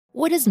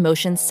What does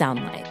motion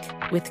sound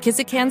like? With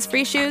Kizik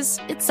hands-free shoes,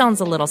 it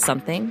sounds a little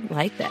something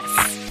like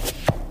this.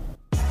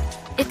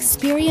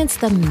 Experience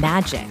the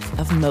magic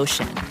of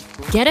motion.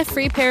 Get a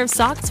free pair of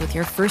socks with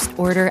your first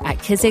order at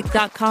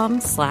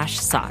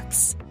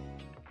kizik.com/socks.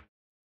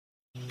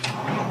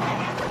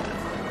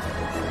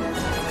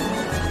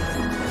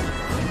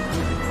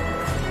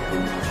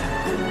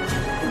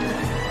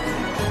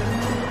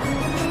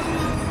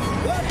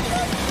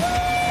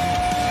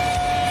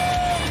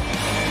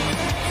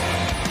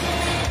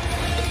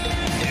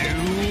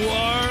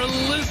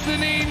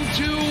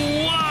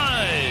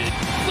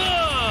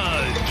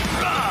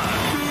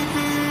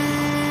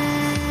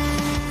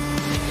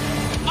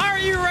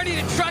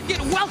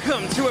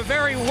 Welcome to a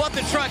very What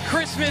the Truck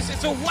Christmas.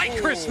 It's a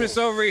white Christmas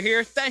over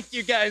here. Thank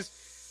you guys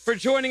for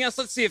joining us.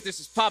 Let's see if this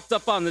has popped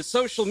up on the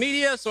social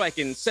media so I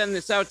can send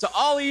this out to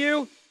all of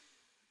you.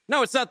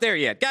 No, it's not there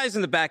yet. Guys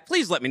in the back,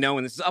 please let me know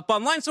when this is up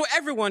online so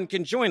everyone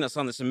can join us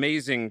on this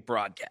amazing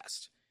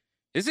broadcast.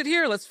 Is it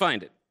here? Let's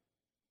find it.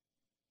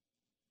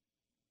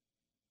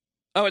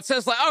 Oh, it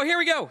says, oh, here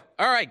we go.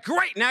 All right,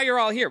 great. Now you're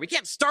all here. We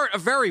can't start a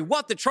very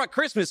What the Truck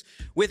Christmas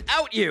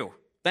without you.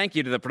 Thank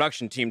you to the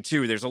production team,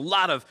 too. There's a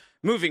lot of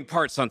moving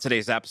parts on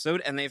today's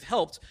episode, and they've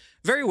helped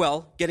very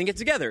well getting it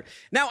together.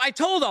 Now, I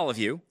told all of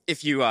you,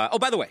 if you... oh,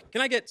 by the way,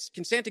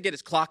 can Santa get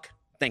his clock?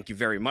 Thank you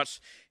very much.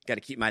 Got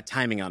to keep my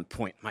timing on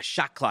point. My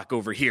shot clock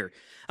over here.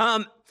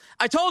 I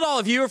told all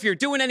of you, if you're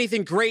doing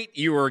anything great,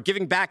 you are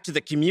giving back to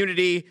the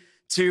community,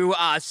 to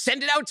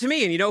send it out to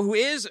me. And you know who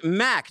is?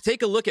 Mac.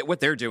 Take a look at what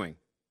they're doing.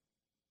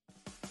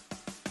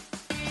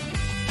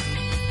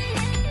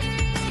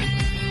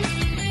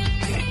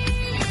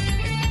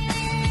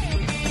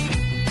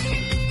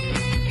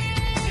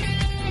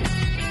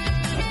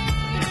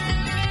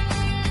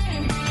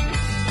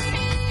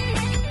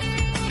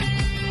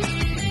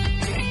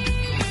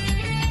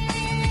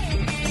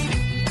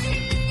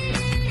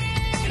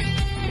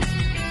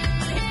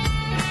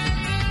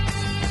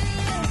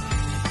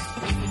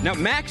 Now,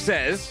 Mac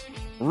says,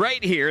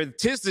 right here,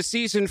 'tis the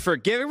season for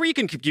giving. You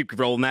can keep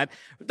rolling that.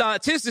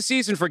 'Tis the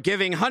season for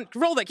giving.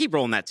 Roll that. Keep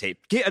rolling that tape.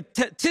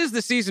 'Tis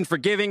the season for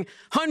giving.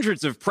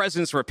 Hundreds of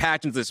presents were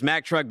packed into this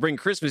Mac truck, bring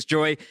Christmas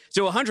joy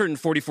to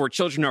 144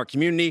 children in our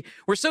community.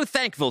 We're so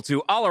thankful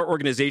to all our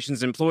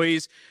organization's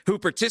employees who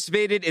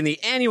participated in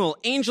the annual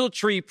Angel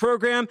Tree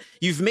program.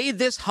 You've made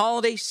this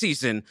holiday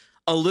season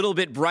a little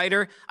bit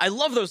brighter. I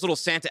love those little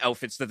Santa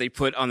outfits that they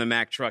put on the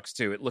Mac trucks,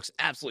 too. It looks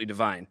absolutely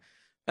divine.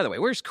 By the way,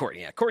 where's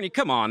Courtney at? Courtney,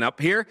 come on up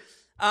here.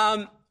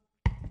 By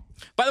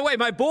the way,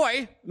 my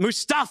boy,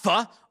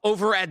 Mustafa,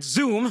 over at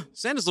Zoom.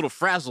 Santa's a little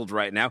frazzled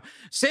right now.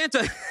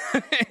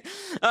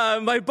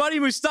 My buddy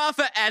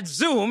Mustafa at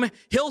Zoom,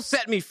 he'll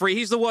set me free.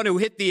 He's the one who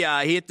hit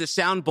the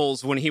sound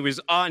bowls when he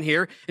was on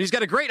here. And he's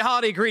got a great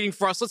holiday greeting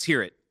for us. Let's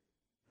hear it.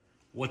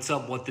 What's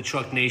up, What the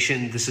Truck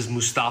Nation? This is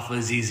Mustafa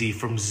Azizi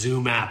from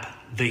Zoom app,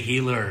 The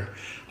Healer.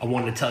 I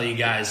want to tell you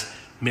guys,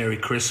 Merry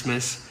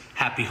Christmas.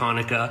 Happy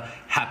Hanukkah,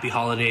 happy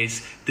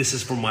holidays. This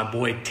is from my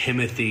boy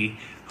Timothy,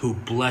 who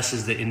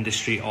blesses the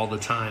industry all the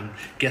time.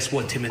 Guess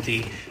what,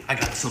 Timothy? I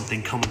got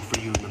something coming for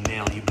you in the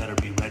mail. You better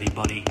be ready,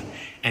 buddy.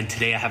 And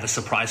today I have a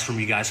surprise from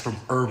you guys from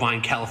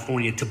Irvine,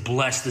 California to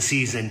bless the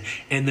season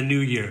and the new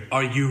year.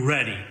 Are you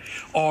ready?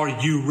 Are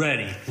you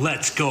ready?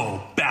 Let's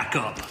go. Back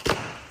up.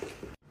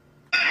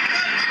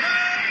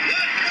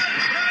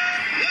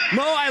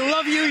 Mo, I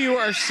love you. You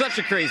are such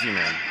a crazy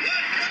man.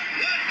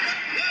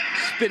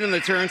 Spinning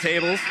the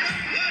turntables.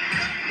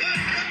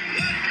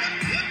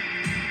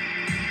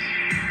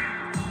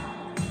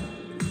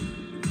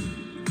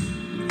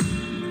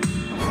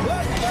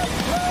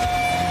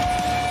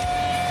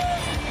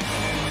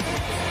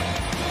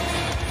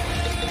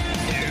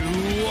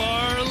 You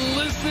are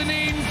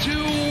listening to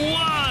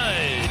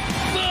What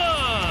the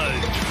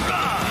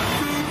Truck.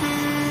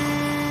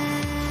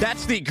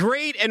 That's the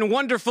great and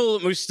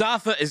wonderful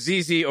Mustafa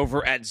Azizi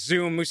over at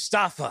Zoom.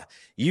 Mustafa,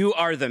 you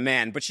are the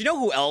man. But you know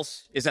who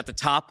else is at the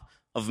top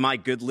of my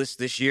good list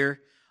this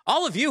year?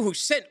 All of you who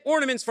sent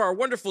ornaments for our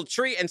wonderful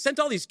tree and sent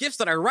all these gifts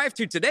that I arrived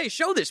to today.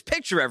 Show this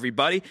picture,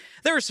 everybody.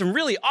 There was some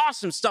really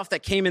awesome stuff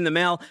that came in the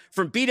mail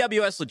from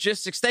BWS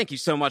Logistics. Thank you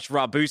so much,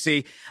 Rob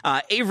Boosie.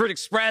 Averitt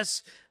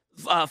Express,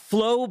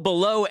 Flow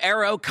Below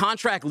Arrow,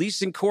 Contract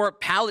Leasing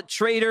Corp, Pallet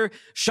Trader,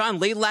 Sean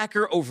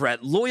Laylacker over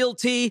at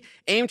Loyalty,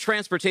 AIM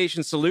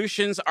Transportation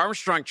Solutions,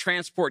 Armstrong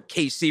Transport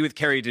KC with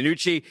Kerry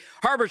DiNucci,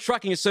 Harbor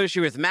Trucking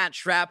Associate with Matt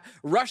Schrapp.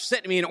 Rush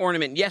sent me an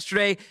ornament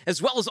yesterday,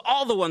 as well as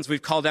all the ones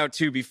we've called out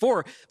to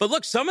before. But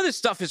look, some of this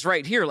stuff is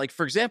right here. Like,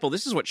 for example,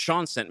 this is what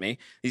Sean sent me.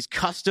 These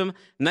custom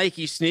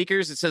Nike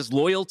sneakers. It says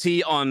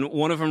Loyalty on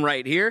one of them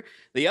right here.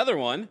 The other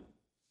one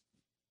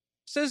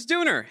says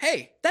Dooner.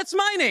 Hey, that's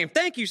my name.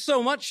 Thank you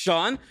so much,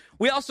 Sean.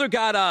 We also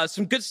got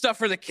some good stuff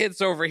for the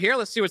kids over here.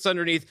 Let's see what's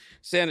underneath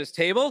Santa's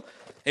table.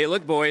 Hey,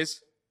 look,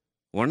 boys.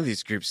 One of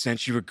these groups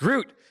sent you a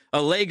Groot, a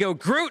Lego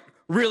Groot.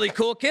 Really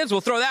cool, kids.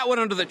 We'll throw that one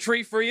under the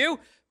tree for you.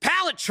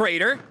 Pallet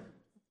Trader.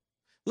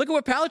 Look at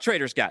what Pallet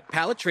Trader's got.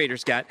 Pallet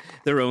Trader's got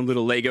their own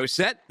little Lego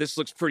set. This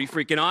looks pretty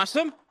freaking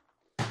awesome.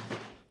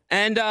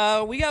 And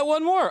we got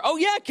one more. Oh,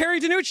 yeah, Carrie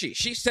Danucci.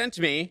 She sent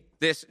me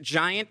this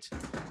giant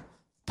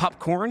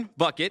popcorn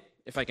bucket,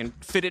 if I can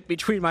fit it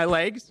between my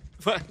legs.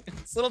 But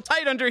it's a little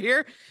tight under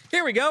here.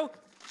 Here we go.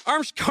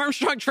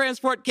 Armstrong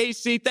Transport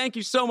KC, thank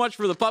you so much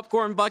for the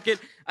popcorn bucket.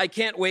 I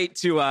can't wait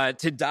to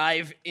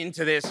dive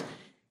into this.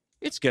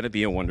 It's going to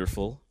be a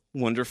wonderful,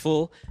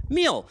 wonderful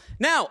meal.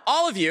 Now,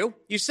 all of you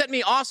sent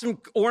me awesome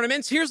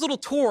ornaments. Here's a little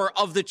tour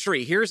of the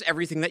tree. Here's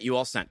everything that you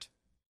all sent.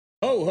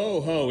 Ho,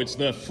 ho, ho. It's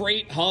the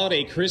Freight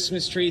Holiday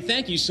Christmas tree.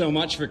 Thank you so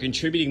much for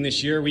contributing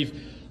this year. We've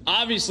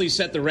obviously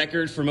set the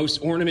record for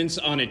most ornaments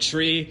on a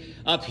tree.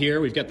 Up here,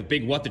 we've got the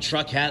big What the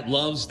Truck hat.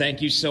 Loves,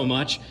 thank you so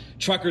much.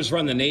 Truckers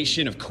run the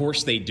nation. Of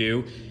course they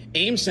do.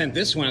 AIM sent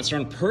this one. It's our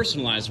own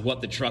personalized What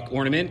the Truck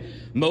ornament.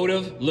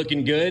 Motive,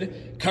 looking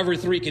good. Cover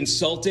 3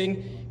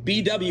 Consulting.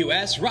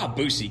 BWS, Rob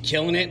Boosie,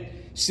 killing it.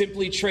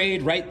 Simply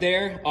Trade, right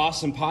there.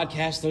 Awesome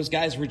podcast those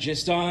guys were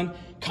just on.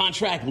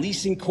 Contract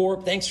Leasing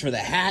Corp, thanks for the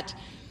hat.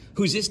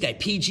 Who's this guy?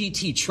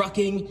 PGT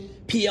Trucking,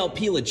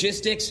 PLP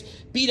Logistics,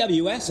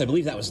 BWS, I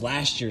believe that was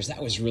last year's.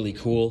 That was really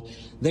cool.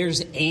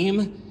 There's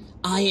AIM,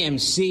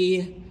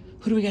 IMC.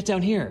 Who do we got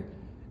down here?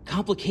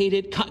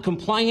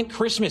 Compliant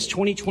Christmas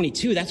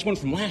 2022. That's one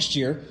from last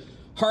year.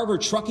 Harbor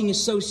Trucking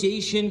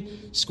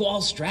Association,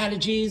 Squall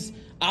Strategies,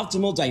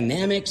 Optimal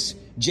Dynamics,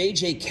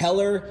 JJ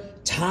Keller,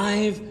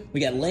 Tive. We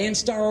got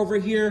Landstar over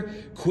here.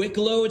 Quick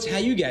Loads. How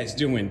you guys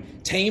doing?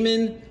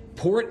 Taman,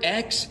 Port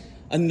X,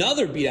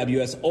 another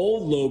BWS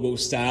old logo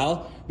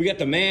style. We got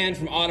the man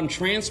from Autumn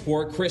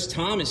Transport, Chris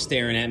Thomas,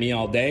 staring at me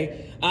all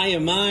day.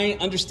 IMI,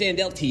 Understand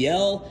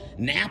LTL,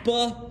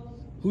 Napa.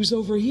 Who's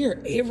over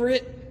here?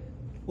 Averett.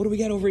 What do we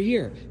got over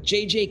here?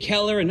 JJ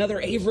Keller,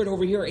 another Averett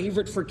over here.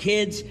 Averett for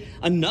Kids,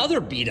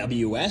 another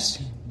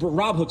BWS.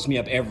 Rob hooks me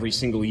up every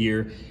single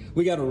year.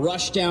 We got a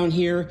Rush down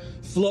here.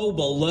 Flow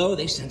Below.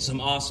 They sent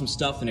some awesome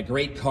stuff and a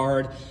great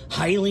card.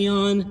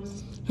 Hyliion.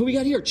 Who we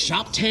got here?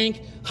 Chop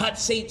Tank. Hut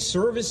Sate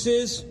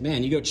Services.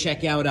 Man, you go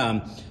check out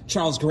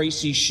Charles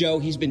Gracie's show.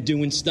 He's been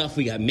doing stuff.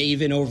 We got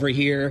Maven over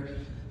here.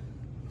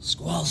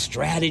 Squall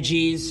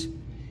Strategies.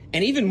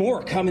 And even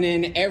more coming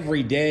in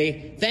every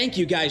day. Thank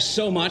you guys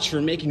so much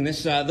for making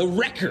this the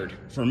record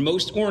for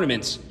most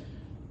ornaments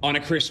on a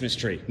Christmas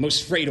tree.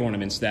 Most freight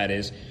ornaments, that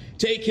is.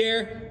 Take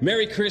care.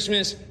 Merry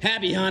Christmas.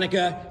 Happy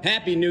Hanukkah.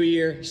 Happy New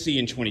Year. See you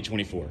in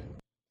 2024.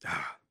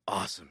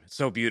 Awesome. It's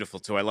so beautiful,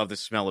 too. I love the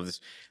smell of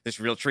this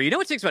real tree. You know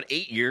it takes about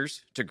 8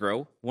 years to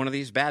grow one of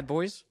these bad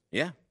boys?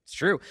 Yeah, it's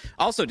true.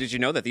 Also, did you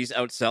know that these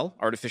outsell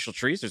artificial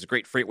trees? There's a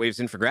great FreightWaves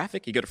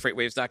infographic. You go to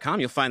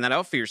freightwaves.com. You'll find that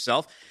out for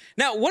yourself.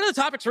 Now, one of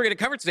the topics we're going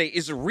to cover today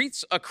is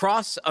wreaths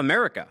across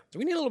America. Do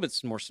we need a little bit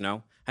more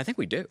snow? I think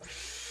we do.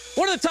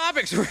 One of the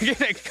topics we're going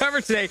to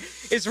cover today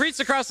is wreaths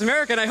across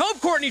America, and I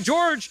hope Courtney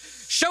George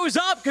shows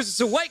up because it's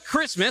a white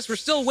Christmas. We're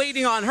still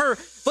waiting on her.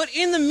 But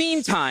in the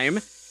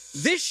meantime,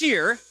 this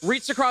year,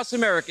 Wreaths Across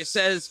America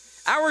says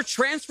our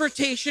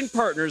transportation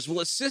partners will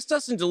assist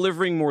us in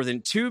delivering more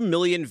than 2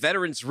 million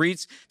veterans'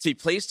 wreaths to be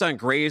placed on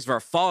graves of our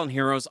fallen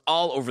heroes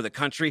all over the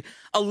country.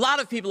 A lot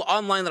of people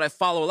online that I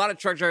follow, a lot of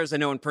truck drivers I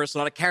know in person,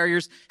 a lot of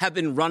carriers have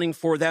been running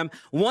for them.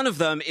 One of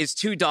them is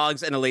 2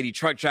 dogs and a lady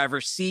truck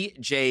driver,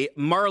 C.J.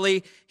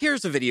 Marley.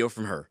 Here's a video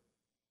from her.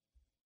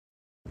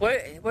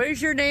 What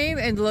is your name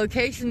and the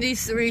location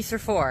these wreaths are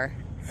for?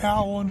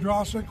 Al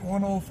Wondrosik,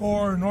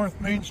 104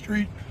 North Main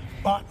Street,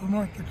 Bottineau,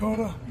 North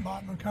Dakota,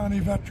 Bottineau County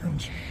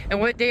Veterans. And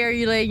what day are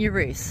you laying your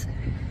wreaths?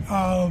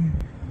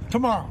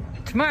 Tomorrow.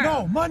 Tomorrow?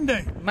 No,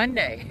 Monday.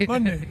 Monday.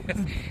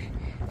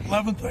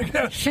 11th, I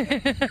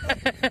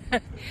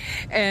guess.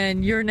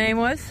 And your name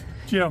was?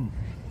 Jim.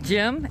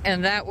 Jim,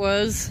 and that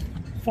was?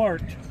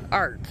 Art.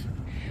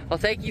 Well,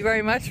 thank you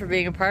very much for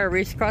being a part of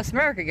Wreaths Across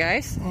America,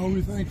 guys. Oh,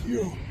 we thank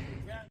you.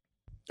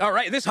 All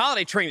right, this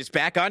holiday train is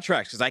back on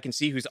track because I can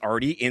see who's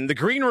already in the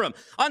green room.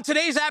 On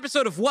today's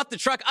episode of What the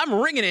Truck, I'm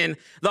ringing in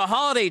the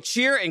holiday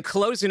cheer and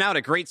closing out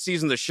a great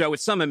season of the show with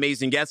some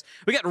amazing guests.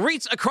 We got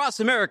Wreaths Across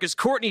America's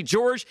Courtney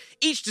George.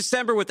 Each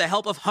December, with the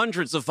help of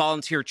hundreds of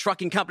volunteer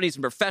trucking companies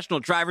and professional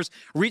drivers,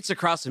 Wreaths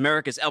Across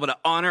America is able to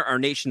honor our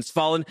nation's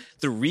fallen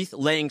through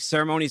wreath-laying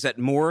ceremonies at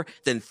more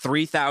than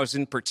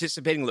 3,000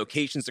 participating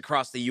locations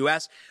across the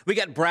U.S. We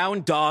got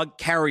Brown Dog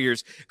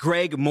Carriers,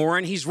 Greg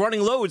Morin. He's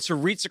running loads for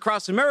Wreaths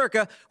Across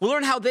America. We'll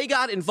learn how they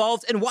got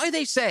involved and why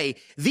they say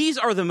these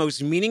are the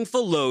most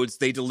meaningful loads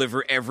they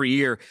deliver every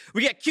year.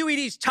 We got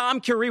QED's Tom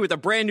Curie with a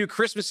brand new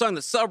Christmas song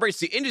that celebrates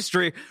the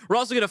industry. We're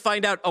also going to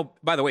find out, oh,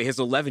 by the way, his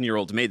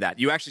 11-year-old made that.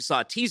 You actually saw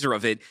a teaser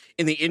of it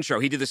in the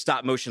intro. He did the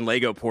stop-motion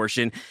Lego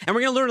portion. And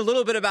we're going to learn a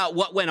little bit about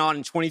what went on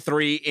in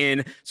 23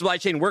 in supply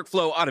chain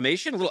workflow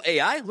automation, a little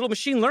AI, a little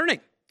machine learning.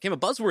 Became a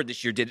buzzword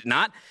this year, did it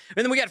not?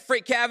 And then we got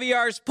Freight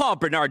Caviar's Paul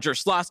Bernard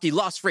Jerslowski,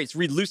 Lost Freight's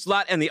Reed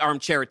Lucelot, and the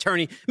armchair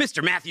attorney,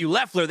 Mr. Matthew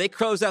Leffler. They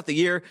close out the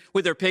year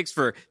with their picks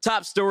for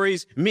top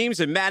stories,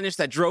 memes, and madness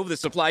that drove the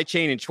supply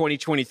chain in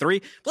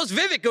 2023. Plus,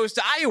 Vivek goes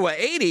to Iowa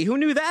 80. Who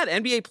knew that?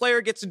 NBA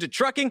player gets into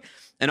trucking,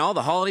 and all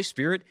the holiday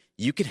spirit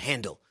you can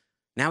handle.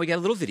 Now we got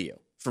a little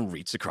video from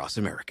Wreaths Across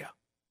America.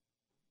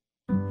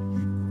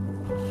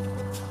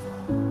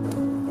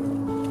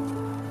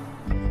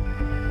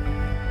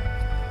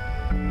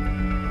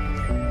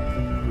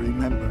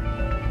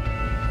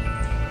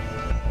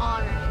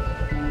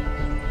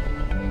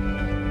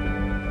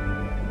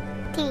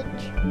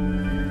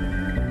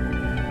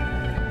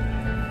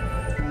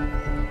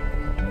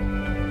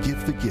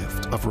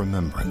 of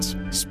remembrance,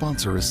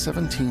 sponsor a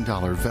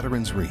 $17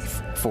 Veterans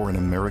Wreath for an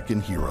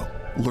American hero.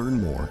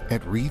 Learn more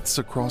at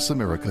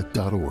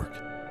wreathsacrossamerica.org.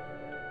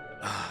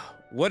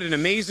 What an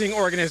amazing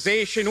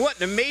organization.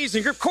 What an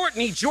amazing group.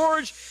 Courtney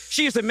George,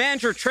 she is the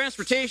manager of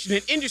transportation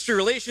and industry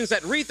relations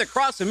at Wreath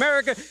Across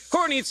America.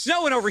 Courtney, it's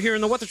snowing over here in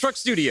the What the Truck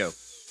studio.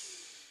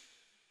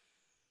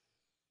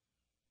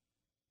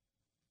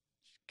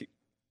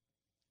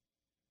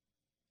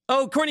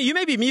 Oh, Courtney, you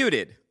may be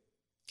muted.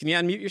 Can you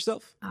unmute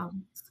yourself? Oh,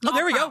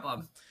 there we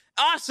problem. go.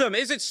 Awesome.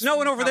 Is it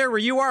snowing over there where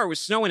you are? It was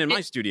snowing in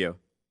my studio.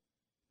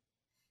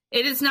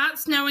 It is not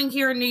snowing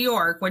here in New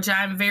York, which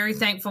I'm very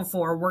thankful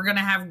for. We're going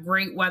to have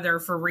great weather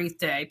for Wreath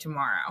Day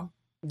tomorrow.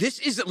 This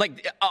is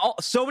like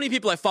so many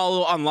people I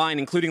follow online,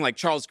 including like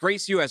Charles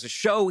Gracie, who has a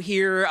show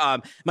here.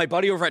 My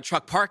buddy over at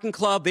Truck Parking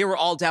Club, they were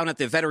all down at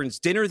the Veterans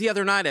Dinner the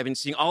other night. I've been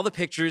seeing all the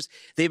pictures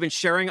they've been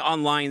sharing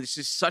online. This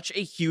is such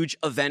a huge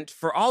event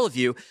for all of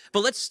you.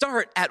 But let's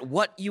start at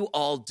what you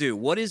all do.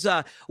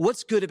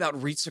 What's good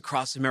about Wreaths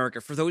Across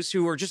America for those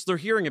who are they're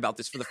hearing about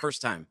this for the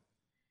first time?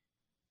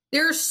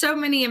 There are so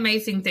many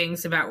amazing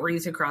things about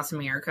Wreaths Across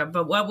America,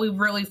 but what we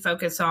really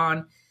focus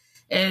on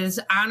is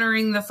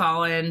honoring the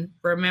fallen,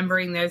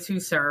 remembering those who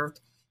served,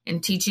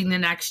 and teaching the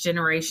next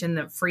generation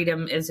that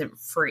freedom isn't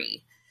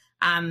free.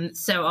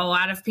 So a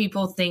lot of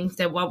people think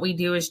that what we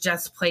do is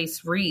just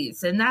place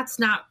wreaths, and that's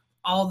not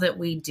all that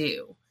we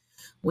do.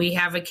 We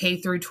have a K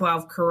through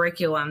 12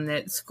 curriculum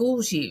that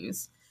schools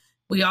use.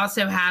 We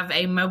also have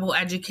a mobile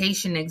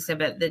education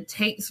exhibit that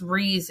takes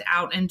wreaths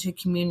out into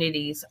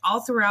communities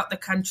all throughout the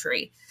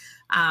country.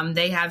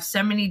 They have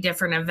so many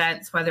different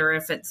events, whether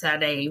if it's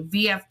at a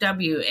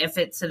VFW, if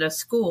it's at a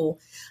school,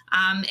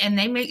 and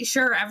they make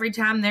sure every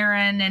time they're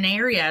in an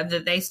area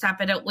that they stop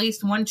at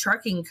least one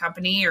trucking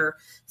company or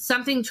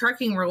something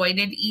trucking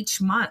related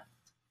each month.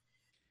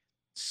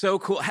 So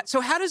cool.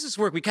 So how does this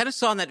work? We kind of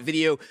saw in that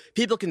video,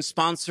 people can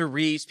sponsor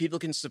wreaths, people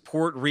can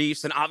support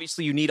wreaths, and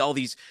obviously you need all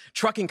these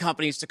trucking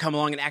companies to come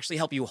along and actually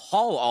help you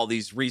haul all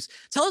these wreaths.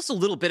 Tell us a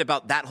little bit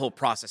about that whole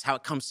process, how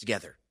it comes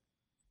together.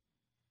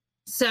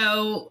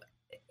 So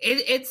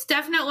it's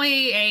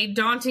definitely a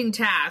daunting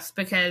task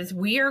because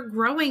we are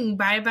growing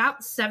by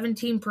about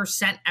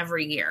 17%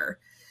 every year.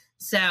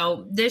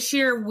 So this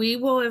year we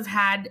will have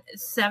had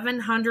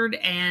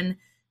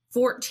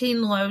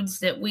 714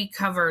 loads that we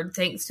covered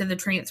thanks to the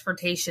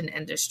transportation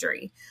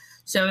industry.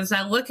 So as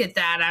I look at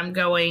that, I'm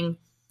going,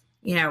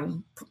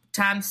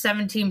 times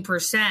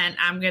 17%,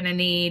 I'm going to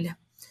need,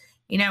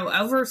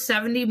 over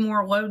 70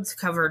 more loads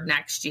covered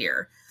next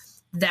year.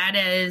 That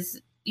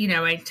is,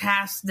 a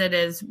task that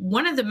is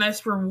one of the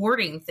most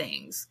rewarding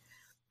things.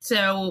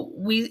 So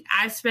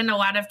I spend a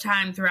lot of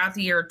time throughout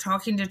the year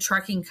talking to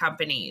trucking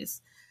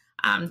companies,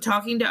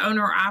 talking to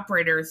owner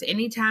operators,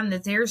 anytime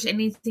that there's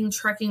anything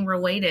trucking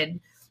related,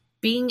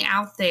 being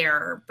out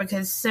there,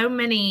 because so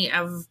many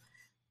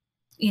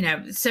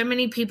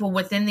people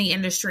within the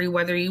industry,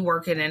 whether you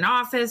work in an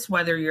office,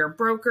 whether you're a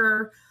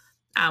broker,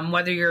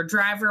 whether you're a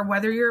driver,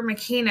 whether you're a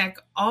mechanic,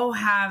 all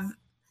have,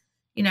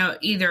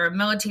 either a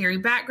military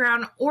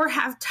background or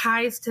have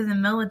ties to the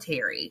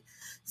military.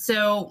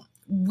 So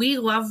we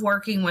love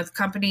working with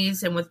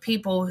companies and with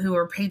people who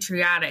are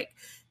patriotic,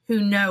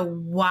 who know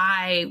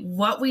why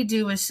what we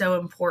do is so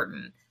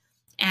important.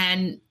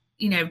 And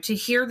to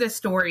hear the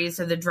stories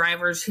of the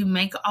drivers who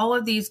make all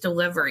of these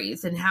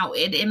deliveries and how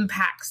it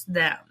impacts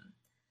them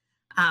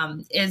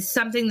is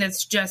something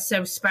that's just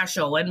so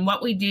special. And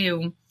what we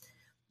do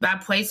by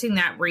placing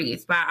that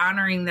wreath, by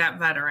honoring that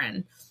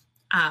veteran,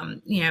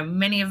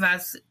 many of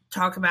us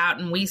talk about,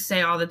 and we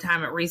say all the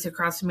time at Wreaths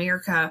Across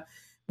America,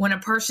 when a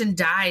person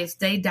dies,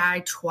 they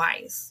die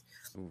twice.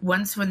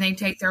 Once when they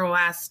take their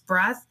last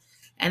breath,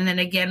 and then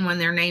again when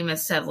their name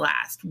is said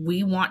last.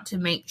 We want to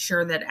make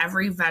sure that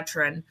every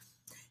veteran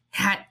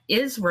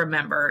is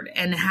remembered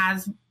and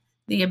has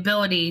the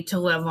ability to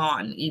live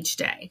on each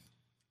day.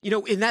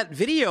 In that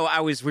video,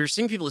 we were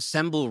seeing people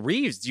assemble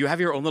wreaths. Do you have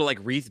your own little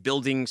wreath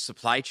building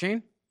supply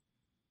chain?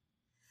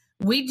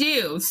 We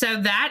do. So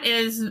that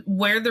is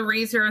where the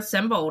wreaths are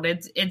assembled.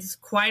 It's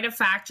quite a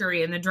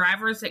factory, and the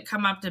drivers that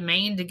come up to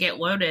Maine to get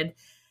loaded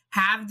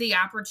have the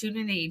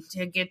opportunity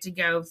to get to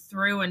go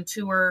through and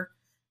tour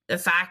the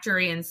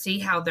factory and see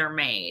how they're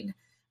made.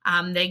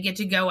 They get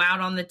to go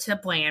out on the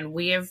tip land.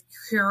 We have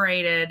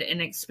curated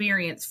an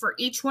experience for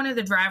each one of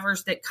the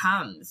drivers that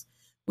comes.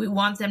 We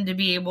want them to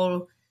be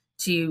able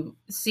to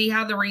see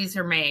how the wreaths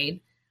are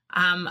made.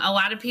 A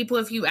lot of people,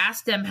 if you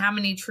ask them how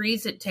many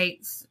trees it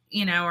takes,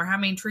 or how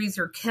many trees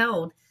are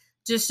killed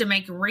just to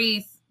make a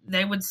wreath,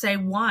 they would say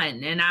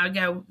one. And I would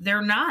go, there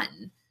are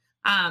none.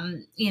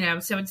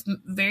 So it's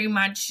very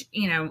much,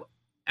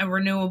 a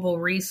renewable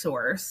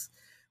resource,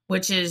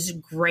 which is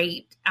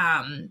great.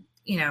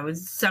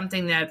 It's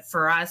something that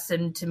for us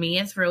and to me,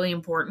 it's really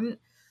important.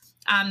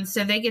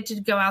 So they get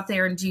to go out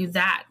there and do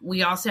that.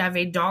 We also have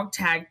a dog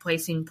tag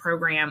placing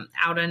program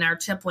out in our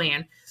tip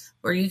land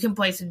where you can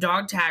place a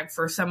dog tag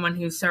for someone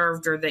who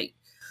served or that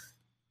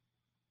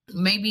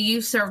maybe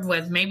you served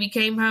with, maybe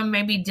came home,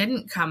 maybe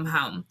didn't come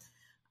home.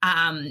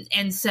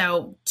 And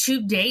so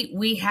to date,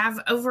 we have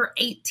over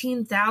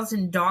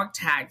 18,000 dog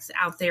tags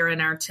out there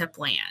in our tip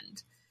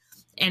land.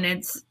 And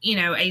it's,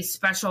 a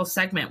special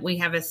segment. We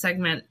have a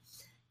segment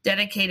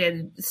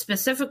dedicated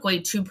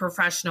specifically to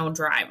professional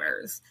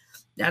drivers.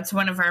 That's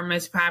one of our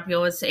most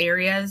populous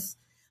areas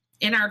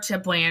in our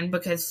tip land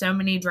because so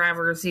many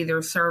drivers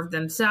either served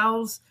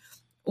themselves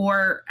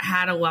or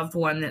had a loved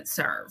one that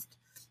served.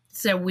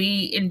 So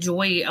we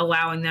enjoy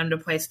allowing them to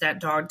place that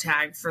dog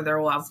tag for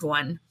their loved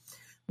one.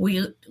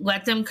 We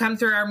let them come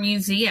through our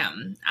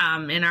museum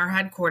in our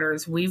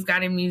headquarters. We've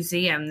got a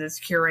museum that's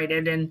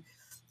curated and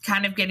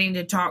kind of getting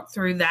to talk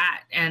through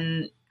that.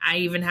 And I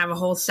even have a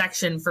whole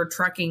section for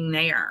trucking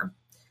there.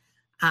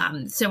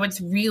 So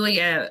it's really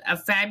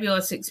a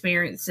fabulous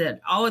experience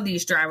that all of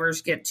these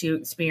drivers get to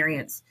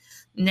experience.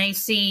 And they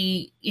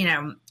see,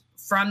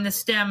 from the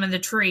stem of the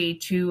tree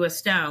to a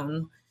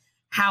stone,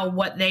 how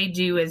what they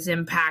do has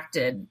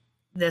impacted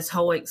this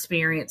whole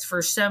experience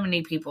for so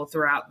many people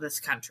throughout this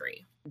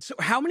country. So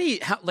how many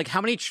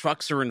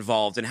trucks are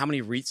involved and how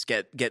many wreaths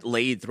get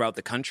laid throughout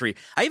the country?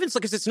 I even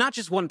because it's not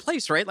just one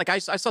place, right? Like I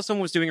saw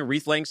someone was doing a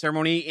wreath laying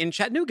ceremony in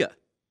Chattanooga.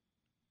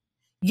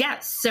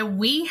 Yes. So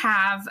we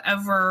have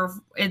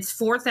it's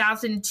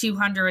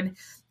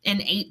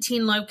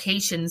 4,218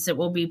 locations that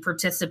will be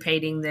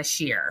participating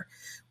this year,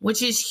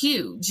 which is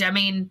huge. I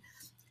mean,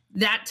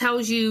 that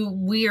tells you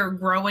we are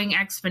growing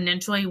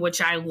exponentially,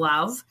 which I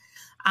love.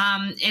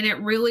 And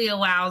it really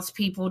allows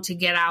people to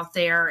get out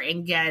there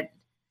and get,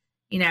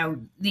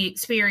 the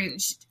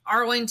experience.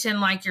 Arlington,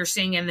 like you're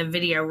seeing in the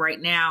video right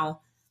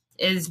now,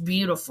 is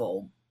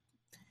beautiful.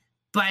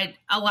 But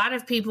a lot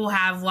of people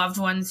have loved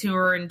ones who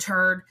are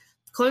interred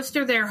close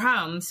to their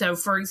home. So,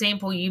 for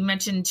example, you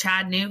mentioned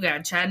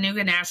Chattanooga.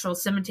 Chattanooga National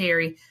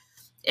Cemetery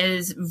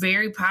is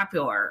very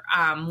popular.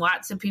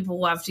 Lots of people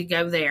love to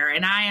go there,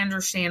 and I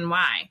understand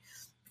why.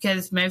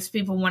 Because most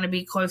people want to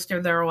be close to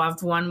their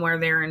loved one where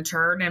they're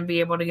interred and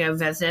be able to go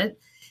visit.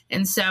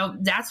 And so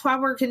that's why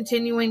we're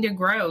continuing to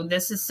grow.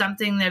 This is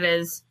something that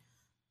is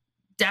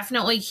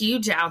definitely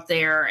huge out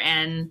there.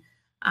 And,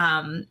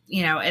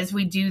 as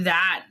we do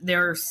that,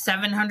 there are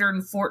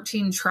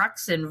 714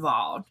 trucks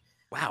involved.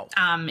 Wow.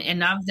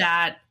 And of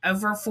that,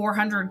 over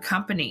 400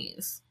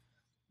 companies.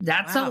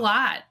 That's a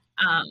lot.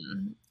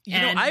 Courtney,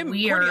 I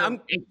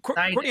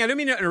don't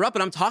mean to interrupt,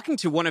 but I'm talking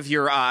to one of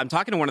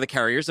the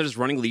carriers that is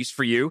running Lease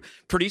for You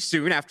pretty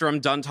soon after I'm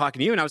done talking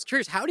to you. And I was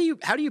curious, how do you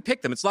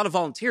pick them? It's a lot of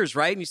volunteers,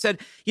 right? And you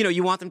said,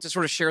 you want them to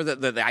sort of share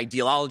the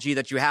ideology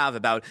that you have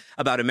about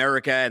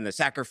America and the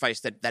sacrifice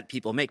that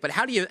people make. But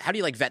how do you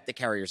like vet the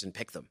carriers and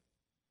pick them?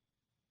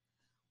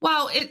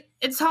 Well,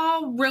 it's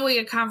all really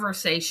a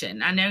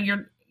conversation. I know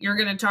you're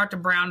going to talk to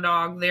Brown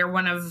Dog. They're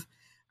one of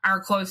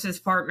our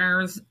closest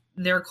partners.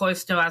 They're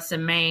close to us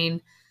in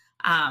Maine.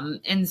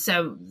 And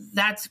so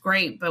that's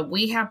great, but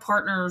we have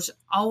partners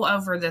all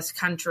over this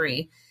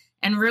country,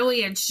 and really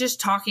it's just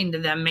talking to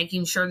them,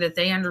 making sure that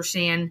they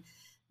understand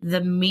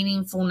the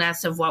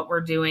meaningfulness of what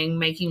we're doing,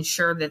 making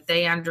sure that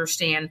they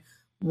understand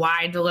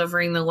why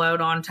delivering the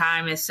load on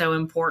time is so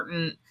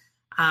important.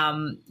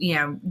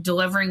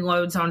 Delivering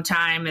loads on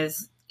time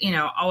is,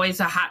 always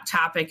a hot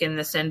topic in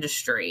this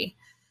industry.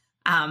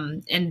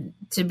 And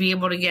to be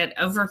able to get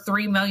over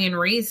 3 million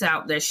wreaths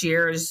out this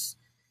year is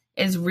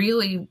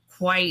really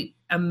quite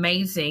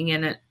amazing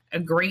and a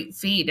great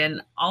feat.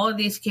 And all of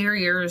these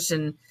carriers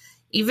and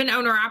even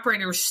owner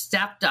operators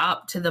stepped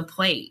up to the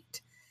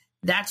plate.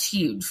 That's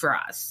huge for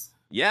us.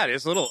 Yeah,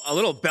 there's a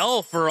little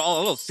bell for a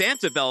little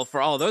Santa bell for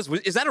all of those.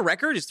 Is that a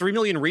record? Is 3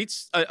 million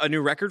wreaths a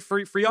new record for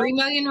y'all? 3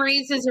 million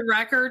wreaths is a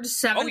record.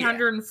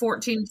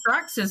 714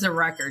 trucks is a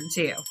record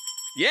too.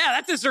 Yeah,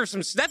 that deserves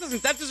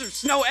that deserves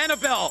snow and a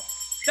bell.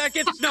 That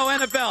gets snow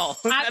and a bell.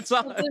 That's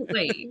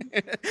absolutely.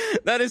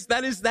 That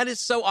is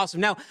so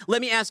awesome. Now, let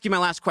me ask you my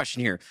last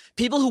question here.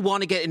 People who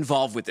want to get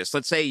involved with this,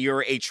 let's say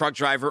you're a truck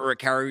driver or a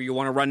carrier you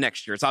want to run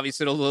next year. It's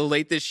obviously a little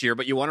late this year,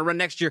 but you want to run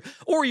next year.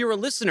 Or you're a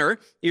listener,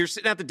 you're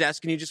sitting at the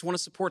desk and you just want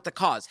to support the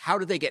cause. How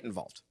do they get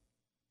involved?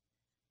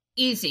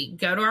 Easy.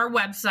 Go to our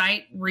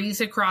website,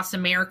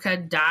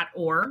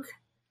 wreathsacrossamerica.org.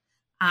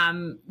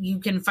 You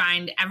can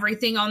find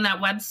everything on that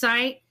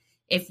website.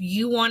 If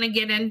you want to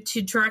get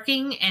into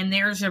trucking, and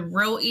there's a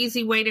real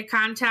easy way to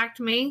contact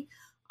me,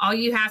 all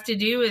you have to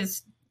do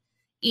is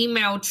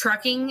email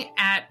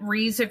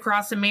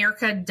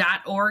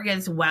trucking@wreathsacrossamerica.org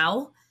as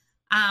well.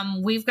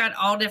 We've got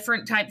all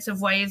different types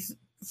of ways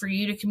for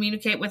you to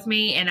communicate with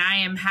me, and I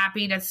am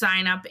happy to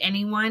sign up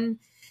anyone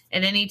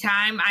at any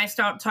time. I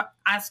start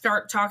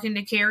talking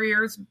to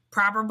carriers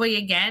probably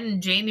again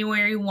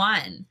January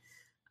 1.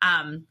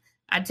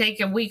 I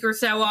take a week or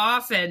so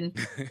off, and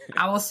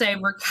I will say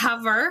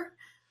recover.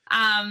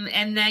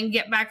 And then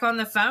get back on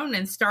the phone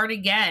and start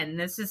again.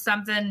 This is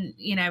something,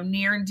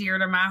 near and dear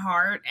to my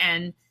heart,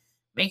 and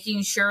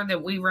making sure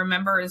that we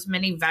remember as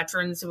many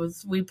veterans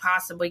as we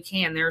possibly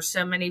can. There are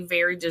so many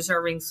very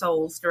deserving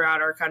souls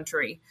throughout our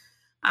country.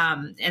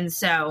 And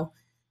so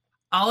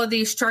all of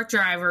these truck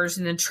drivers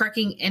and the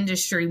trucking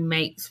industry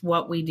makes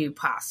what we do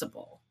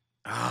possible.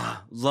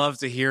 Love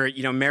to hear it.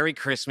 Merry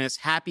Christmas,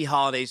 happy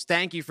holidays.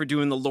 Thank you for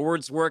doing the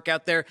Lord's work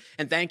out there.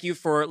 And thank you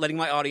for letting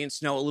my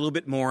audience know a little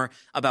bit more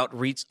about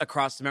REITs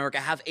across America.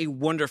 Have a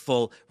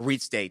wonderful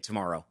REITs Day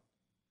tomorrow.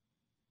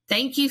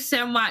 Thank you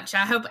so much. I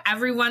hope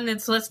everyone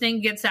that's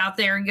listening gets out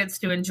there and gets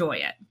to enjoy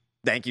it.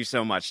 Thank you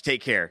so much.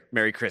 Take care.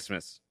 Merry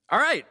Christmas. All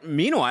right.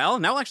 Meanwhile,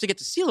 now I'll actually get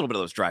to see a little bit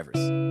of those drivers.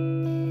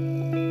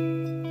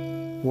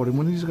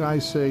 When these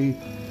guys say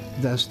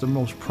that's the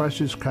most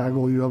precious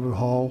cargo you ever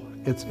haul,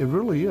 it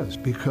really is,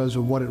 because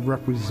of what it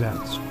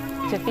represents.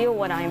 To feel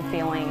what I'm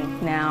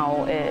feeling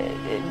now,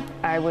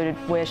 I would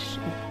wish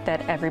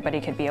that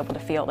everybody could be able to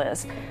feel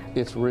this.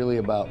 It's really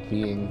about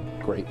being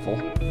grateful.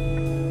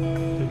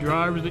 The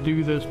drivers that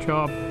do this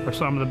job are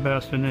some of the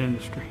best in the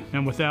industry,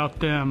 and without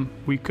them,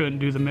 we couldn't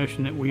do the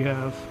mission that we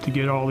have to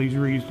get all these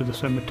wreaths to the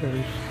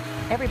cemeteries.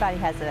 Everybody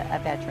has a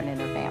veteran in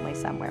their family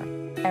somewhere.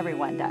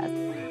 Everyone does.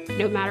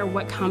 No matter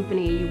what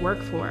company you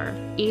work for,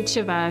 each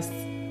of us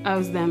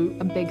owes them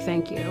a big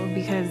thank you,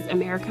 because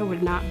America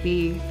would not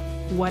be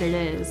what it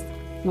is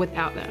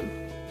without them.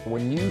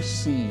 When you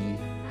see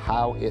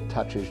how it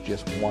touches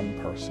just one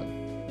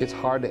person, it's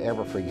hard to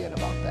ever forget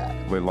about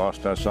that. We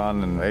lost our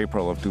son in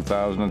April of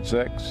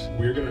 2006.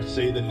 We're going to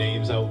say the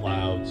names out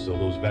loud so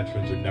those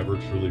veterans are never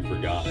truly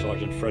forgotten.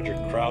 Sergeant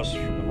Frederick Krause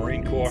from the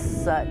Marine Corps.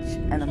 Such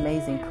an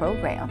amazing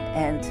program,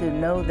 and to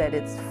know that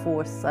it's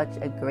for such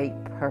a great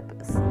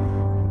purpose.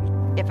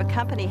 If a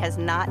company has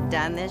not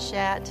done this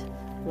yet,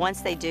 once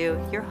they do,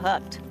 you're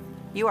hooked.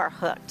 You are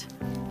hooked.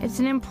 It's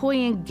an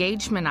employee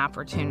engagement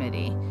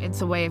opportunity.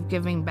 It's a way of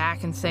giving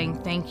back and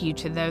saying thank you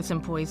to those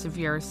employees of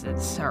yours that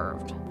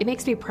served. It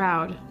makes me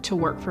proud to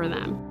work for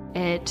them.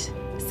 It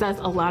says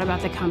a lot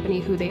about the company,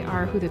 who they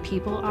are, who the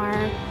people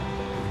are.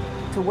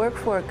 To work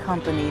for a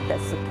company that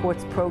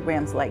supports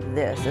programs like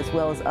this, as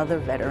well as other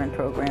veteran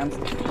programs,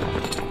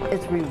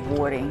 it's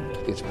rewarding.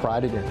 It's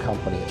pride in your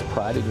company, it's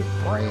pride in your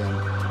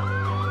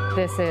brand.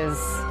 This is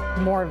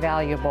more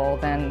valuable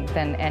than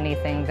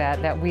anything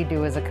that we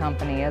do as a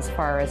company as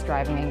far as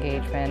driving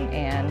engagement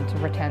and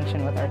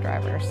retention with our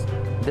drivers.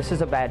 This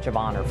is a badge of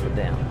honor for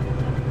them.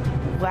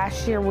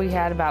 Last year we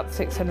had about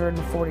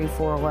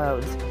 644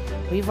 loads.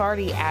 We've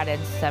already added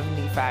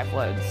 75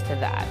 loads to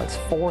that. That's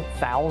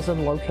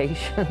 4,000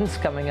 locations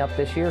coming up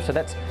this year, so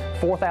that's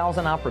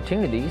 4,000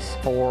 opportunities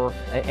for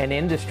an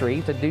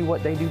industry to do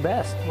what they do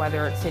best.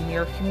 Whether it's in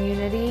your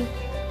community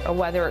or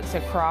whether it's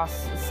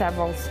across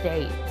several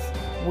states,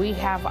 we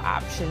have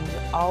options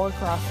all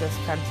across this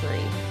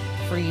country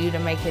for you to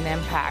make an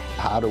impact.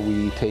 How do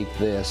we take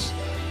this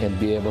and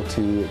be able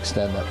to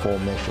extend that full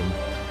mission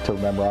to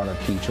remember, honor,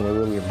 teach, and we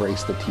really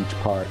embrace the teach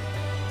part?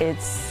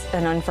 It's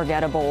an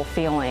unforgettable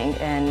feeling,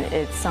 and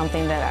it's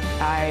something that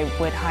I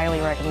would highly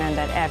recommend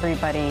that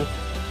everybody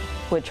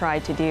would try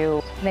to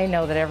do. They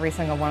know that every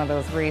single one of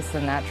those wreaths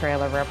in that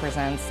trailer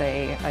represents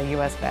a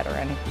U.S.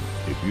 veteran.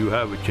 If you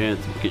have a chance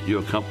to get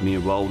your company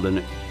involved in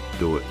it,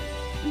 do it,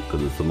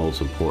 because it's the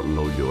most important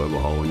load you'll ever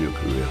haul in your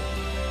career.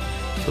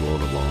 It's a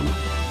load of honor.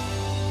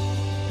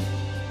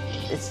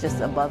 It's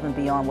just above and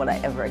beyond what I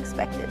ever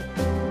expected.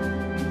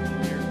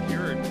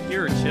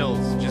 Pure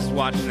chills just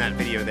watching that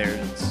video there.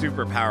 It's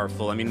super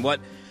powerful. I mean,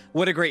 what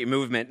a great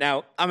movement.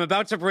 Now, I'm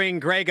about to bring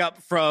Greg up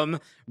from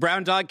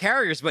Brown Dog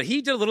Carriers, but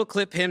he did a little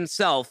clip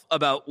himself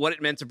about what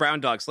it meant to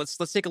Brown Dogs. Let's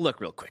take a look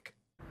real quick.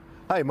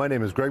 Hi, my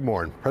name is Greg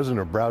Morin, president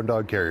of Brown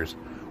Dog Carriers.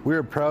 We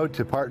are proud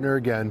to partner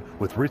again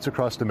with REITs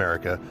across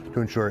America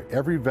to ensure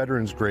every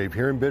veteran's grave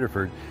here in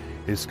Biddeford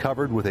is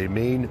covered with a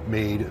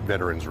Maine-made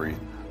veterans wreath.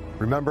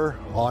 Remember,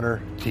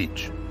 honor,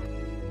 teach.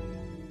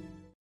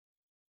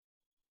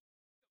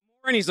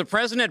 And he's the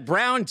president at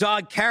Brown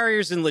Dog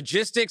Carriers and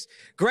Logistics.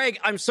 Greg,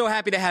 I'm so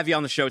happy to have you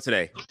on the show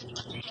today.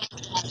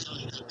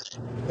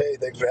 Hey,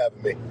 thanks for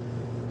having me.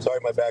 Sorry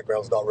my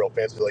background's not real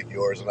fancy like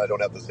yours, and I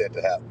don't have the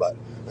Santa hat, but...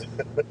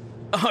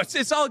 Oh,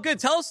 it's all good.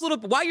 Tell us a little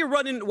bit why you're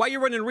running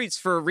REITs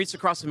for REITs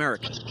across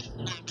America.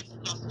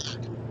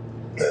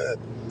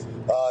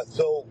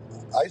 So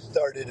I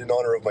started in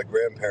honor of my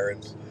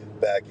grandparents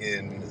back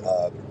in,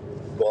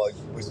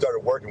 we started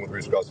working with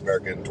REITs across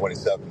America in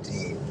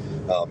 2017.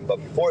 But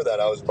before that,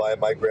 I was buying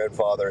my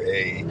grandfather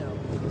a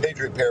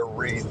Patriot Pair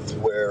wreath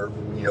where,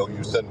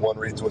 you send one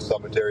wreath to a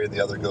cemetery and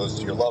the other goes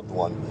to your loved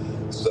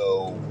one.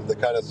 So they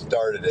kind of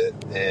started it,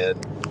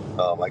 and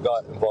I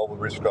got involved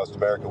with REITs across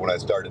America when I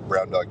started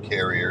Brown Dog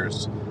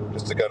Carriers,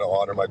 just to kind of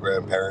honor my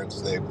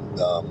grandparents.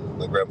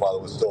 My grandfather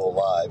was still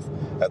alive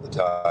at the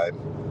time,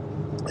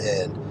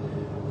 and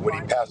when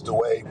he passed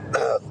away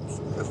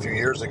a few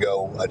years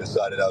ago, I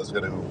decided I was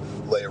going to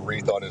lay a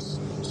wreath on his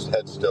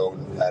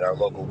headstone at our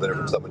local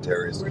Biddeford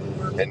cemeteries.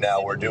 And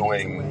now we're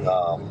doing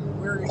all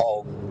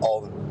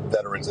the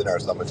veterans in our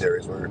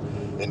cemeteries. We're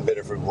in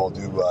Biddeford. We'll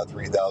do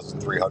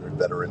 3,300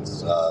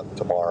 veterans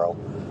tomorrow.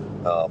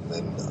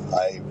 And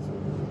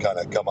I've kind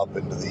of come up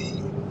into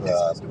the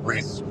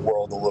wreath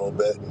world a little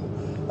bit.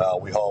 And,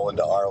 we haul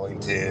into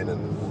Arlington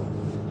and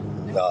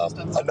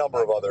a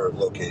number of other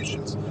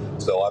locations.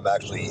 So I'm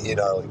actually in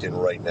Arlington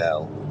right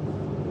now.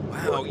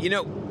 Wow,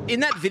 In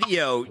that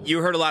video,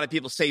 you heard a lot of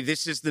people say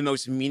this is the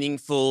most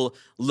meaningful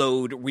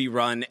load we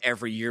run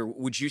every year.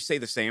 Would you say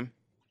the same?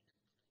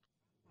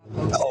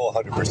 Oh,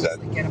 100%.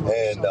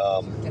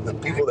 And the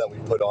people that we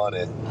put on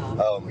it,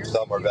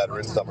 some are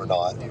veterans, some are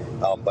not.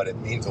 But it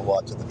means a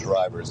lot to the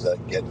drivers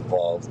that get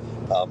involved.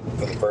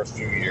 For the first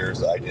few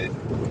years, I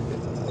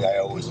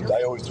always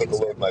took a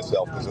load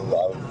myself because I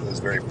was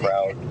very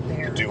proud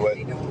to do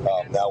it.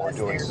 Now we're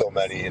doing so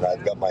many, and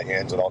I've got my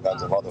hands on all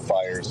kinds of other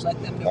fires.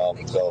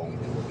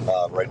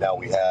 Right now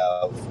we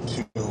have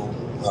 2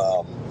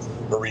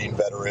 Marine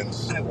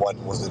veterans.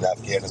 One was in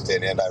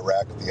Afghanistan and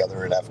Iraq, the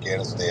other in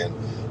Afghanistan.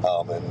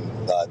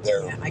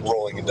 They're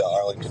rolling into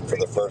Arlington for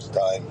the first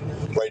time.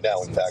 Right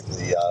now, in fact,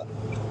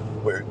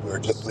 we're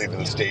just leaving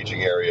the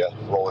staging area,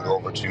 rolling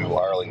over to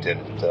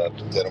Arlington to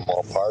Denham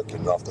Park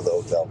and off to the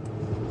hotel.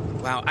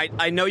 Wow,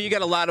 I know you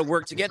got a lot of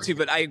work to get to,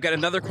 but I've got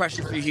another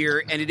question for you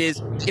here, and it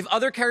is, if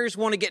other carriers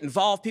want to get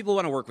involved, people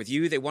want to work with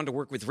you, they want to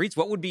work with REITs,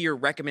 what would be your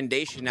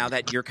recommendation now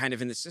that you're kind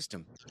of in the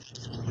system?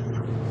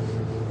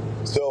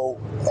 So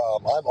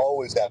I'm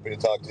always happy to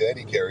talk to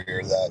any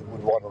carrier that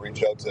would want to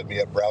reach out to me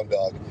at Brown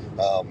Dog.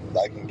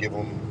 I can give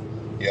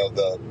them,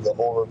 the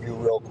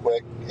overview real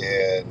quick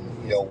and,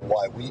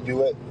 why we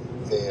do it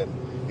and,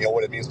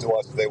 what it means to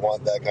us if they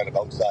want that kind of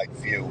outside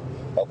view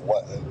of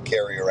what a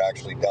carrier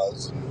actually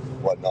does and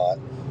whatnot.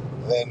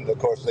 Then, of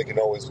course, they can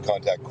always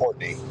contact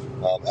Courtney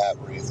at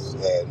Wreaths,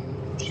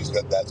 and she's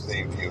got that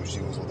same view. She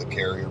was with a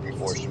carrier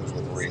before she was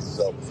with Wreaths,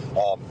 so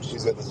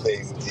she's got the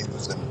same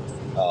views.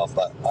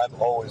 But I'm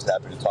always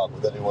happy to talk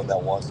with anyone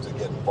that wants to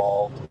get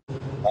involved,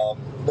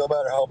 no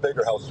matter how big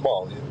or how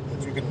small.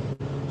 If you can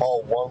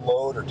haul 1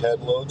 load or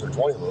 10 loads or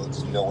 20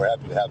 loads, we're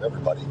happy to have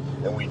everybody,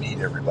 and we need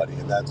everybody.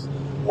 And that's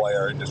why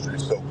our industry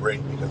is so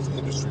great, because the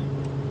industry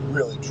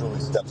really, truly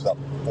steps up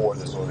for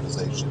this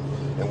organization,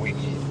 and we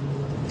need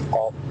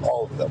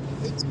all of them.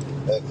 It's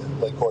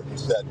like Courtney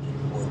said,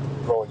 we're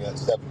growing at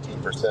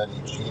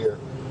 17% each year,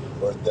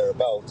 or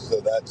thereabouts,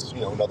 so that's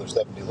another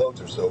 70 loads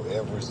or so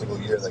every single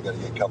year. They got to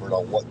get covered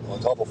on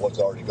top of what's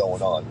already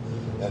going on,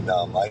 and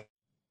I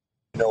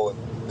know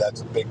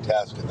that's a big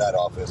task in that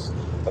office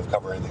of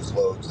covering these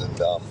loads, and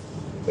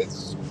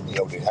it's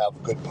to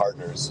have good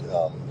partners.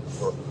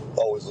 We're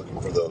always looking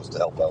for those to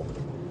help out.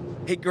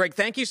 Hey, Greg,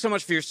 thank you so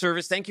much for your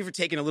service. Thank you for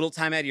taking a little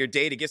time out of your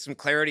day to get some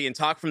clarity and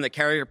talk from the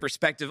carrier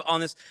perspective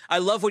on this. I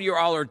love what you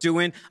all are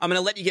doing. I'm going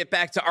to let you get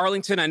back to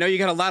Arlington. I know you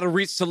got a lot of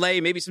wreaths to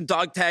lay, maybe some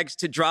dog tags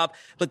to drop,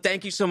 but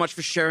thank you so much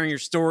for sharing your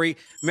story.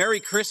 Merry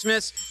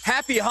Christmas,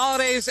 happy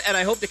holidays, and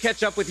I hope to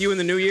catch up with you in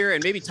the new year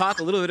and maybe talk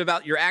a little bit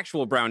about your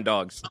actual brown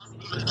dogs.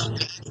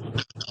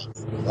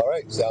 All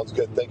right, sounds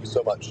good. Thank you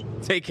so much.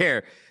 Take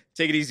care.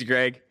 Take it easy,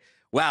 Greg.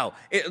 Wow,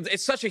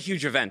 it's such a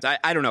huge event.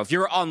 I don't know. If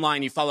you're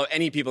online, you follow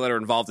any people that are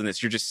involved in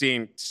this, you're just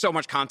seeing so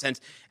much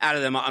content out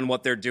of them on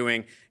what they're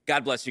doing.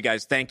 God bless you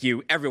guys. Thank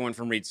you, everyone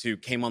from REITs who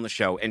came on the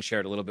show and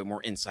shared a little bit more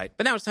insight.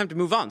 But now it's time to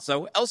move on.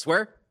 So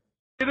elsewhere.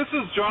 Hey, this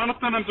is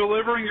Jonathan. I'm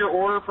delivering your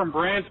order from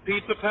Brand's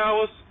Pizza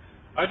Palace.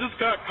 I just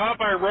got caught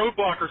by a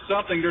roadblock or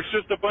something. There's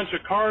just a bunch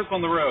of cars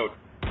on the road.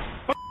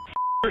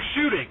 They're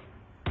shooting.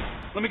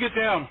 Let me get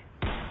down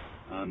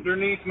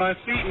underneath my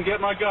seat and get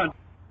my gun.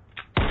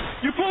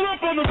 You pulled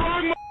up on the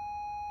wrong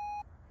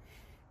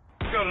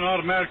got an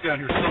automatic down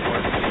here somewhere.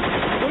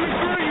 Let me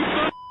through, you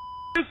son of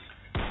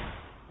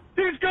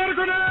He's got a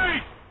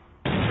grenade!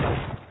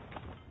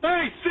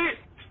 Hey,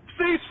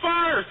 cease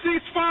fire!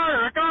 Cease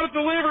fire! I got a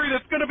delivery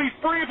that's going to be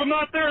free if I'm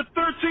not there in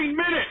 13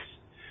 minutes!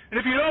 And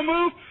if you don't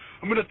move,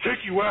 I'm going to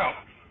take you out.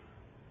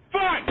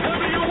 Fine! Tell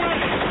me your way!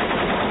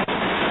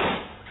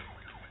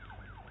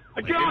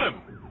 I got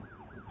him!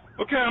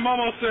 Okay, I'm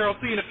almost there. I'll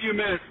see you in a few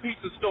minutes.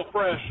 Pizza's still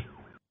fresh.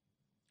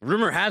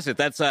 Rumor has it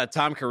that's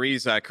Tom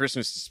Curry's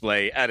Christmas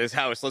display at his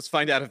house. Let's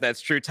find out if that's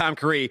true. Tom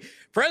Curry,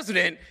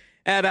 president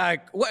at how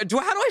do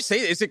I say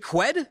it? Is it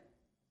QED?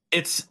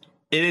 It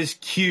is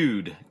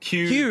queued,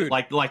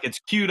 like it's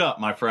queued up,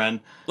 my friend.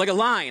 Like a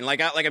line,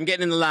 like I'm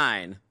getting in the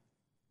line.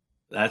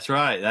 That's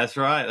right.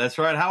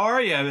 How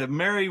are you?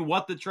 Merry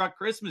What the Truck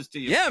Christmas to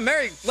you. Yeah,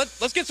 Merry.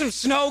 Let's get some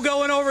snow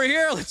going over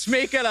here. Let's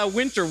make it a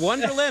winter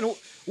wonderland.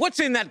 What's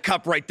in that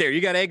cup right there?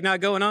 You got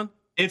eggnog going on?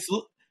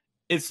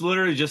 It's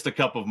literally just a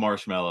cup of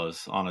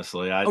marshmallows,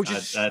 honestly.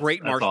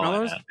 Straight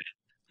marshmallows?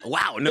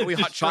 Wow, no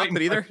hot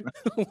chocolate either?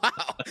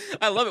 Wow,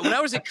 I love it. When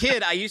I was a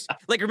kid, I used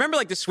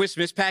remember the Swiss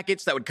Miss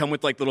packets that would come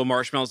with little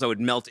marshmallows that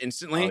would melt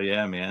instantly? Oh,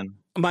 yeah, man.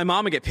 My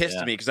mom would get pissed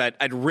at me because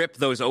I'd rip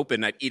those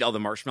open, I'd eat all the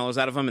marshmallows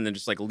out of them, and then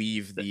just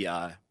leave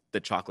the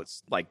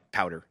chocolates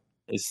powder.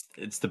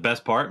 It's the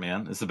best part,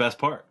 man. It's the best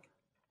part.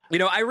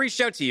 I reached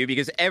out to you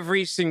because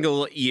every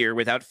single year,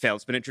 without fail,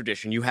 it's been a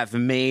tradition. You have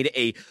made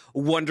a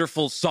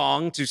wonderful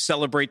song to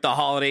celebrate the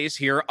holidays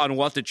here on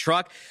What the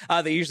Truck.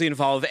 They usually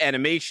involve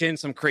animation,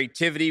 some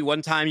creativity.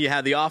 One time you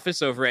had The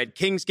Office over at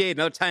Kingsgate.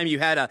 Another time you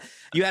had a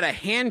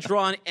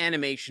hand-drawn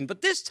animation.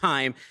 But this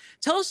time,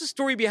 tell us the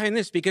story behind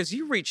this, because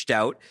you reached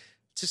out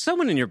to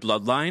someone in your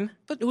bloodline,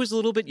 but who was a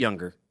little bit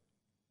younger.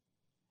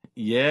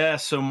 Yeah,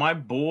 so my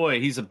boy,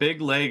 he's a big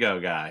Lego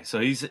guy. So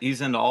he's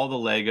into all the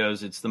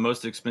Legos. It's the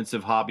most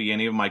expensive hobby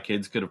any of my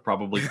kids could have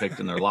probably picked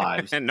in their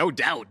lives. And no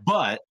doubt.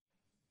 But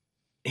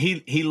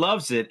he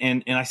loves it.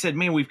 And I said,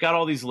 man, we've got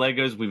all these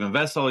Legos. We've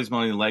invested all these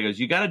money in Legos.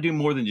 You got to do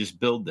more than just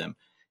build them.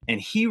 And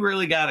he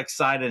really got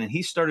excited, and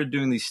he started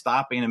doing these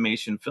stop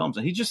animation films.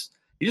 And he just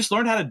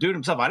learned how to do it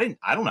himself. I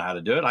don't know how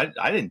to do it.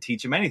 I didn't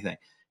teach him anything.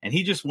 And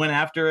he just went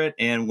after it.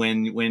 And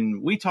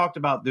when we talked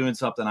about doing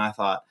something, I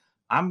thought,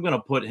 I'm going to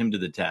put him to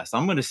the test.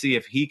 I'm going to see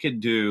if he could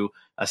do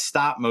a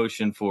stop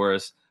motion for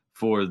us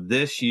for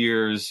this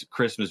year's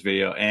Christmas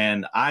video.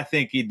 And I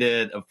think he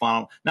did a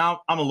final.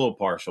 Now, I'm a little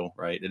partial,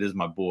 right? It is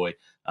my boy.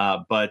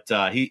 But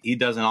he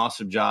does an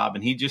awesome job,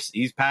 and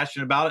he's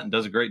passionate about it and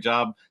does a great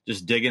job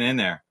just digging in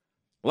there.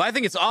 Well, I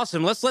think it's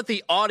awesome. Let's let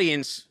the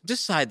audience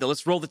decide, though.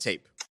 Let's roll the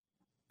tape.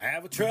 I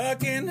have a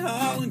trucking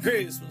hauling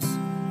Christmas.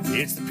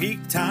 It's the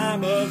peak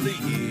time of the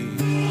year.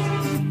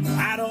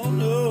 I don't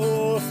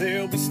know if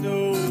there'll be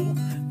snow,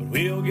 but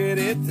we'll get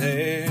it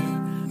there.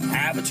 I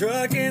have a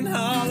trucking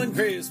hauling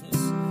Christmas,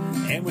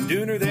 and with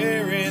Dooner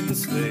there in the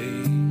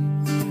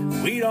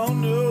sleigh. We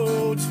don't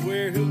know just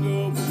where he'll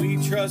go, but we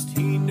trust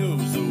he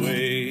knows the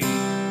way.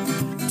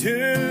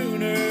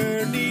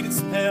 Tuner needed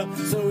some help,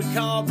 so he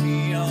called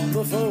me on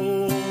the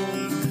phone.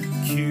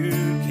 Cute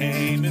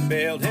came and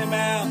bailed him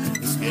out.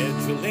 The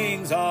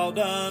scheduling's all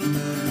done.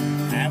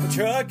 Have a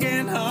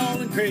trucking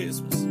hauling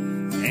Christmas,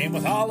 and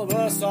with all of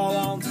us all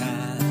on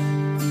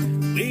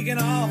time, we can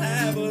all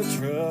have a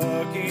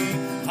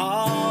trucking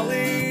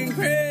hauling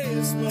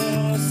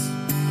Christmas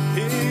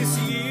this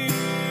year.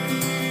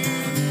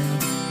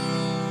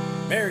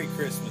 Merry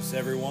Christmas,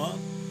 everyone.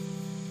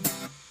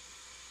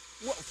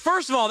 Well,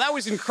 first of all, that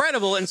was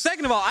incredible. And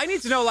second of all, I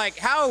need to know, like,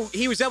 how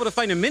he was able to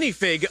find a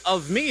minifig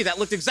of me that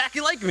looked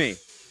exactly like me.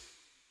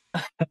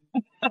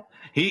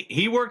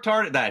 He worked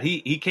hard at that.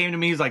 He came to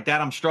me. He's like,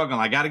 Dad, I'm struggling.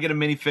 I got to get a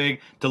minifig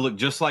to look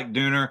just like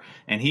Dooner.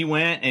 And he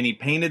went and he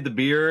painted the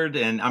beard.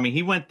 And I mean,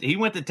 he went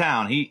to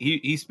town.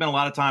 He spent a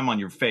lot of time on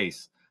your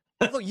face.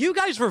 Look, you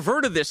guys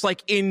reverted this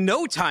like in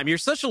no time. You're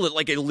such a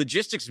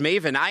logistics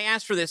maven. I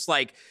asked for this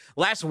like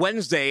last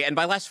Wednesday, and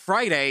by last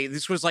Friday,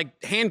 this was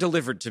like hand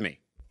delivered to me.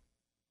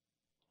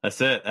 That's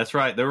it. That's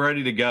right. They're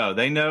ready to go.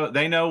 They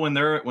know when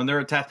they're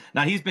attached.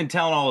 Now, he's been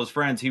telling all his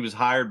friends he was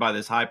hired by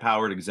this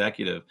high-powered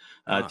executive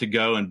to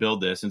go and build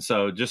this. And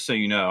so just so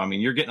you know, I mean,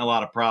 you're getting a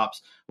lot of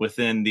props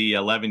within the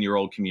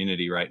 11-year-old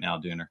community right now,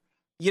 Dooner.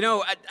 You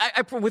know,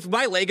 I with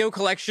my Lego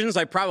collections,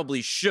 I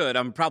probably should.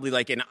 I'm probably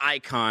like an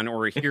icon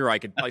or a hero. I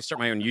could probably start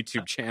my own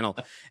YouTube channel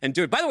and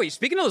do it. By the way,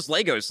 speaking of those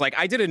Legos, like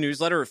I did a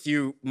newsletter a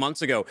few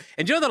months ago,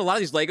 and you know that a lot of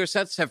these Lego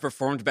sets have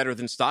performed better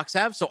than stocks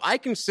have. So I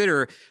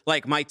consider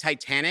like my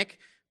Titanic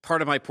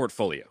part of my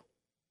portfolio.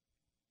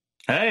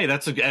 Hey,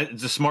 it's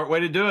a smart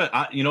way to do it.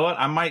 You know what?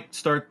 I might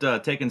start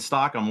taking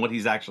stock on what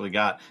he's actually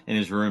got in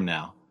his room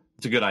now.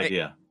 It's a good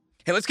idea.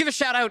 Hey, let's give a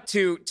shout out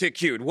to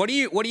Q'd. What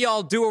do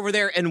y'all do over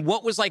there? And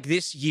what was like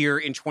this year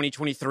in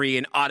 2023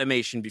 in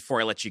automation before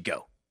I let you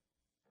go?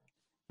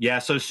 Yeah,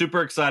 so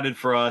super excited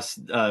for us.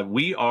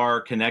 We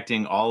are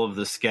connecting all of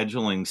the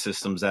scheduling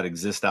systems that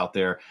exist out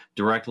there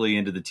directly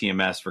into the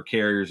TMS for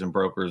carriers and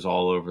brokers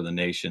all over the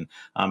nation.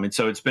 And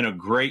so it's been a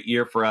great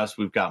year for us.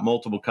 We've got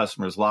multiple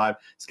customers live,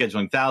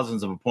 scheduling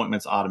thousands of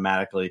appointments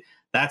automatically.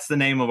 That's the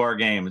name of our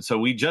game. And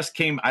so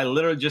I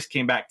literally just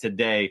came back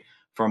today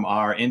from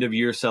our end of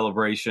year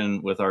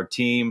celebration with our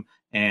team,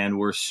 and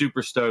we're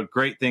super stoked.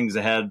 Great things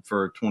ahead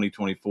for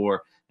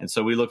 2024. And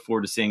so we look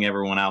forward to seeing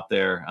everyone out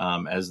there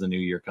as the new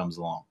year comes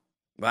along.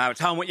 Wow,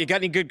 Tom, you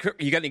got any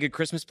good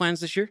Christmas plans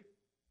this year?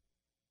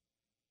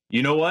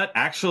 You know what?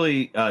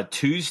 Actually,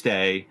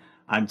 Tuesday,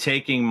 I'm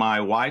taking my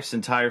wife's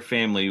entire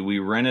family. We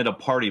rented a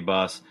party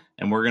bus,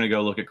 and we're going to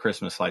go look at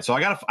Christmas lights. So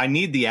I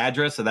need the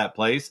address of that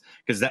place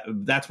because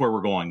that's where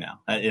we're going now.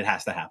 It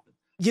has to happen.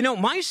 You know,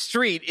 my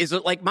street is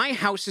like, my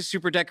house is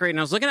super decorated, and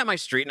I was looking at my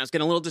street, and I was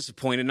getting a little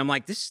disappointed, and I'm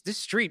like, this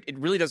street, it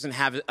really doesn't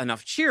have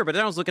enough cheer. But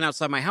then I was looking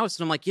outside my house,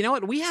 and I'm like, you know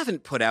what? We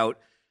haven't put out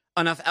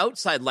enough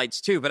outside lights,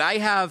 too. But I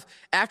have,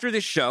 after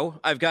this show,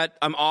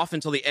 I'm off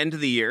until the end of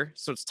the year,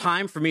 so it's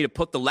time for me to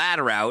put the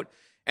ladder out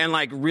and,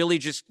 like, really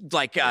just,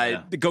 like,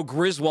 go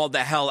Griswold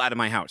the hell out of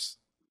my house.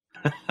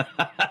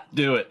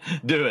 Do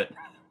it.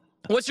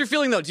 What's your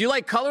feeling, though? Do you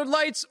like colored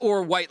lights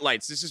or white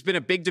lights? This has been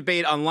a big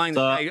debate online.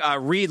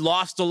 Reed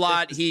lost a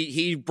lot.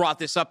 He brought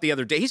this up the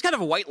other day. He's kind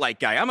of a white light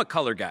guy. I'm a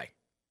color guy.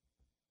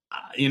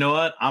 You know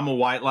what? I'm a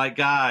white light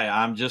guy.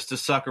 I'm just a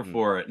sucker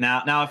for it.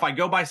 Now, if I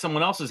go by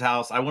someone else's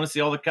house, I want to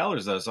see all the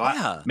colors, though.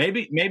 So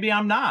maybe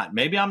I'm not.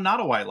 Maybe I'm not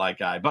a white light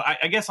guy. But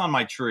I guess on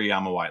my tree,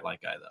 I'm a white light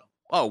guy, though.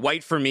 Oh,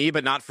 white for me,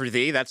 but not for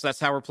thee. That's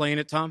how we're playing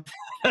it, Tom.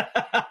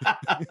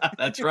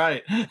 That's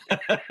right.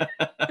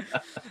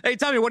 Hey,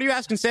 Tommy, what are you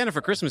asking Santa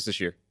for Christmas this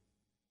year?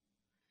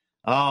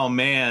 Oh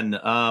man,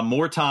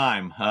 more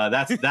time.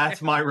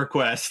 That's my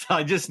request.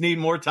 I just need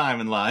more time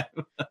in life.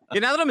 Yeah,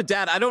 now that I'm a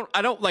dad, I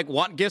don't like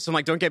want gifts. I'm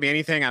like, don't get me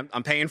anything.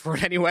 I'm paying for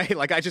it anyway.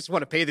 Like, I just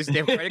want to pay this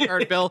damn credit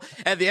card bill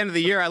at the end of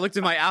the year. I looked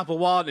at my Apple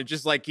Wallet, and it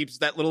just like keeps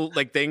that little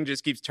like thing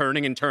just keeps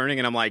turning and turning,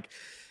 and I'm like,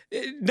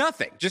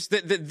 Nothing. Just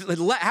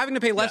having to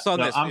pay less on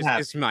this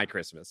is my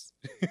Christmas.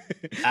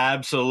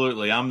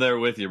 Absolutely. I'm there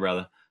with you,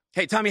 brother.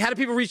 Hey, Tommy, how do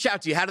people reach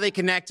out to you? How do they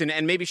connect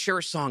and maybe share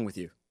a song with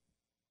you?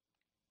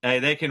 Hey,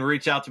 they can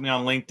reach out to me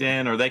on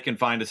LinkedIn or they can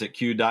find us at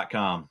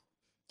Q.com.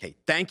 Okay,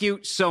 thank you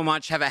so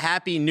much. Have a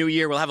happy new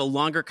year. We'll have a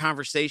longer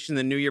conversation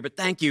than New Year, but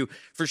thank you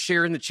for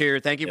sharing the chair.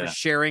 Thank you for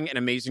sharing an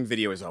amazing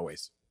video as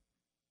always.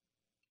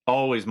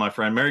 Always, my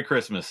friend. Merry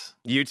Christmas.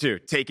 You too.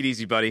 Take it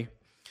easy, buddy.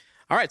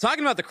 All right,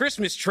 talking about the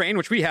Christmas train,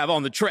 which we have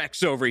on the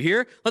tracks over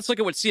here, let's look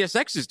at what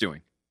CSX is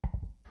doing.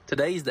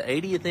 Today's the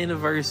 80th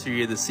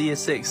anniversary of the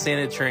CSX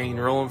Santa train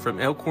rolling from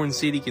Elkhorn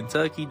City,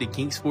 Kentucky to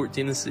Kingsport,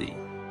 Tennessee.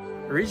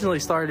 Originally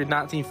started in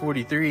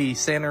 1943,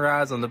 Santa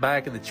rides on the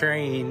back of the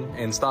train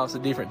and stops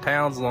at different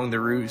towns along the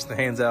routes and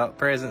hands out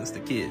presents to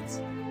kids.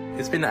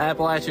 It's been an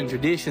Appalachian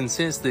tradition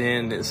since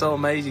then. It's so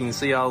amazing to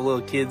see all the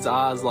little kids'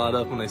 eyes light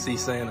up when they see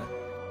Santa.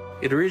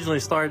 It originally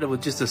started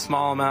with just a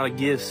small amount of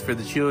gifts for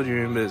the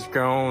children, but it's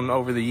grown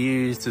over the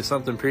years to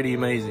something pretty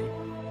amazing.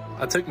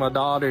 I took my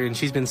daughter and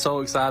she's been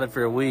so excited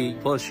for a week,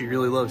 plus she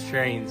really loves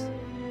trains.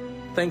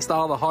 Thanks to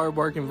all the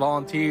hard-working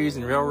volunteers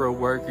and railroad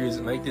workers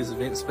that make this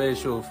event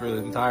special for the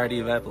entirety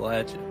of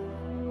Appalachia.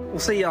 We'll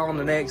see y'all on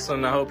the next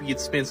one. I hope you get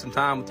to spend some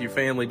time with your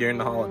family during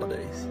the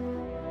holidays.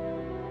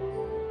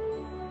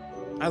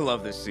 I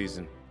love this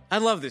season.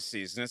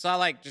 It's all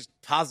like just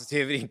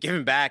positivity and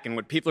giving back and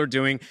what people are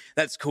doing.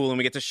 That's cool. And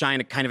we get to shine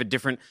a kind of a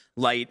different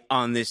light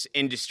on this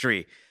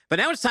industry. But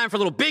now it's time for a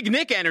little Big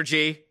Nick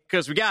energy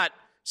because we got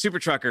Super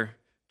Trucker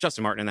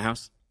Justin Martin in the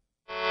house.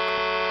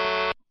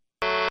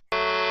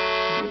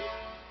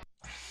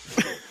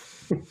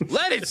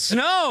 Let it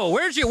snow.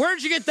 Where'd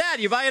you get that?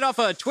 You buy it off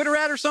a Twitter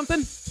ad or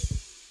something?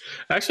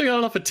 I actually got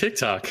it off of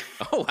TikTok.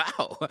 Oh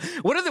wow!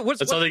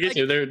 That's how they get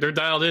you. They're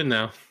dialed in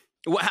now.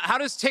 How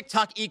does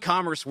TikTok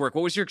e-commerce work?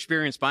 What was your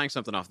experience buying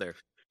something off there?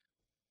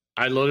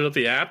 I loaded up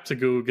the app to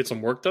go get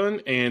some work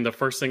done, and the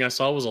first thing I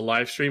saw was a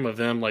live stream of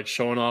them like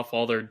showing off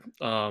all their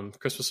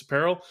Christmas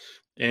apparel,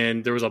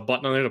 and there was a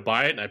button on there to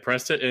buy it, and I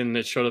pressed it, and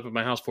it showed up at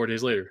my house 4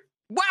 days later.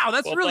 Wow,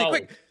 that's really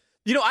quick.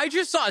 You know, I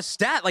just saw a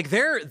stat, like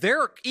their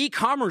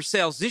e-commerce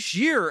sales this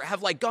year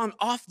have like gone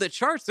off the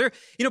charts.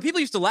 People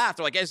used to laugh.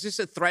 They're like, is this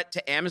a threat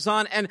to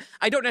Amazon? And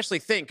I don't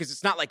necessarily think, because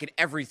it's not like an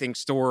everything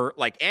store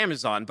like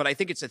Amazon, but I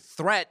think it's a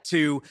threat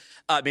to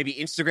maybe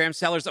Instagram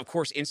sellers. Of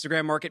course,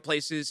 Instagram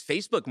marketplaces,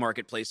 Facebook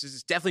marketplaces.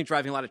 It's definitely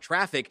driving a lot of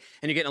traffic,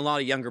 and you're getting a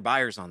lot of younger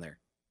buyers on there.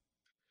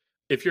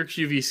 If you're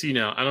QVC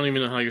now, I don't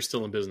even know how you're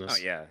still in business.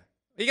 Oh, yeah.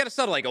 You got to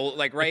settle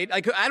right?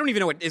 Like, I don't even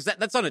know what is that.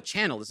 That's on a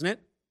channel, isn't it?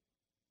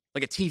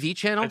 Like a TV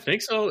channel? I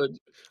think so.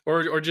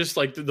 Or just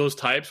like those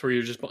types where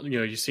you're just,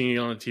 you're seeing it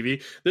on the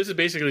TV. This is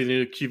basically the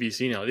new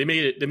QVC now. They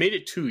made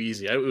it too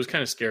easy. It was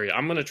kind of scary.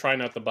 I'm going to try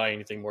not to buy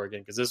anything more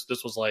again because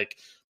this was like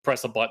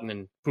press a button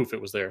and poof,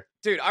 it was there.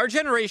 Dude, our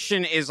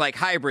generation is like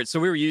hybrid. So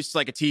we were used to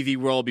like a TV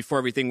world before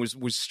everything was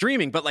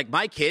streaming. But like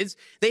my kids,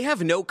 they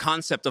have no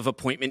concept of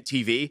appointment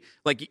TV.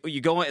 Like you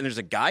go and there's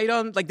a guide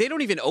on, like they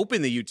don't even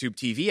open the YouTube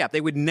TV app.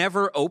 They would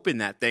never open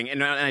that thing.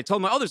 And I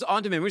told them, there's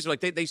on-demand movies. They're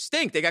like, they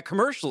stink. They got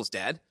commercials,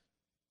 Dad.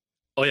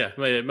 Oh yeah,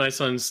 my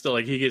son's still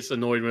like he gets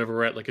annoyed whenever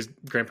we're at like his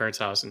grandparents'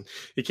 house and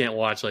he can't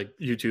watch like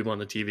YouTube on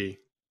the TV.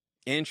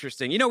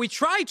 Interesting. We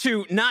try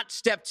to not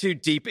step too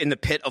deep in the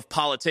pit of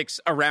politics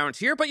around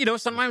here, but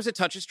sometimes it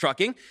touches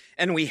trucking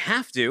and we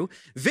have to.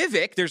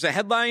 Vivek, there's a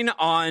headline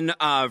on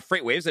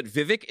FreightWaves that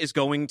Vivek is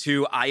going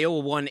to Iowa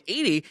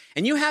 180,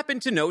 and you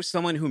happen to know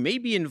someone who may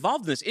be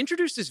involved in this.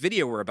 Introduce this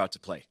video we're about to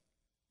play.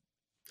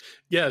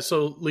 Yeah,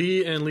 so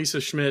Lee and Lisa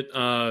Schmidt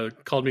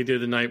called me the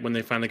other night when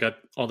they finally got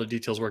all the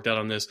details worked out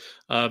on this.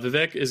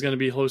 Vivek is going to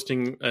be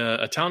hosting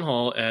a town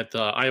hall at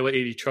the Iowa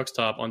 80 truck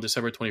stop on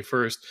December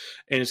 21st,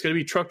 and it's going to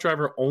be truck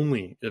driver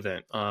only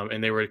event.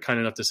 And they were kind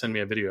enough to send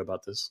me a video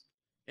about this.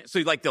 So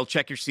like they'll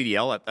check your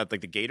CDL at like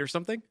the gate or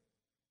something?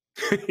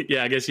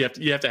 Yeah, I guess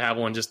you have to have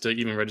one just to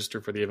even register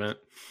for the event.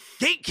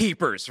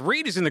 Gatekeepers.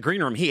 Reed is in the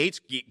green room. He hates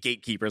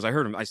gatekeepers.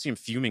 I see him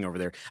fuming over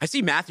there. I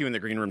see Matthew in the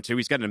green room too.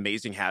 He's got an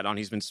amazing hat on.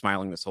 He's been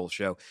smiling this whole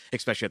show,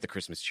 especially at the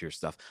Christmas cheer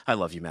stuff. I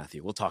love you,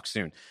 Matthew. We'll talk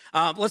soon.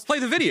 Let's play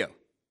the video.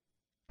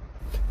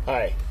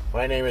 Hi,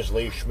 my name is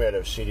Lee Schmidt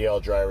of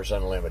CDL Drivers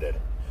Unlimited.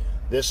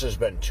 This has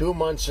been 2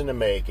 months in the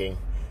making,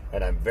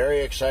 and I'm very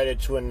excited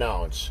to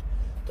announce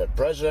that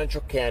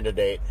presidential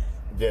candidate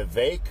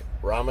Vivek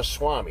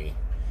Ramaswamy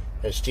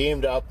has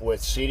teamed up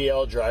with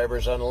CDL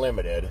Drivers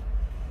Unlimited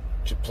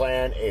to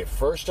plan a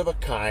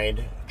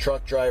first-of-a-kind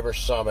truck driver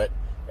summit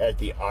at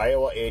the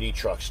Iowa 80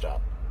 truck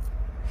stop.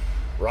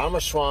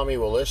 Ramaswamy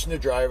will listen to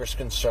drivers'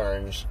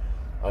 concerns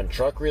on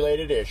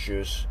truck-related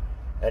issues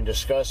and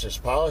discuss his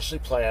policy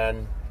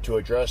plan to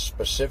address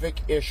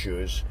specific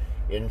issues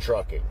in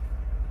trucking.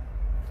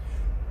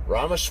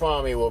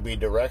 Ramaswamy will be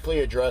directly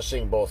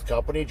addressing both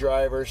company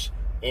drivers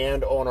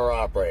and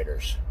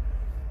owner-operators,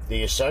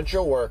 the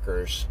essential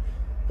workers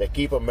that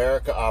keep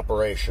America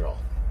operational.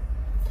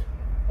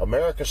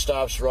 America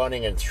stops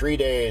running in 3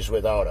 days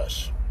without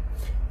us,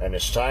 and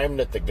it's time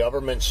that the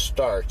government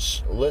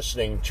starts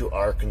listening to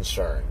our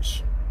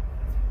concerns.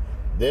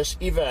 This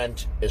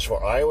event is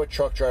for Iowa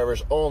truck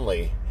drivers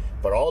only,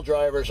 but all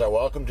drivers are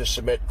welcome to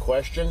submit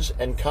questions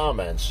and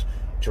comments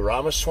to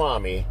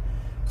Ramaswamy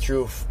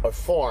through a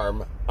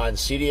form on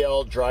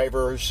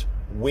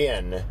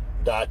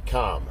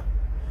CDLDriversWin.com.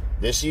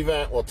 This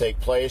event will take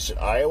place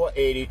at Iowa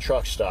 80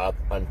 Truck Stop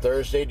on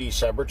Thursday,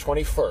 December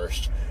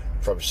 21st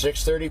from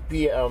 6:30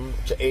 p.m.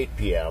 to 8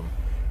 p.m.,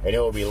 and it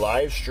will be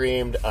live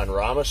streamed on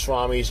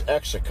Ramaswamy's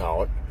X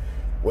account,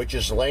 which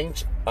is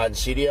linked on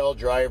CDL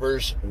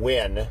Drivers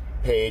Win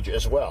page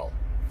as well.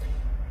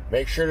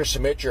 Make sure to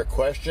submit your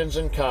questions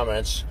and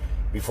comments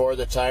before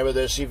the time of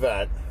this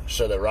event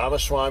so that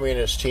Ramaswamy and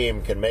his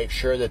team can make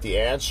sure that the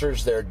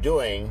answers they're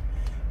doing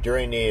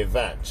during the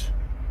event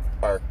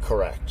are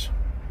correct.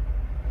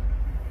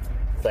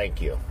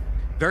 Thank you.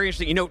 Very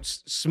interesting. You know,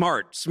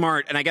 smart.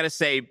 And I got to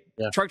say,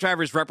 truck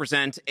drivers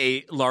represent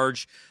a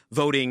large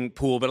voting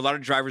pool, but a lot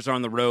of drivers are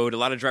on the road. A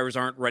lot of drivers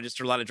aren't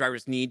registered. A lot of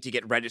drivers need to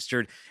get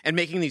registered. And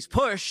making these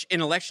push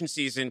in election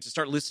season to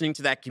start listening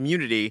to that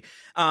community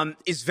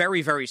is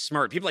very, very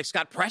smart. People like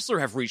Scott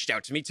Pressler have reached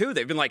out to me, too.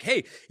 They've been like,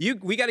 hey,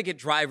 we got to get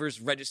drivers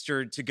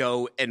registered to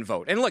go and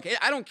vote. And look,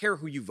 I don't care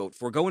who you vote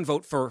for. Go and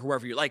vote for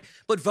whoever you like.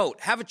 But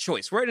vote. Have a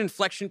choice. We're at an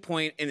inflection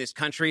point in this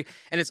country,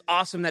 and it's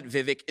awesome that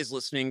Vivek is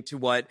listening to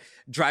what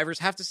drivers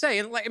have to say.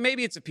 And like,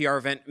 maybe it's a PR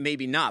event,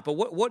 maybe not. But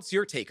what's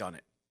your take on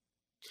it?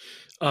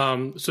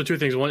 So two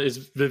things. One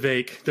is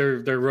Vivek.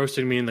 They're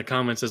roasting me in the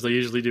comments as they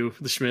usually do,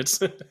 the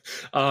Schmitz. You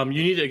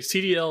need a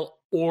CDL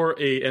or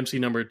a MC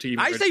number to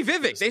even. I say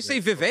Vivek. They say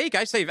Vivek.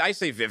 I say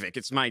Vivek.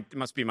 It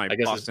must be my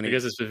Boston. I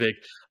guess it's Vivek.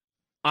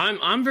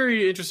 I'm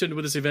very interested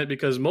with this event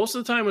because most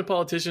of the time when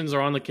politicians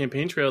are on the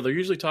campaign trail, they're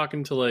usually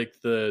talking to like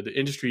the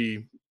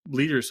industry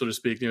leaders, so to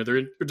speak. You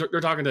know, they're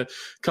talking to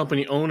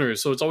company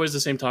owners, so it's always the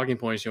same talking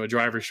points. You know,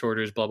 driver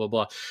shortage, blah blah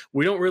blah.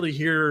 We don't really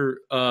hear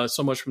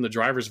so much from the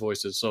drivers'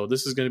 voices. So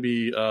this is going to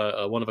be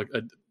one of a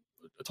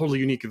totally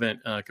unique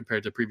event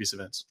compared to previous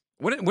events.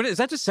 When is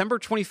that? December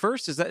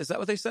 21st? Is that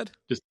what they said?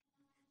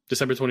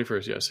 December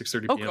 21st. Yeah,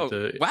 6:30 p.m.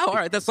 to wow! All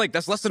right, that's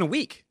less than a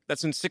week.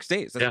 That's in 6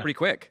 days. That's pretty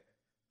quick.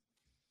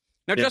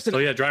 Now, Justin.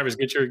 So drivers,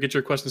 get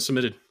your questions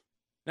submitted.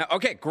 Now,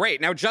 okay,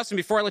 great. Now, Justin,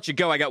 before I let you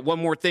go, I got one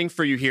more thing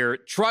for you here.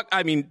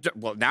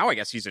 Now I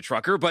guess he's a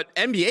trucker, but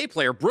NBA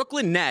player,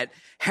 Brooklyn Net,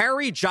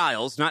 Harry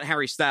Giles, not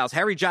Harry Styles,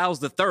 Harry Giles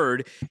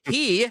III,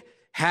 he's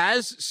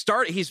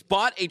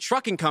bought a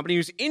trucking company. He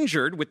was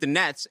injured with the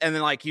Nets, and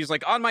then he's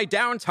like, on my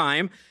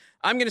downtime,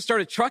 I'm going to start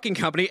a trucking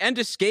company. End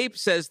Escape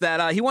says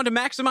that he wanted to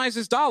maximize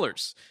his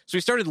dollars. So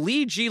he started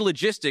Lee G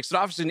Logistics. It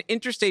offers an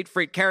interstate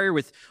freight carrier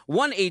with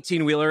one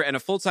 18-wheeler and a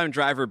full-time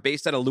driver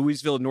based out of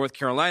Louisville, North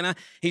Carolina.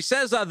 He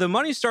says, the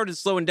money started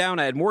slowing down.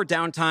 I had more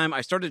downtime. I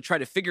started to try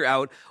to figure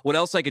out what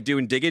else I could do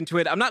and dig into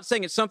it. I'm not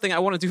saying it's something I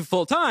want to do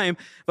full-time,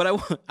 but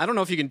I don't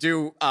know if you can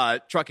do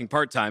trucking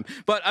part-time,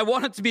 but I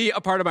want it to be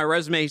a part of my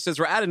resume. He says,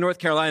 we're out of North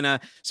Carolina,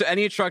 so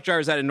any truck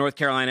drivers out of North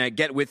Carolina,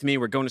 get with me.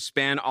 We're going to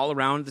span all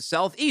around the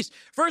Southeast.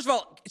 First of all,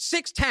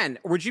 6'10",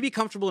 would you be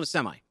comfortable in a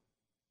semi?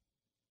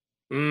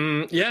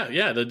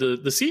 Yeah.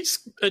 The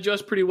seats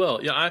adjust pretty well.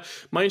 Yeah,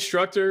 my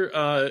instructor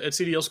at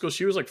CDL school,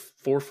 she was like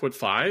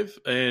 4'5",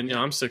 and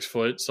I'm 6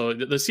 foot, so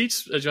the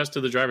seats adjust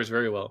to the drivers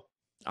very well.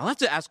 I'll have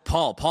to ask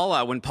Paul.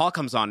 Paul, when Paul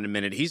comes on in a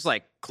minute, he's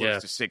like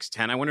close to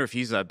 6'10". I wonder if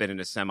he's been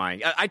in a semi.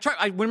 I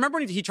remember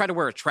when he tried to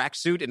wear a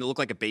tracksuit and it looked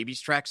like a baby's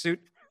tracksuit.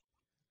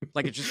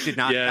 Like it just did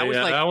not. I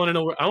want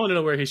to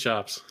know where he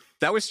shops.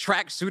 That was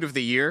tracksuit of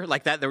the year.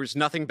 Like that, there was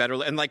nothing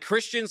better. And like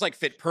Christian's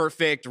fit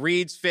perfect.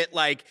 Reed's fit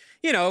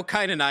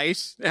kind of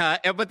nice.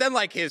 But then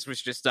his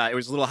was just, it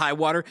was a little high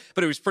water,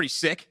 but it was pretty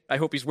sick. I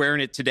hope he's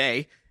wearing it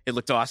today. It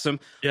looked awesome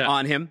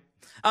on him.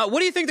 What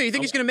do you think, though? You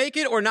think he's going to make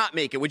it or not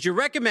make it? Would you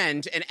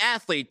recommend an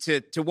athlete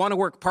to want to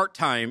work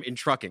part-time in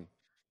trucking?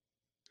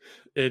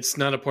 It's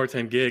not a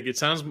part-time gig. It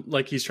sounds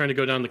like he's trying to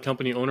go down the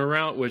company owner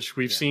route, which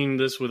we've seen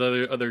this with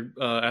other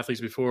athletes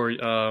before.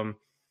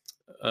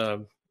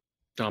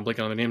 I'm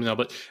blanking on the names now,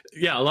 but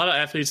yeah, a lot of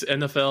athletes,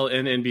 NFL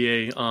and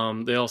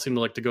NBA, they all seem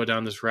to like to go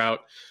down this route.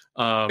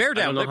 Bear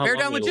Down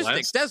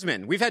Logistics,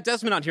 Desmond. We've had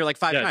Desmond on here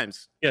 5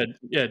 times. Yeah,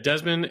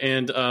 Desmond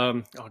and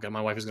oh god,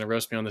 my wife is going to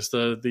roast me on this.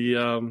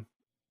 The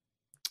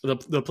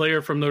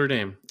player from Notre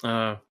Dame.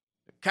 Manti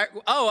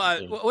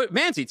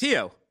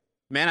Te'o.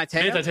 Manti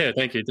Te'o.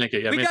 Thank you.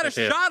 Yeah, we got a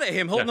shot at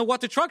him holding the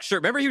What the Truck shirt.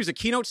 Remember, he was a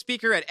keynote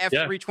speaker at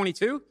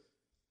F322.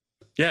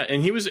 Yeah,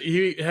 and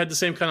he had the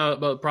same kind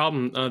of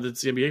problem that the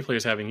NBA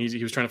players having.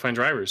 He was trying to find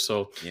drivers,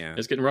 so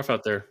it's getting rough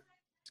out there.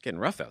 It's getting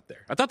rough out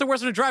there. I thought there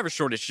wasn't a driver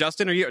shortage,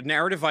 Justin. Are you a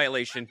narrative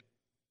violation?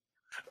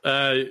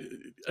 A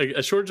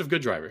shortage of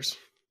good drivers.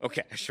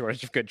 Okay, a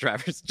shortage of good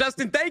drivers.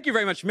 Justin, thank you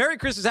very much. Merry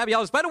Christmas, Happy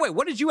Holidays. By the way,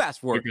 what did you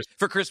ask for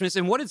Christmas,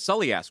 and what did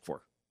Sully ask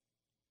for?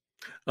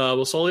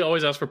 Well, Sully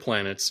always asks for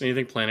planets.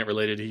 Anything planet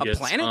related, he gets.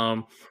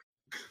 Planet?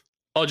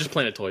 Just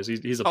Planet toys.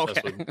 He's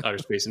obsessed with outer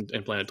space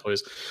and Planet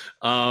toys.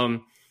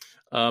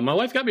 My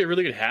wife got me a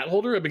really good hat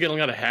holder. I've been getting a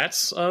lot of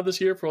hats this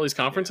year for all these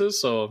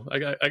conferences, so I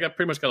got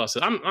pretty much got lost.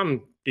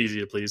 I'm easy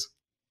to please.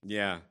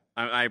 Yeah.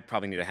 I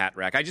probably need a hat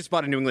rack. I just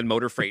bought a New England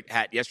Motor Freight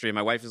hat yesterday.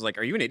 My wife is like,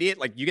 "Are you an idiot?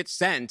 Like, you get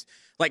sent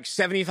like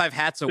 75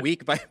 hats a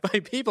week by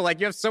people. Like,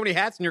 you have so many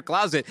hats in your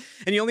closet,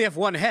 and you only have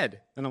one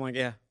head." And I'm like,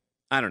 "Yeah,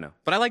 I don't know."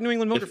 But I like New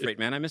England Motor Freight,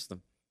 man. I miss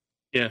them.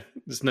 Yeah,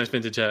 it's a nice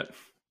vintage hat.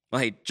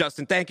 Well, hey,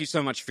 Justin, thank you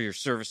so much for your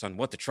service on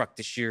What the Truck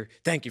this year.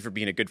 Thank you for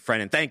being a good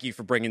friend, and thank you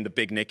for bringing the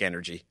Big Nick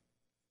energy.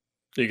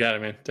 You got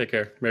it, man. Take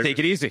care. Take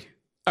it easy.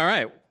 All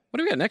right. What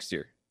do we got next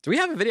year? Do we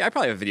have a video? I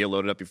probably have a video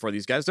loaded up before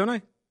these guys, don't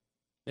I?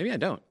 Maybe I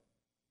don't.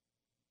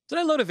 Did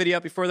I load a video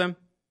up before them?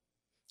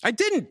 I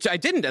didn't,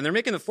 and they're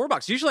making the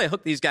 4-box. Usually I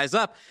hook these guys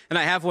up, and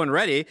I have one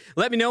ready.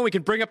 Let me know when we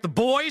can bring up the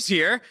boys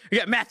here. We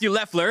got Matthew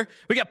Leffler.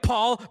 We got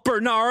Paul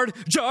Bernard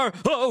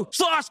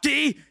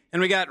Jaroslavsky.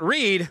 And we got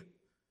Reed.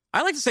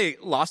 I like to say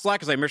Loslaw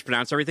because I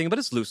mispronounce everything, but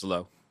it's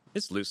Lucelo.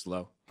 It's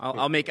Lucelo.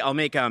 I'll make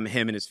him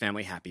and his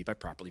family happy by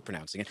properly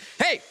pronouncing it.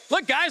 Hey,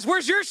 look, guys,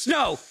 where's your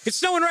snow? It's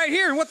snowing right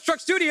here in What the Truck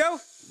Studio.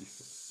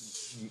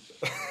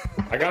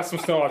 I got some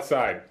snow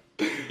outside.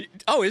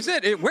 Oh, is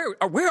it? Where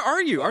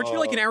are you? Aren't you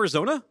like in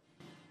Arizona?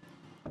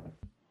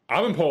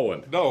 I'm in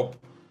Poland. No,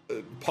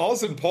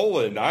 Paul's in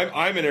Poland.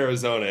 I'm in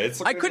Arizona. It's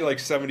like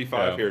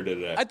 75 here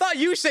today. I thought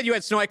you said you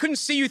had snow. I couldn't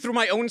see you through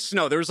my own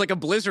snow. There was like a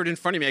blizzard in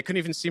front of me. I couldn't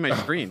even see my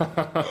screen.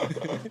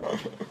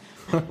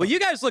 Well, you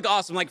guys look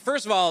awesome. Like,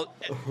 first of all,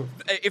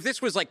 if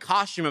this was like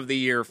costume of the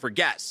year for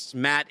guests,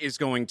 Matt is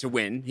going to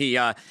win. He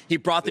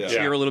brought the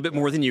cheer a little bit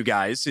more than you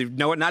guys.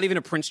 No, not even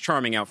a Prince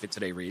Charming outfit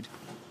today, Reed.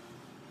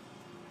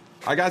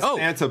 I got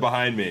Santa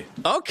behind me.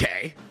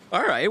 Okay.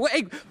 All right. Well,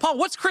 hey, Paul,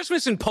 what's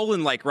Christmas in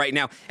Poland like right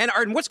now?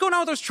 And what's going on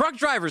with those truck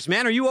drivers,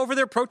 man? Are you over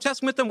there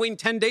protesting with them, waiting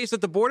 10 days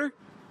at the border?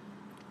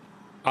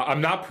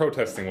 I'm not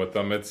protesting with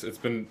them. It's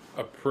been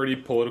a pretty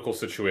political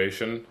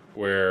situation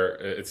where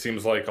it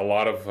seems like a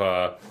lot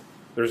of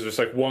there's just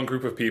like one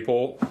group of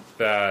people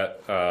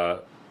that are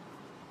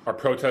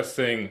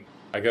protesting,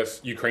 I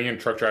guess, Ukrainian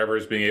truck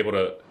drivers being able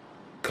to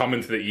come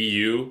into the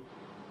EU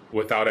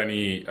without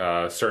any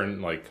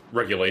certain like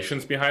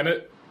regulations behind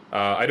it.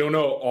 I don't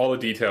know all the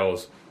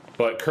details,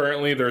 but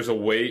currently there's a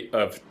wait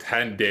of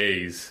 10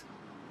 days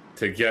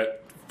to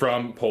get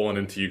from Poland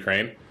into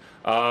Ukraine.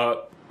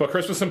 But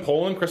Christmas in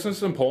Poland,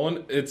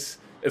 it's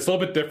a little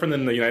bit different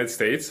than the United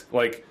States.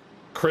 Like,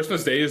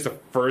 Christmas Day is the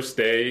first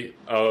day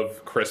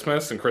of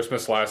Christmas, and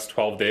Christmas lasts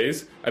 12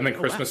 days, and then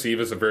Christmas Eve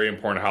is a very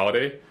important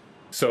holiday.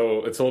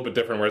 So it's a little bit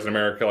different, whereas in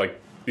America, like,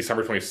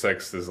 December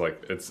 26th is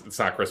like, it's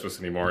not Christmas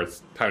anymore.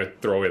 It's time to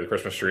throw away the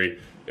Christmas tree.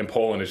 In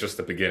Poland, it's just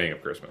the beginning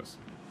of Christmas.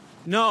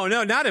 No,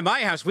 not in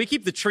my house. We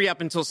keep the tree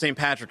up until St.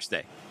 Patrick's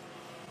Day.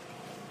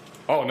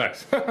 Oh,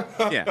 nice.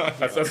 Yeah,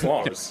 that's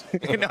long. We do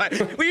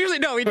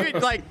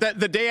it like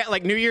the day,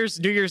 like New Year's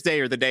Day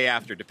or the day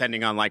after,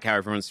 depending on like how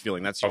everyone's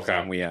feeling. That's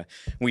usually when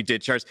we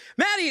did charts.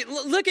 Maddie,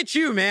 look at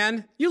you,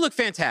 man. You look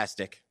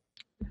fantastic.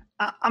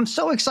 I'm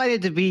so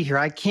excited to be here.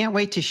 I can't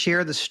wait to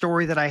share the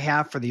story that I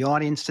have for the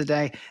audience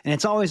today. And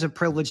it's always a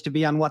privilege to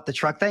be on What the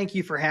Truck. Thank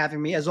you for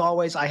having me. As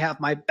always, I have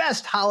my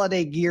best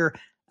holiday gear.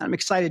 I'm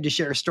excited to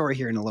share a story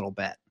here in a little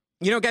bit.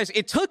 You know, guys,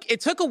 it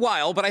took a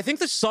while, but I think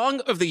the song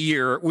of the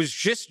year was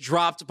just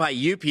dropped by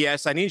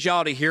UPS. I need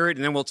y'all to hear it,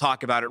 and then we'll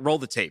talk about it. Roll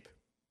the tape.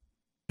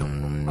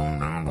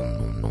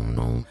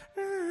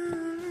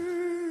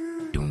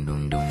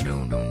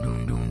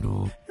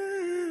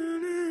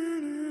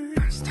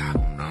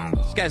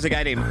 This guy's a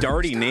guy named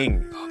Darty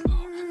Ning.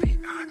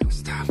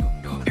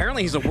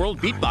 Apparently, he's a world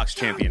beatbox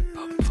champion.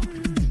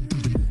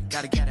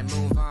 Gotta get it,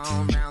 move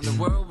on around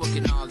the world,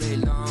 working all day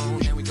long.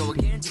 Then we go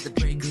again to the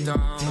break of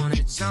dawn.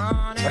 It's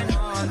on and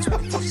on,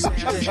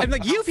 24/7. And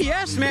like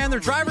UPS, man, their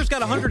driver's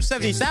got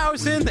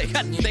 170,000. They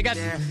got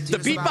the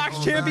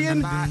beatbox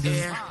champion.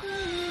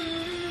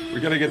 We're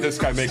gonna get this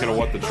guy making a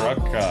What the Truck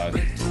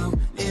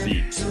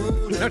beat.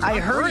 I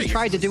heard he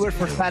tried to do it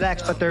for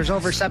FedEx, but there's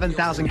over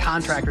 7,000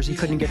 contractors. He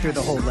couldn't get through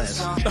the whole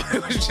list.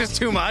 It was just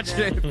too much.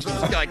 It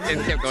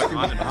kept going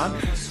on and on.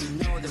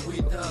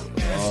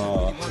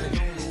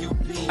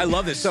 I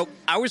love this. So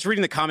I was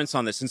reading the comments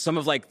on this, and some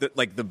of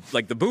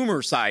the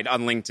boomer side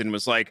on LinkedIn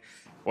was like,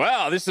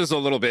 "Wow, this is a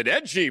little bit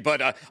edgy,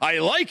 but I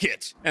like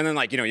it." And then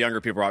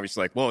younger people are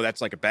obviously like, "Whoa,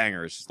 that's like a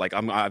banger." It's just like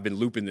I've been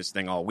looping this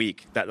thing all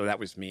week. That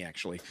was me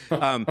actually.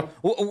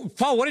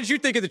 Paul, what did you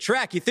think of the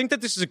track? You think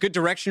that this is a good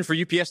direction for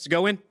UPS to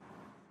go in?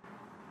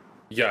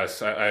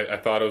 Yes, I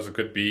thought it was a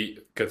good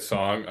beat, good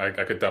song.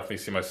 I could definitely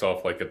see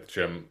myself like at the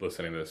gym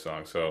listening to this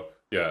song. So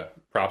yeah,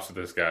 props to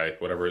this guy.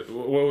 Whatever.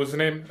 What was the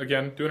name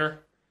again, Dooner?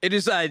 It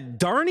is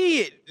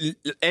Darny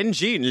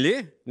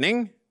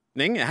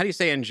Ning. How do you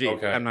say NG?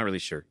 Okay. I'm not really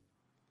sure.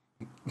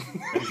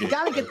 You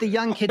got to get the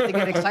young kid to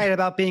get excited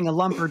about being a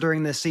lumper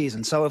during this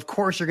season. So, of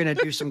course, you're going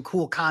to do some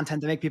cool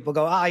content to make people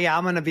go, "Oh, yeah,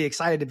 I'm going to be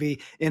excited to be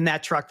in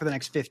that truck for the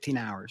next 15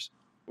 hours.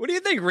 What do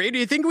you think, Ray? Do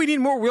you think we need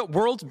more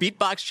world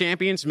beatbox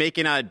champions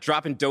making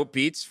dropping dope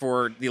beats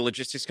for the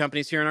logistics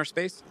companies here in our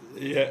space?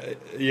 Yeah.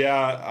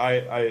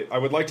 I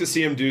would like to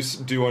see him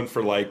do one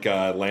for like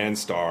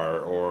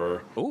Landstar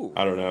or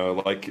I don't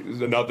know, like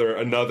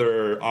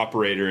another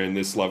operator in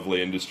this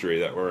lovely industry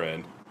that we're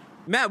in.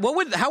 Matt,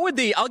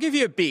 I'll give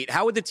you a beat.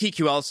 How would the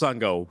TQL song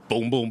go?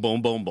 Boom, boom,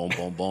 boom, boom, boom,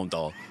 boom, boom,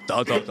 da,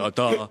 da, da, da,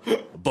 da,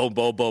 boom,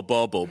 boom, boom,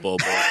 boom, boom, boom,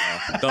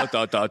 da,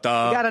 da, da,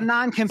 da. You got a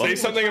non-compete. Say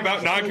something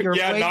about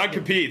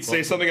non-compete.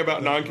 Say something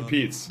about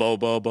non-competes. Bo,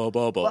 bo, bo,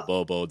 bo, bo,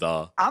 bo, bo,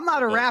 da. I'm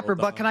not a rapper,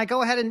 but can I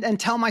go ahead and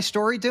tell my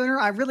story, Dooner?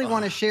 I really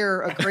want to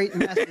share a great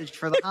message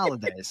for the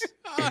holidays.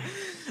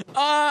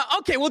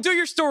 Okay, we'll do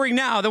your story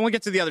now, then we'll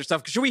get to the other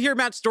stuff. Should we hear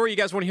Matt's story? You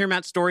guys want to hear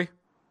Matt's story?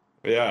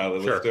 Yeah,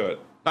 let's do it.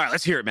 All right,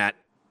 let's hear it, Matt.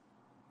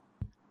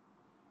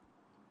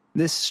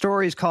 This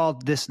story is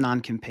called This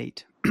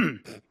Non-Compete.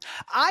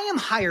 I am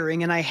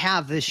hiring and I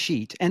have this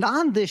sheet. And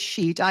on this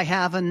sheet, I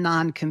have a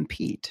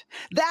non-compete.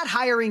 That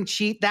hiring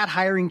sheet,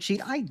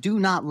 I do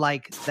not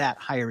like that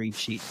hiring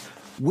sheet.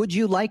 Would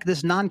you like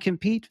this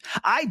non-compete?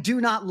 I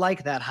do not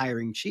like that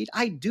hiring sheet.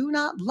 I do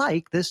not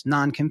like this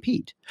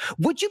non-compete.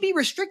 Would you be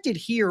restricted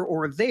here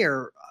or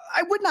there?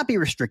 I would not be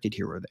restricted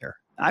here or there.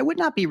 I would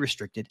not be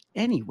restricted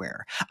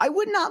anywhere. I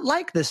would not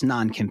like this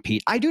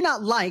non-compete. I do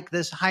not like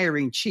this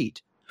hiring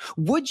sheet.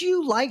 Would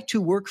you like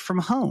to work from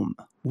home?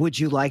 Would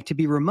you like to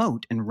be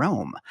remote and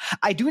roam?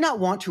 I do not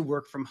want to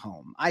work from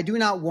home. I do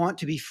not want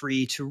to be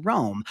free to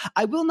roam.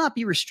 I will not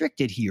be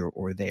restricted here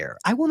or there.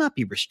 I will not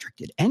be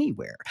restricted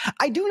anywhere.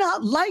 I do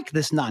not like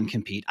this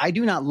non-compete. I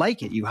do not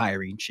like it, you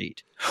hiring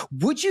cheat.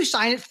 Would you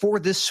sign it for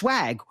this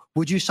swag?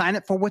 Would you sign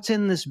it for what's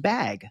in this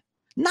bag?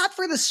 Not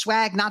for the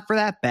swag, not for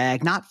that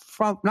bag, not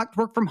to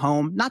work from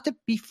home, not to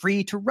be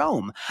free to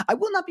roam. I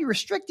will not be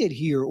restricted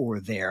here or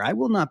there. I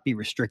will not be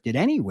restricted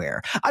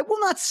anywhere. I will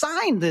not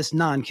sign this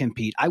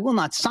non-compete. I will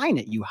not sign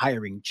it, you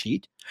hiring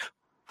cheat.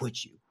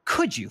 Would you?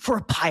 Could you? For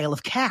a pile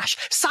of cash.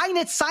 Sign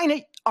it, sign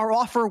it. Our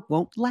offer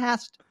won't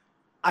last.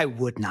 I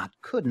would not,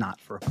 could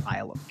not for a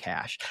pile of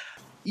cash.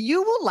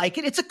 You will like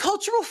it. It's a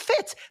cultural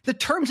fit. The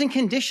terms and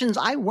conditions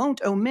I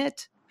won't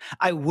omit.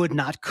 I would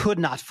not, could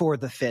not for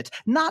the fit,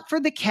 not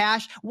for the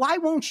cash. Why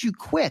won't you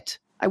quit?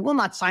 I will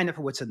not sign up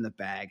for what's in the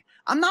bag.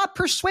 I'm not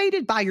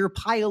persuaded by your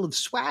pile of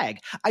swag.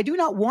 I do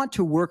not want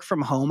to work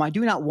from home. I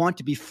do not want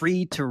to be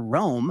free to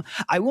roam.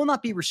 I will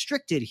not be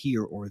restricted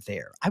here or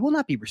there. I will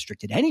not be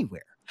restricted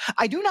anywhere.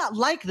 I do not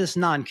like this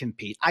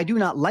non-compete. I do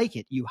not like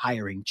it, you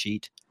hiring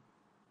cheat.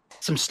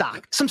 Some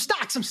stock.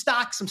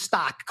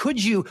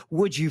 Could you,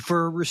 would you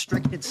for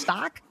restricted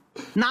stock?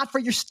 Not for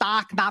your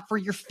stock, not for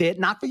your fit,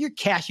 not for your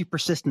cash, you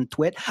persistent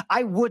twit.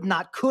 I would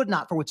not, could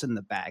not for what's in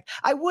the bag.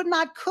 I would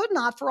not, could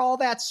not for all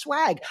that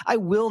swag. I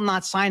will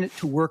not sign it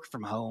to work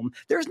from home.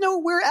 There's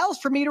nowhere else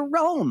for me to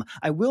roam.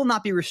 I will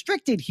not be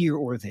restricted here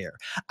or there.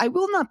 I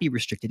will not be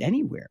restricted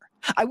anywhere.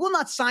 I will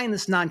not sign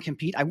this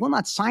non-compete. I will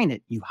not sign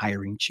it, you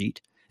hiring cheat.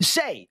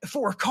 Say,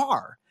 for a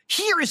car.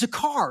 Here is a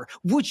car.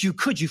 Would you,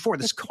 could you for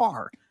this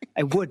car?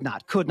 I would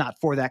not, could not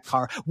for that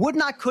car. Would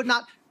not, could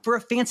not for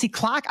a fancy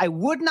clock. I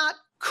would not,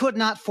 could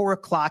not for a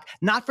clock,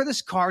 not for this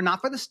car,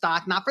 not for the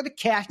stock, not for the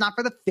cash, not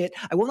for the fit.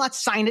 I will not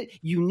sign it.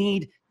 You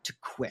need to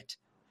quit.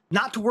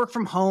 Not to work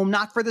from home,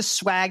 not for the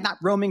swag, not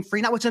roaming free,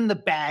 not what's in the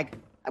bag.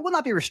 I will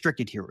not be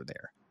restricted here or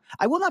there.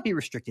 I will not be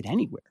restricted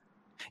anywhere.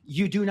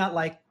 You do not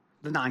like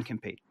the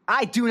non-compete.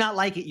 I do not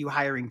like it, you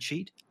hiring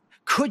cheat.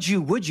 Could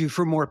you, would you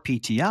for more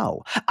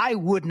PTO? I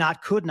would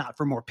not, could not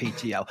for more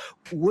PTO.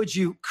 Would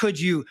you, could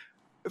you,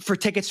 for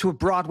tickets to a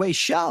Broadway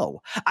show?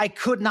 I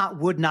could not,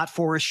 would not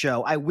for a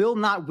show. I will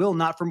not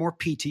for more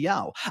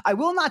PTO. I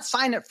will not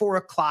sign it for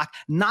a clock,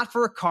 not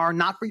for a car,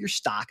 not for your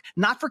stock,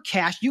 not for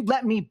cash. You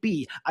let me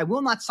be. I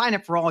will not sign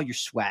it for all your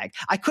swag.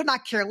 I could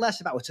not care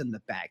less about what's in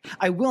the bag.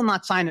 I will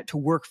not sign it to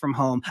work from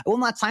home. I will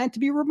not sign it to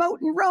be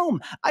remote and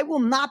roam. I will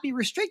not be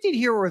restricted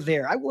here or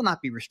there. I will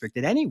not be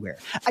restricted anywhere.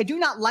 I do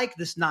not like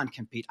this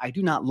non-compete. I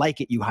do not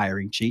like it, you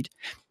hiring cheat.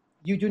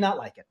 You do not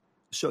like it.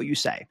 So you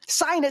say,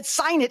 sign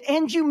it,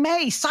 and you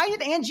may. Sign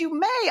it, and you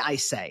may, I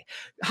say.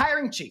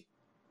 Hiring cheat.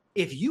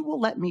 If you will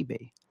let me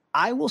be,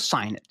 I will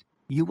sign it.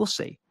 You will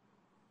see.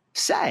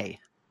 Say,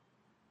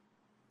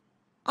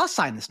 I'll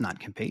sign this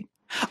non-compete.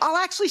 I'll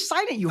actually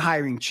sign it, you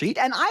hiring cheat,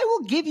 and I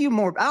will give you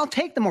more. I'll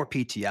take the more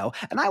PTO,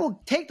 and I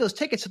will take those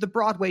tickets to the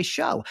Broadway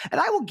show, and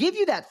I will give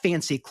you that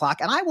fancy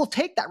clock, and I will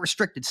take that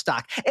restricted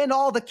stock and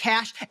all the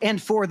cash and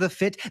for the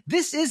fit.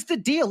 This is the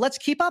deal. Let's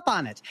keep up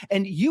on it.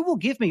 And you will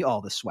give me all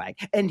the swag,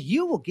 and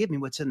you will give me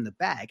what's in the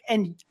bag,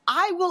 and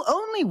I will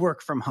only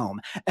work from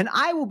home, and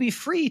I will be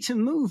free to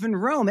move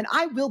and roam, and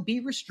I will be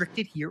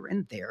restricted here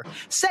and there.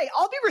 Say,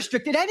 I'll be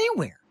restricted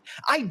anywhere.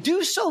 I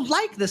do so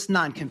like this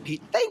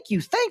non-compete. Thank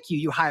you,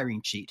 you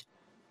hiring cheat.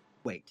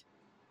 Wait,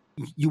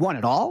 you want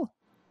it all?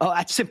 Oh,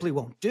 that simply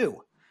won't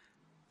do.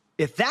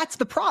 If that's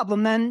the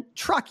problem, then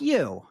truck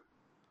you.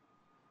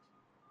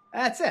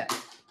 That's it.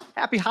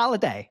 Happy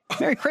holiday.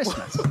 Merry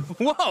Christmas.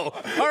 Whoa. All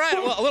right.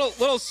 Well, a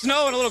little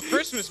snow and a little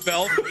Christmas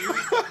bell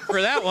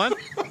for that one.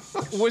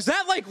 Was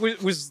that like,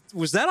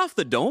 was that off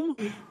the dome?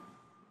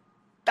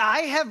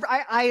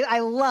 I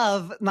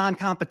love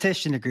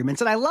non-competition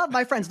agreements, and I love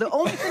my friends. The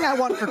only thing I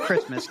want for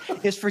Christmas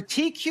is for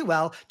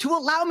TQL to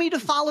allow me to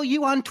follow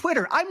you on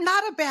Twitter. I'm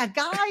not a bad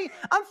guy.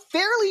 I'm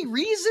fairly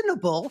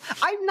reasonable.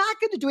 I'm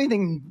not going to do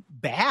anything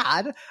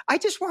bad. I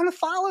just want to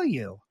follow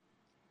you.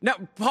 Now,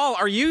 Paul,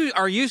 are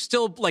you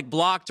still like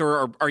blocked,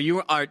 or are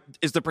you?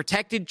 Is the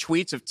protected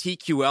tweets of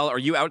TQL? Are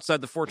you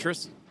outside the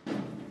fortress,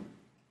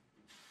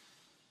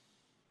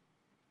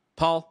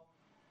 Paul?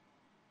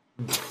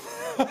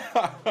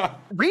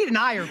 Reed and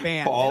I are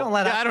banned. Paul,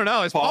 I don't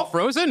know. Is Paul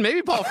frozen?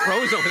 Maybe Paul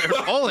froze over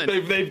there Poland.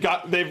 they've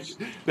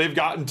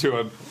gotten to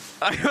him.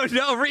 I don't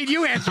know. Reed,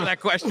 you answer that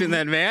question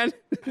then, man.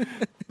 I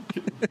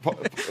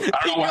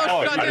don't know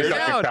what I got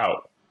kicked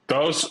out.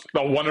 That was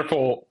a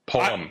wonderful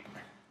poem,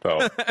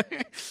 though.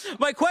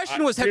 My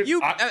question was, has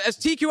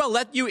TQL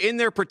let you in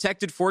their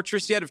protected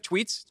fortress yet of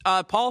tweets,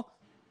 Paul?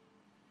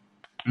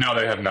 No,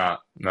 they have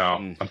not.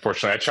 No,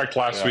 unfortunately. I checked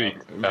last week.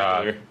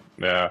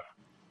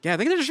 Yeah, I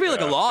think there should be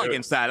like a law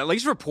against that. At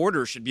least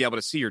reporters should be able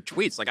to see your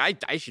tweets. Like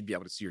I should be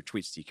able to see your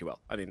tweets, TQL.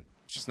 I mean,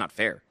 it's just not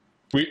fair.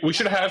 We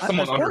should have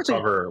someone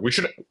undercover. We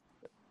should.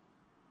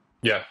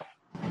 Yeah.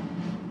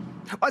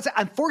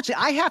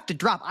 Unfortunately, I have to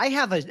drop. I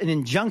have an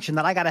injunction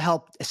that I got to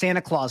help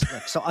Santa Claus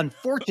with. So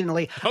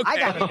unfortunately, I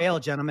got to bail,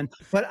 gentlemen.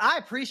 But I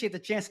appreciate the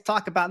chance to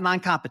talk about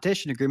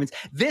non-competition agreements.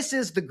 This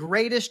is the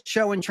greatest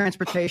show in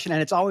transportation,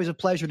 and it's always a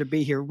pleasure to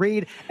be here.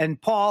 Reed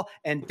and Paul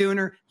and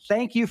Dooner,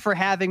 thank you for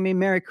having me.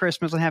 Merry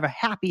Christmas and have a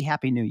happy,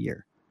 happy New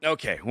Year.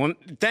 Okay, well,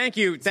 thank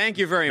you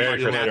very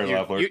much,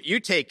 Matthew. You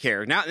take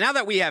care. Now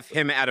that we have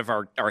him out of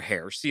our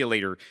hair, see you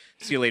later,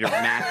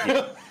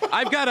 Matthew.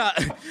 I've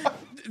got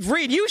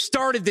Reed, you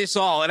started this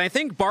all, and I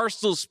think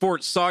Barstool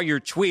Sports saw your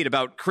tweet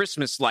about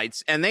Christmas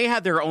lights, and they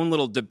had their own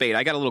little debate.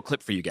 I got a little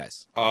clip for you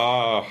guys.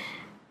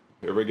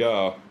 Here we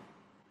go.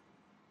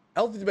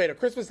 Healthy debate of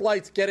Christmas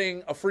lights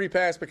getting a free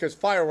pass because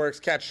fireworks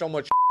catch so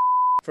much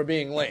for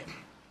being lame.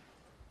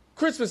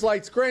 Christmas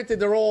lights, granted,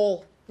 they're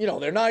all,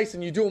 they're nice,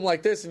 and you do them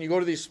like this, and you go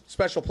to these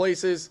special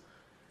places.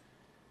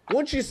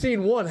 Once you've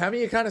seen one, haven't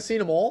you kind of seen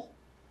them all?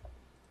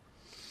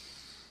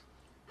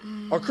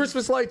 Are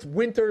Christmas lights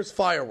winter's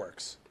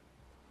fireworks?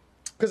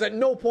 Because at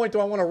no point do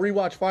I want to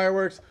rewatch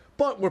fireworks,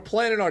 but we're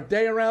planning our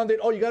day around it.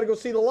 Oh, you got to go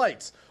see the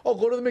lights. Oh,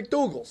 go to the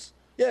McDougal's.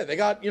 Yeah, they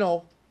got, they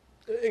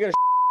got a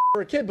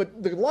for a kid,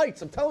 but the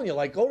lights, I'm telling you,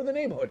 go to the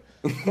neighborhood.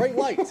 Great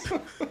lights.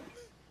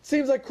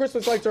 Seems like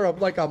Christmas lights are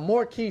like a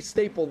marquee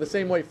staple the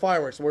same way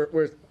fireworks.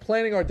 We're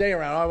planning our day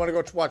around. Oh, I want to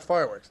go watch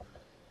fireworks.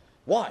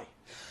 Why?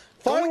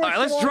 All right,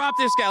 let's drop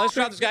this guy.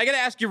 I got to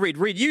ask you, Reed.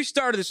 Reed, you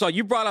started this all.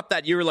 You brought up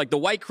that you were like the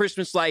white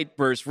Christmas light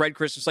versus red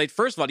Christmas light.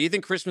 First of all, do you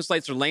think Christmas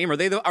lights are lame? Are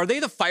they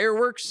the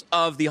fireworks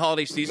of the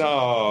holiday season?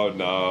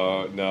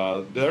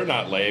 No, they're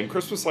not lame.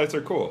 Christmas lights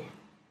are cool.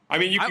 I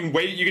mean, you can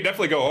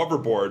definitely go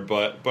overboard,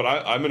 but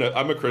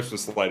I'm a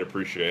Christmas light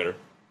appreciator.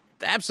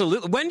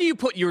 Absolutely. When do you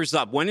put yours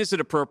up? When is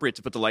it appropriate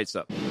to put the lights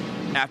up?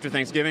 After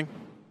Thanksgiving?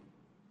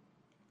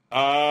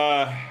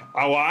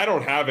 Well, I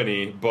don't have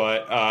any,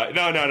 but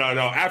no.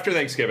 After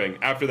Thanksgiving.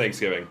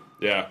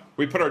 Yeah,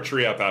 we put our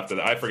tree up after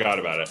that. I forgot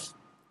about it.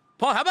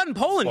 Paul, how about in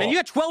Poland, man? You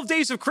got 12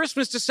 days of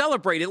Christmas to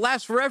celebrate. It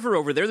lasts forever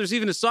over there. There's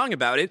even a song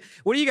about it.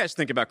 What do you guys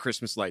think about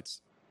Christmas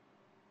lights?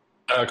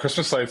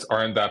 Christmas lights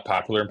aren't that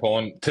popular in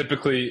Poland,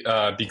 typically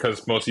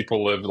because most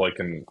people live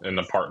in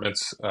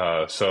apartments,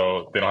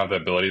 so they don't have the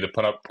ability to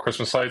put up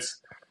Christmas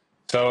lights.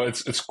 So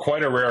it's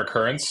quite a rare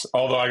occurrence.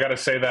 Although I got to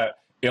say that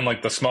in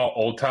the small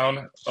old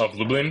town of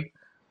Lublin,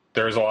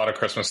 there's a lot of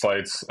Christmas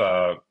lights,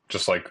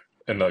 just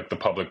in the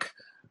public,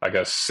 I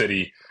guess,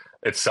 city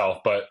itself.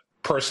 But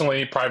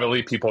personally,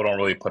 privately, people don't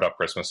really put up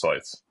Christmas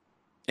lights.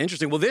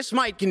 Interesting. Well, this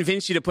might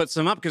convince you to put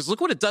some up because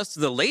look what it does to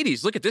the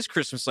ladies. Look at this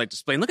Christmas light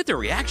display and look at their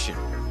reaction.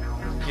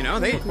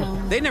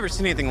 They'd never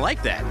seen anything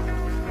like that.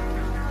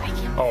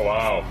 Oh,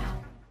 wow.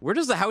 Where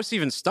does the house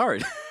even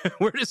start?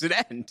 Where does it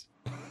end?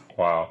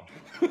 Wow.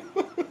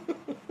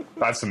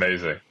 That's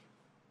amazing.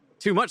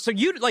 Too much. So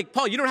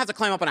Paul, you don't have to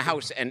climb up on a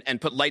house and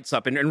put lights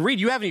up. And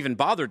Reed, you haven't even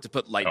bothered to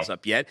put lights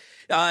up yet.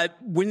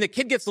 When the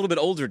kid gets a little bit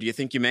older, do you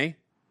think you may?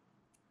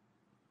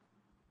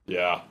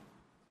 Yeah.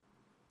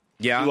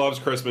 Yeah. She loves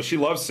Christmas. She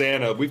loves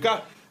Santa.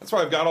 That's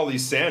why I've got all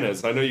these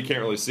Santas. I know you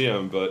can't really see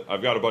them, but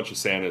I've got a bunch of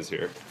Santas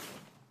here.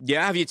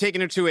 Yeah. Have you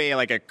taken her to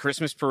a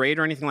Christmas parade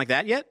or anything like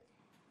that yet?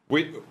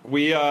 We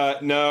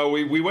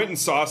went and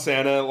saw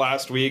Santa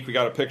last week. We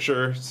got a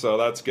picture, so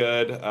that's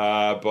good.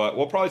 But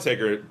we'll probably take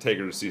her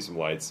to see some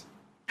lights.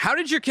 How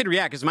did your kid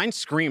react? Because mine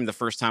screamed the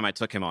first time I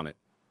took him on it.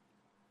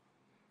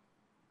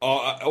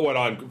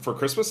 For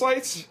Christmas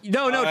lights?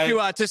 No,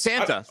 to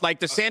Santa.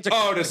 To Santa.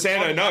 Oh, to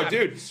Santa. No,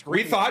 dude.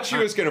 We thought she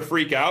was going to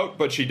freak out,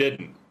 but she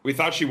didn't. We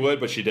thought she would,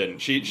 but she didn't.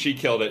 She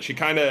killed it. She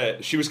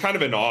was kind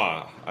of in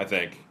awe, I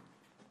think.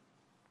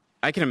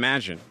 I can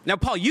imagine. Now,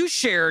 Paul, you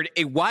shared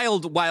a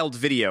wild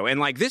video,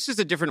 and this is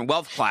a different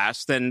wealth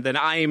class than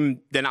I'm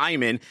in,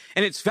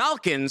 and it's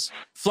Falcons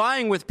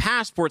flying with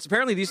passports.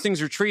 Apparently, these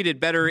things are treated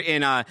better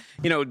in the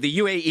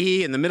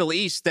UAE and the Middle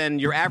East than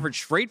your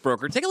average freight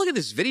broker. Take a look at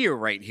this video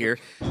right here.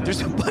 There's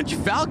a bunch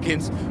of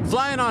Falcons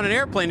flying on an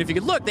airplane. If you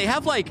could look, they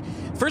have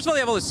first of all, they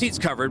have all the seats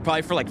covered,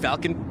 probably for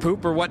Falcon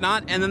poop or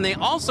whatnot, and then they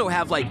also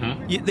have they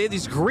have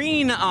these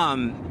green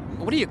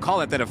what do you call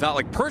it that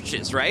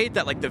perches, right?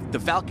 That the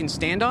Falcons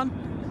stand on?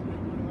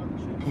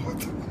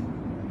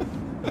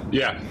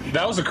 Yeah,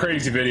 that was a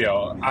crazy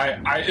video.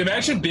 I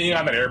imagine being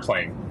on that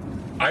airplane.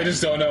 I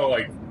just don't know,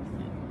 like,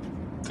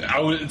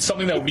 it's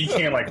something that we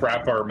can't like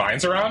wrap our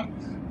minds around.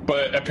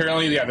 But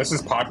apparently, yeah, this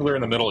is popular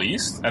in the Middle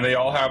East, and they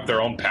all have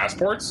their own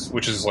passports,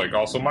 which is like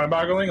also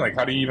mind-boggling. Like,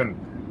 how do you even,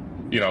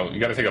 you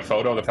got to take a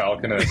photo of the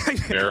Falcon and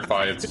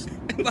verify it's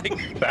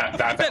like that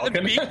Falcon?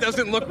 The beak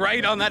doesn't look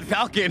right on that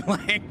Falcon.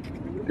 Like,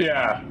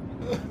 yeah,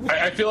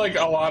 I feel like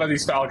a lot of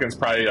these Falcons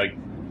probably like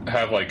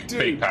have like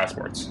fake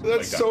passports.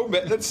 That's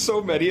like that's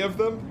so many of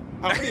them.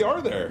 How many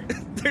are there?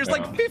 There's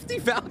like 50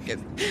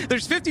 Falcons.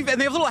 There's 50, and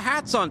they have little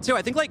hats on too.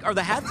 I think are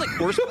the hats like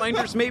horse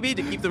blinders maybe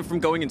to keep them from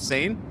going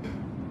insane?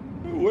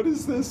 What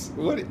is this?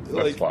 What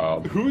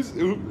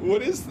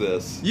is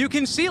this? You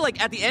can see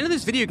at the end of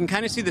this video, you can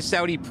kind of see the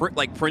Saudi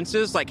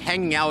princes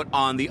hanging out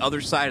on the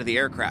other side of the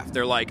aircraft.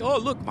 They're like, oh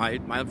look,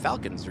 my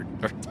Falcons are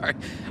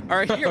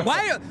here.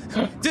 Why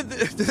did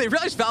they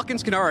realize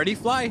Falcons can already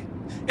fly?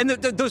 And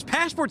those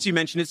passports you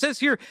mentioned, it says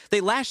here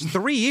they last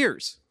 3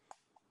 years.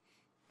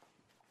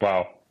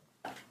 Wow.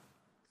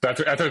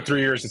 After 3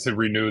 years, it's to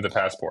renew the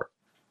passport.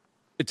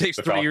 It takes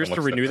 3 years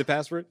to renew the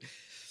passport?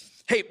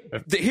 Hey,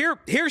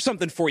 here's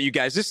something for you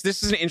guys. This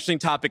is an interesting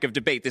topic of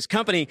debate. This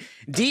company,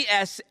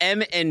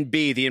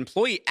 DSMNB, the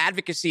Employee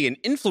Advocacy and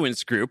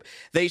Influence Group,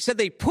 they said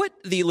they put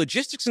the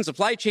logistics and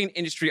supply chain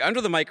industry under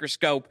the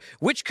microscope.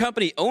 Which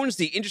company owns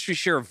the industry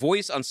share of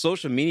voice on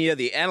social media?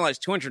 They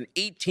analyzed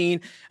 218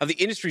 of the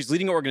industry's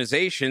leading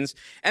organizations,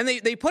 and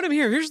they put them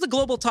here. Here's the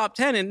global top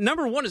 10, and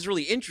number 1 is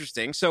really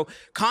interesting. So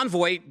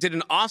Convoy did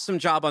an awesome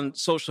job on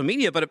social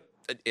media, but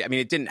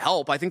it didn't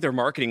help. I think their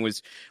marketing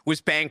was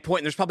bang point,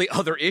 and there's probably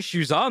other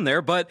issues on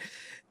there. But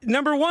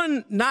number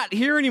 1, not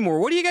here anymore.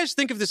 What do you guys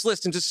think of this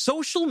list? And does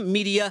social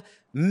media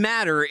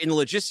matter in the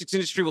logistics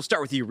industry? We'll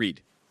start with you,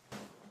 Reed.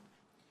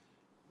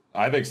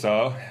 I think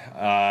so.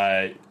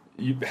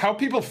 How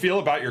people feel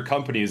about your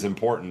company is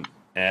important.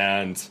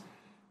 And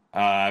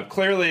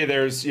clearly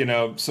there's,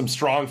 some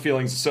strong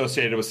feelings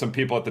associated with some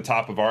people at the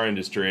top of our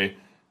industry.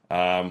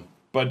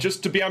 But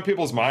just to be on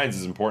people's minds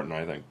is important,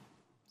 I think.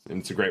 And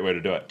it's a great way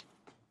to do it.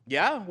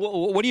 Yeah?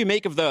 Well, what do you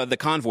make of the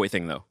Convoy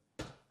thing, though?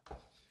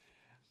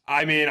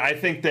 I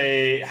think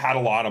they had a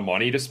lot of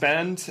money to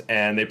spend,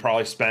 and they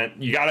probably spent.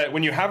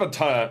 When you have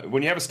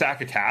a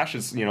stack of cash,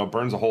 it's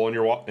burns a hole in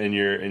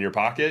your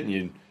pocket, and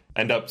you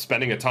end up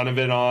spending a ton of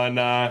it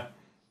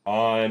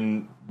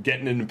on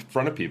getting in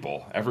front of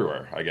people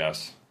everywhere. I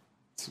guess.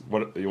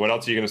 What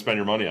else are you going to spend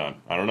your money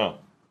on? I don't know.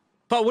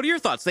 Paul, what are your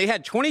thoughts? They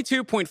had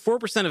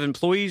 22.4% of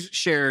employees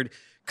shared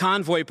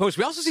Convoy posts.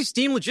 We also see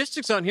Steam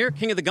Logistics on here,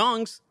 king of the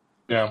gongs.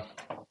 Yeah.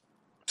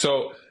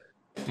 So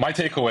my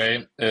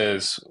takeaway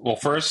is, well,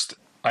 first,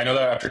 I know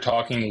that after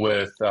talking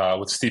with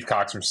Steve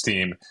Cox from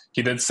Steam,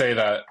 he did say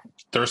that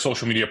their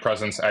social media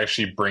presence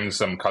actually brings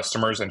them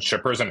customers and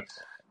shippers. And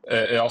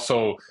it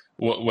also,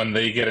 when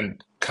they get in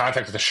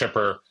contact with the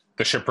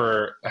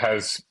shipper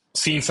has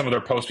seen some of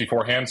their posts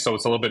beforehand. So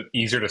it's a little bit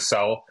easier to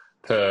sell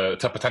to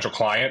a potential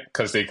client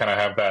because they kind of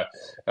have that,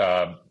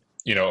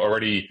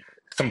 already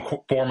some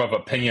form of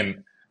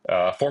opinion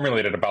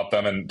formulated about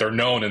them, and they're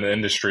known in the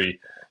industry.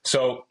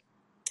 So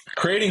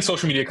creating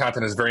social media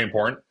content is very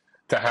important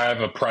to have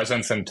a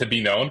presence and to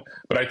be known.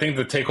 But I think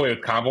the takeaway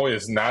with Convoy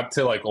is not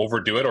to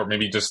overdo it, or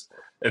maybe just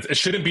it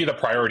shouldn't be the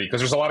priority,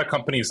 because there's a lot of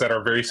companies that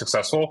are very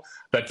successful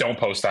that don't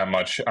post that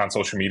much on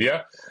social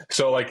media.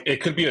 So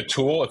it could be a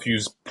tool if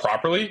used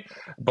properly.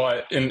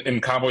 But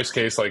in Convoy's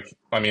case, they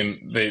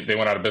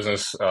went out of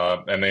business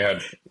and they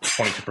had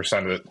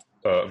 22%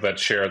 of that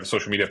share of the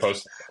social media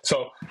posts.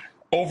 So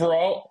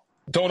overall,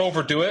 don't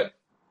overdo it.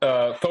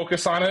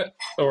 Focus on it,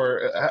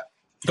 or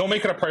don't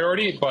make it a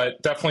priority,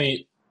 but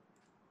definitely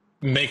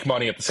make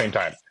money at the same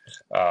time.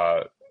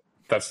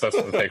 That's the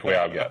takeaway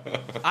I'll get.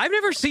 I've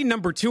never seen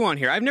number 2 on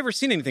here. I've never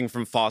seen anything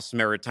from Foss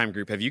Maritime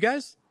Group. Have you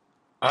guys?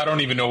 I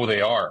don't even know who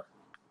they are.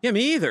 Yeah,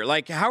 me either.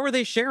 How are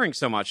they sharing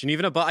so much? And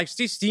even above, I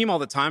see Steam all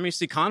the time. I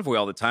see Convoy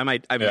all the time.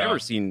 I've never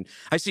seen.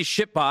 I see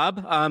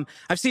ShipBob.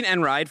 I've seen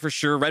Enride for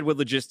sure. Redwood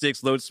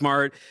Logistics,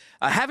 LoadSmart.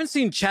 I haven't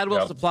seen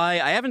Chadwell Supply.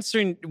 I haven't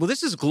seen. Well,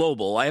 this is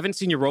global. I haven't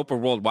seen Europa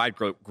Worldwide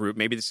Group.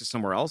 Maybe this is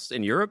somewhere else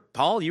in Europe.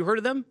 Paul, you heard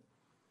of them?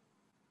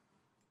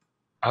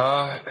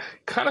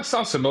 Kind of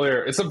sounds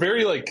familiar. It's a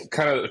very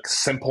kind of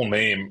simple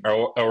name,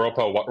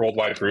 Europa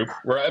Worldwide Group.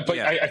 But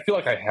I feel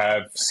like I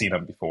have seen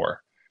them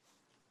before.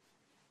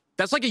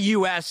 That's like a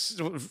U.S.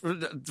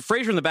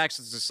 Fraser in the back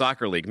says it's a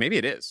soccer league. Maybe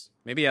it is.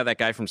 Maybe that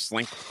guy from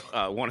Slink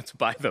wanted to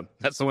buy them.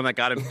 That's the one that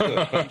got him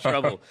in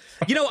trouble.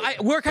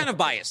 We're kind of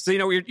biased. So,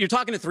 you're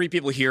talking to 3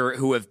 people here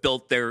who have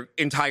built their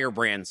entire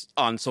brands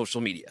on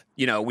social media.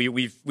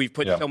 We've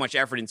put so much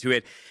effort into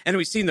it, and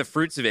we've seen the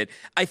fruits of it.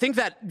 I think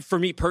that for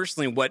me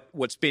personally,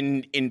 what's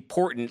been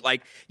important,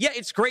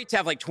 it's great to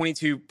have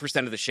 22%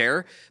 of the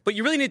share, but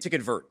you really need to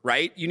convert,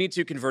 right? You need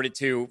to convert it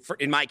to,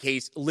 in my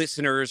case,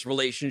 listeners,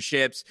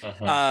 relationships,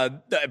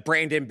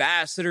 brand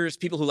ambassadors,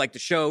 people who like the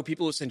show,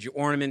 people who send you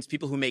ornaments,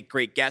 people who make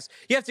great guests.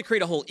 You have to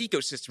create a whole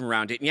ecosystem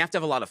around it, and you have to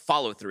have a lot of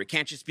follow through. It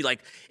can't just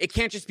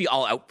be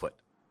all output.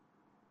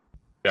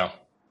 Yeah,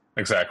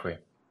 exactly.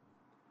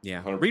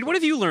 Yeah. 100%. Reed, what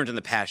have you learned in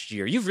the past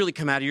year? You've really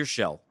come out of your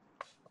shell.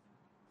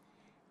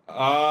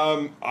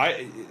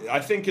 I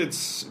think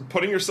it's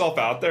putting yourself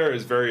out there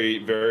is very,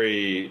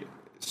 very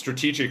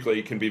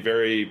strategically can be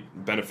very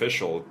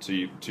beneficial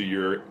to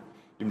your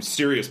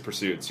serious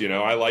pursuits. You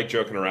know, I like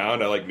joking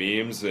around, I like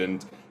memes,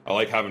 and I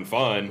like having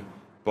fun.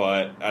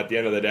 But at the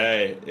end of the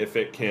day, if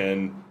it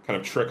can kind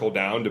of trickle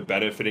down to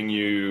benefiting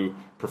you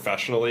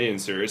professionally and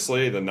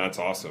seriously, then that's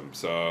awesome.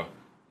 So,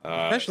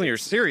 especially you're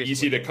serious.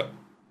 Easy to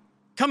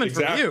coming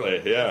exactly, from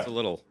you. Yeah, That's a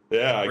little.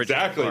 Yeah,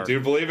 exactly,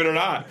 dude. Believe it or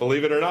not.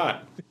 Believe it or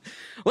not.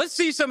 Let's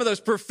see some of those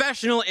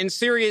professional and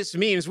serious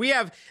memes. We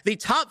have the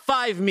top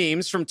 5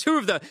 memes from 2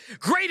 of the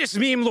greatest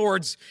meme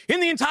lords in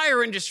the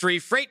entire industry,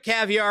 Freight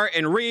Caviar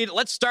and Reed.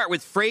 Let's start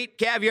with Freight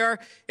Caviar.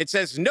 It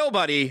says,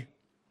 nobody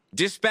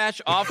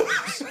dispatch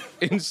offers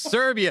in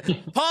Serbia.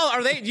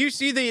 Paul, do you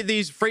see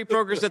these freight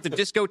brokers at the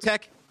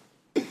discotheque?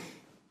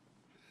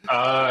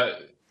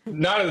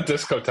 Not at the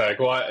discotheque.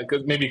 Well,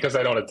 maybe because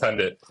I don't attend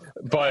it.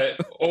 But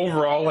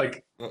overall,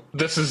 like,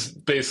 this is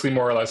basically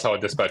more or less how a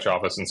dispatch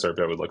office in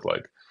Serbia would look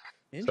like.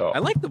 So I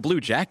like the blue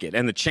jacket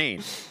and the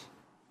chain.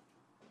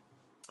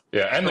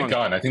 Yeah, and the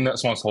gun. I think that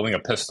someone's holding a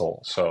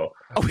pistol. So.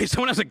 Oh wait,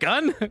 someone has a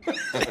gun?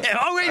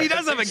 Oh wait, he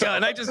does have a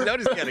gun. I just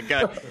noticed he had a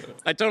gun.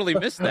 I totally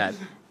missed that.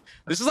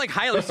 This is like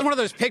highlight. This is one of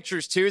those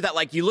pictures too that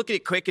like you look at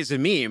it quick as a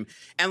meme,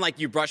 and like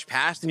you brush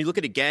past, and you look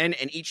at it again,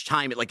 and each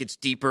time it like gets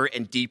deeper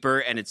and deeper,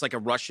 and it's like a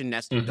Russian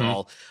nested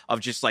doll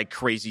of just like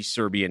crazy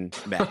Serbian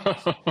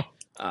madness.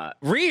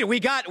 Reed, we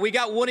got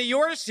one of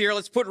yours here.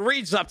 Let's put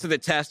Reed's up to the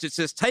test. It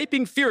says,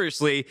 typing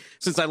furiously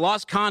since I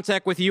lost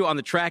contact with you on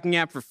the tracking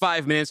app for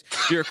 5 minutes.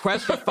 Your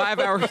request for 5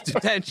 hours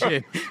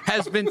detention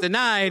has been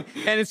denied.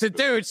 And it's a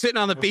dude sitting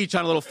on the beach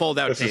on a little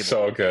fold-out table. This is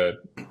so good.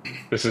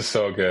 This is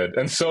so good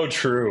and so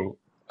true.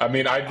 I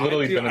mean, I've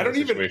literally been in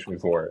this situation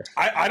before.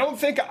 I don't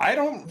think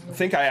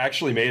I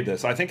actually made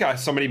this. I think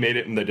somebody made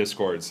it in the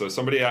Discord. So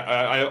somebody,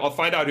 I'll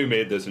find out who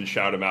made this and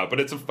shout him out. But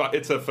it's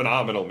a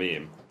phenomenal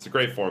meme. It's a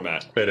great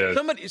format. It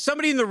is.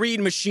 Somebody in the Reed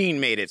machine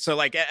made it. So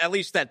like at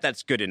least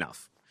that's good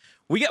enough.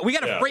 We got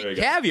a Freight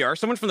Caviar.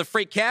 Someone from the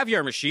Freight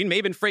Caviar machine,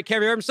 maybe been Freight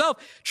Caviar himself.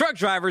 Truck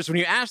drivers, when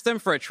you ask them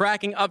for a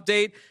tracking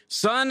update,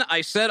 son, I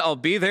said I'll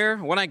be there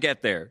when I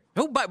get there.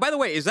 Oh, by the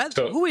way,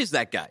 who is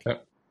that guy?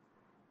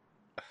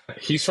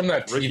 He's from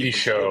that TV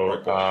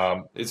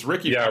show. It's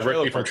Ricky. Yeah,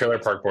 Ricky from Trailer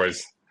Park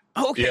Boys.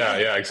 Okay.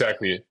 Yeah,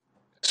 exactly.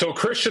 So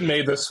Christian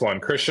made this one.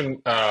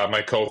 Christian,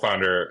 my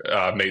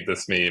co-founder, made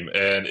this meme,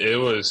 and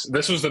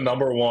this was the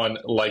 #1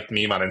 liked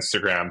meme on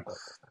Instagram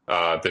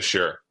this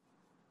year.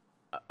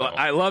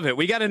 I love it.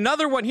 We got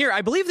another one here.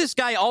 I believe this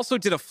guy also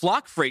did a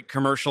Flock Freight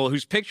commercial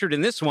who's pictured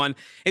in this one.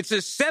 It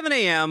says 7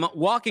 a.m.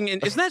 walking in.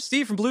 Isn't that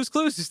Steve from Blue's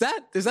Clues? Is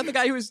that the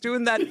guy who was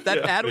doing that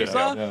ad we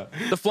saw? Yeah.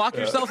 The Flock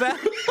Yourself ad?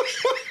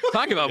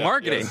 Talking about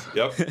marketing.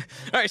 Yes. Yep. All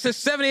right, it says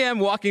 7 a.m.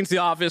 walking to the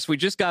office. We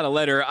just got a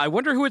letter. I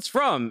wonder who it's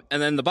from.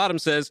 And then the bottom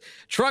says,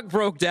 truck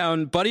broke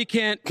down. Buddy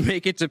can't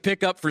make it to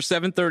pick up for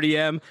 7:30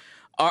 a.m.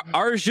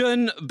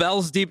 Arjun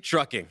Bells Deep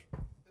Trucking.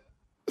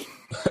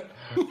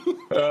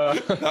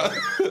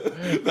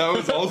 That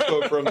was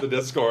also from the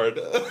Discord.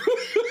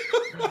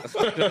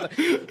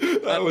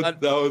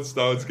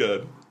 that was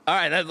good. All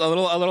right, that's a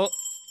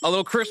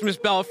little Christmas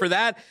bell for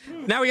that.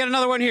 Now we got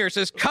another one here. It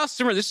says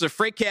customer. This is a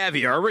Freight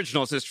Caviar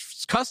original. It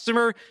says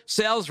customer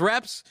sales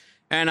reps,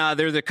 and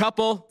they're the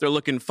couple. They're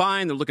looking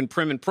fine. They're looking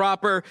prim and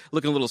proper,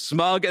 looking a little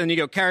smug. And then you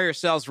go carrier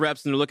sales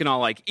reps, and they're looking all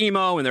like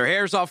emo, and their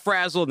hair's all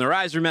frazzled, and their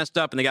eyes are messed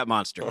up, and they got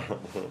monster.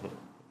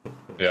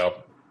 Yeah.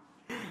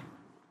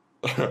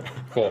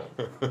 Cool.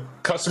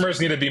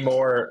 Customers need to be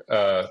more,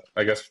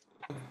 I guess,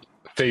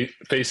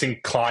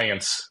 facing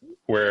clients,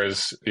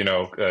 whereas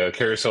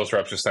carrier sales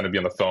reps just tend to be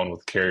on the phone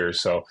with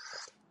carriers, so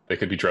they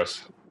could be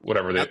dressed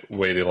whatever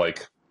way they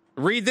like.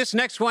 Read this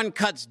next one.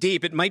 Cuts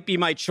deep. It might be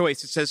my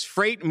choice. It says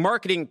freight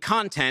marketing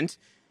content.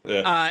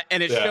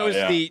 And it shows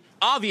the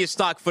obvious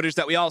stock footage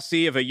that we all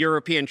see of a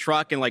European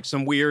truck and like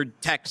some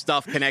weird tech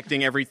stuff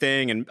connecting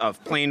everything and a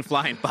plane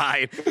flying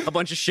by, a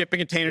bunch of shipping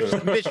containers,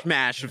 just a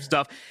mishmash of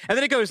stuff. And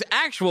then it goes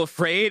actual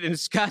freight, and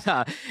it's got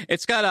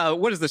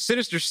what is the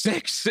Sinister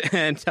Six,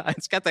 and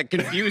it's got that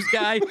confused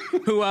guy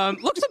who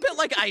looks a bit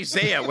like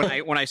Isaiah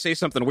when I say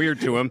something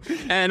weird to him,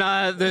 and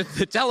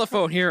the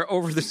telephone here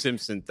over the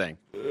Simpson thing.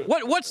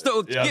 What's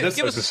the? This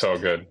is so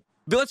good.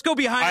 Let's go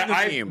behind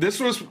the meme.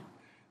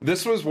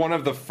 This was one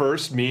of the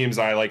first memes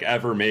I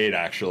ever made.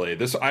 Actually,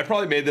 I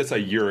probably made this a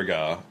year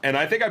ago, and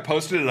I think I've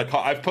posted it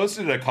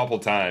a couple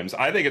times.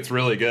 I think it's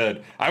really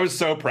good. I was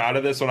so proud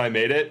of this when I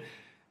made it.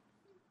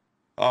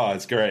 Oh,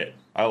 it's great.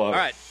 I love it.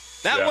 All right,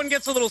 that one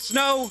gets a little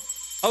snow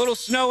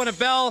and a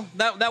bell.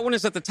 That one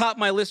is at the top of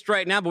my list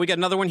right now, but we got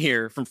another one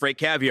here from Freight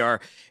Caviar.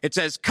 It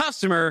says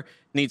customer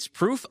needs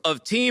proof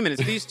of team, and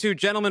it's these two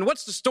gentlemen.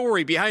 What's the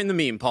story behind the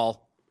meme,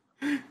 Paul?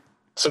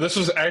 So this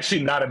was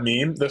actually not a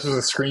meme. This was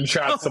a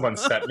screenshot someone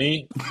sent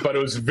me, but it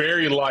was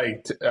very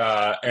liked,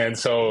 and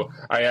so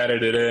I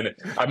added it in.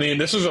 I mean,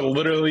 this was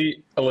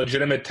literally a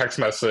legitimate text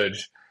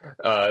message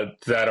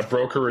that a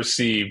broker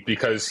received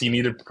because he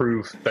needed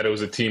proof that it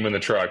was a team in the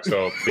truck.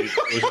 So it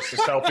was just a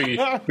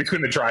selfie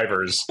between the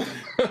drivers.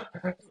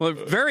 Well,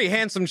 very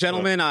handsome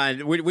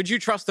gentlemen. Would you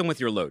trust them with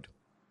your load?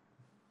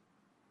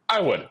 I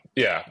would.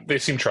 Yeah, they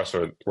seem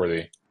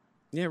trustworthy.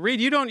 Yeah,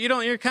 Reed, you don't.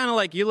 You're kind of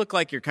like, you look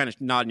like you're kind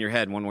of nodding your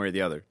head one way or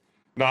the other.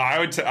 No, I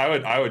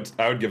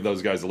would give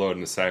those guys a load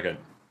in a second.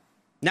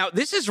 Now,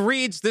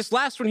 this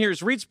last one here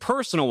is Reed's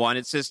personal one.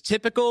 It says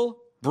typical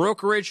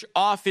brokerage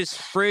office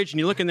fridge, and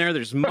you look in there,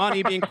 there's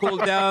money being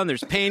cooled down,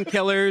 there's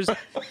painkillers,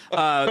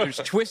 there's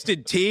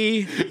twisted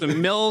tea,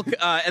 some milk,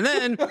 and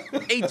then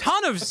a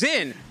ton of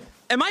Zyn.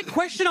 And my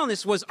question on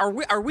this was,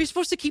 are we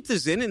supposed to keep the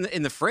Zyn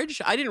in the fridge?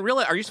 I didn't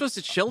realize. Are you supposed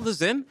to chill the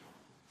Zyn?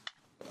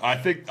 I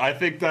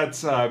think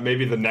that's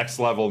maybe the next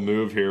level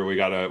move here. We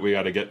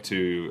gotta get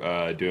to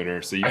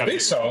Dooner. So you got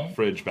a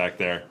fridge back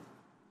there.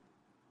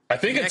 I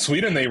think in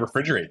Sweden they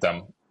refrigerate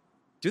them.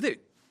 Do they?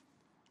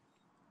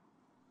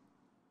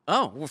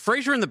 Oh, well,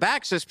 Fraser in the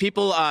back says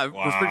people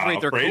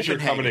refrigerate their Fraser Copenhagen.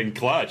 coming in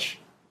clutch.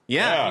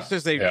 Yeah, he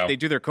says they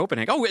do their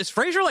Copenhagen. Oh, is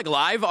Fraser like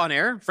live on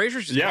air?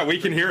 Fraser's just we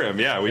can hear him.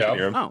 Yeah, we can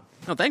hear him. Oh,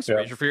 no, thanks,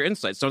 Fraser, for your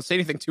insights. Don't say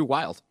anything too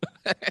wild.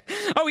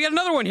 Oh, we got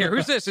another one here.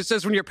 Who's this? It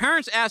says, when your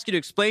parents ask you to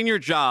explain your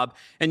job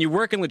and you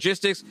work in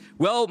logistics,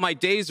 well, my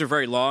days are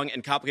very long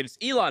and complicated. It's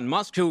Elon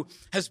Musk, who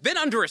has been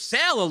under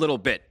assail a little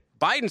bit.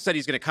 Biden said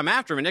he's going to come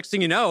after him, and next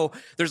thing you know,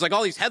 there's like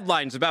all these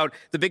headlines about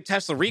the big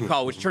Tesla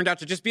recall, which turned out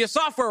to just be a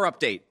software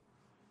update.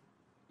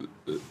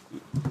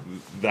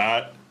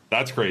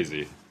 That's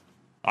crazy.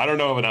 I don't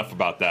know enough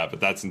about that, but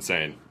that's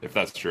insane if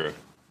that's true.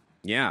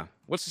 Yeah.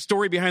 What's the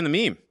story behind the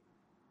meme?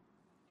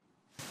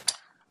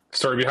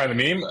 Story behind the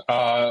meme?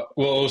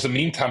 Well, it was a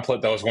meme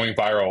template that was going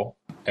viral,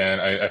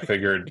 and I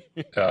figured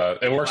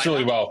it works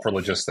really well for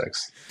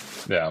logistics.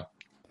 Yeah.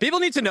 People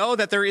need to know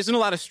that there isn't a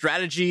lot of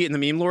strategy in the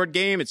meme lord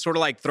game. It's sort of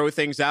like throw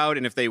things out,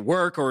 and if they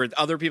work or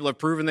other people have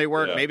proven they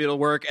work, maybe it'll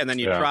work, and then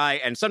you try,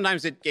 and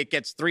sometimes it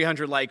gets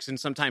 300 likes, and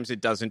sometimes it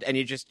doesn't, and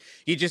you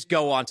just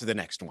go on to the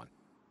next one.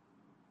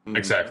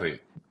 Exactly.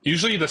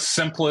 Usually the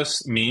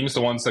simplest memes,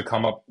 the ones that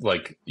come up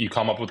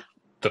with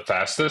the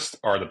fastest,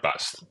 are the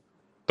best.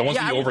 The ones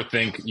that you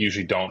overthink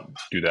usually don't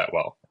do that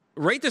well.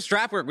 Rate the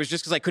strap work was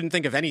just because I couldn't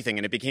think of anything,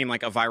 and it became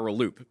like a viral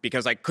loop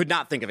because I could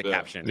not think of a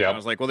caption. Yeah. I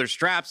was like, well, there's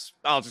straps.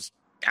 I'll just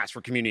ask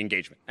for community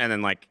engagement. And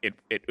then like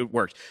it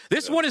worked.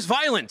 This one is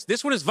violent.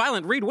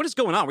 Reed, what is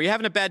going on? Were you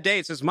having a bad day?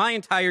 It says my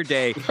entire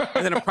day,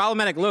 and then a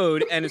problematic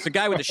load, and it's a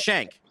guy with a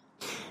shank.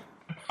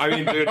 I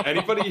mean, dude,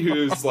 anybody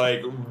who's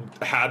like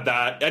had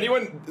that,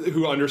 anyone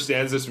who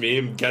understands this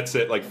meme gets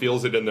it, like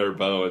feels it in their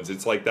bones.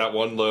 It's like that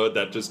one load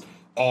that just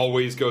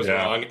always goes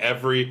wrong.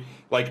 Every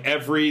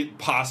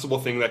possible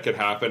thing that could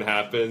happen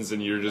happens,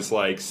 and you're just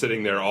like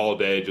sitting there all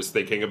day just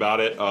thinking about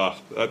it.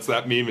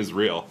 That meme is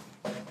real.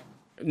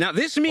 Now,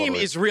 this meme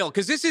is real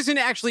because this isn't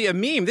actually a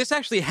meme. This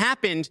actually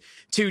happened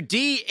to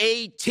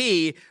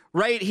DAT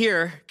right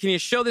here. Can you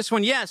show this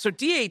one? Yeah, so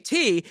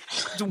DAT,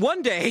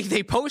 one day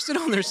they posted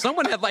on there,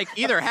 someone had like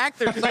either hacked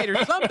their site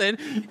or something,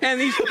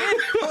 and these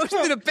kids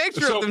posted a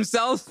picture of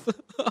themselves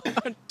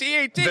on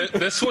DAT.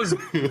 This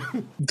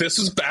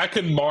was back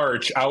in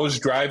March. I was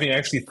driving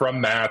actually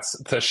from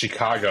Matt's to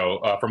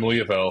Chicago from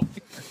Louisville,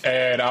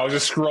 and I was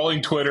just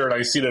scrolling Twitter, and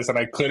I see this, and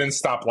I couldn't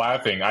stop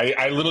laughing.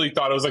 I literally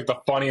thought it was like the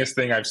funniest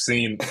thing I've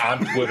seen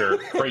on Twitter,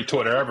 great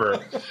Twitter ever.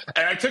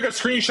 And I took a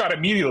screenshot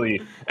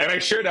immediately, and I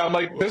shared it. I'm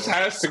like, this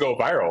has to go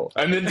viral.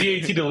 And then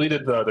DAT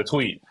deleted the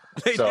tweet.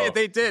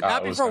 They did.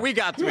 Not before we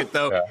got to it,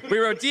 though. Yeah. We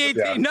wrote, DAT,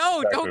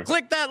 don't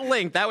click that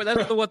link.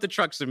 That's the What the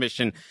Truck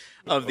submission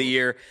of the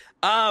year.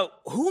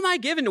 Who am I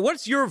giving?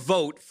 What's your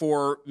vote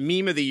for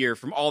meme of the year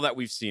from all that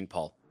we've seen,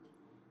 Paul?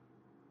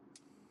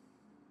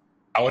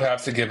 I would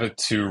have to give it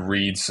to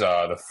Reed's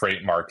the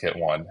freight market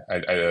one.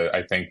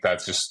 I think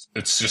it's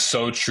just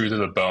so true to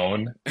the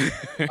bone.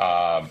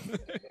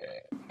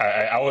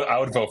 I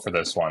would vote for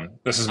this one.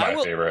 This is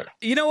my favorite.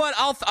 You know what?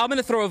 I'm going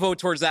to throw a vote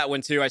towards that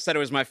one too. I said it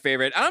was my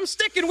favorite, and I'm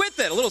sticking with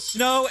it. A little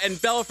Snow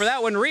and Bell for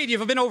that one. Reed,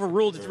 you've been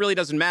overruled. It really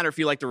doesn't matter if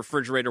you like the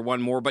refrigerator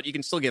one more, but you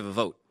can still give a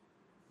vote.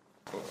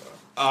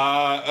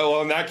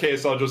 Well, in that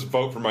case, I'll just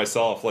vote for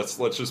myself. Let's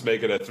just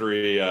make it a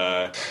 3.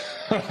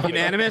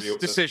 Unanimous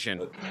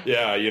decision.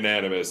 Yeah,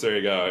 unanimous. There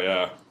you go.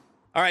 Yeah.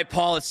 All right,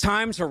 Paul, it's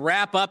time to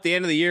wrap up the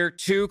end of the year.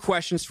 2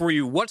 questions for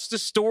you. What's the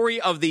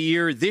story of the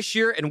year this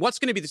year, and what's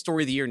going to be the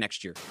story of the year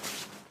next year?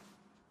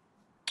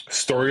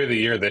 Story of the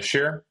year this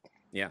year?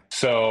 Yeah.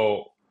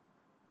 So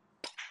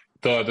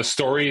the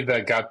story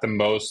that got the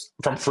most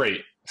from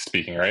freight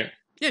speaking, right?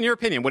 Yeah, in your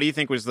opinion, what do you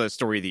think was the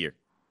story of the year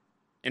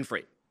in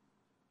freight?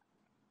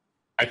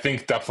 I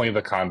think definitely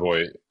the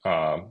Convoy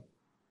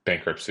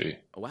bankruptcy.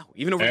 Oh, wow.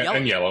 Even over Yellow?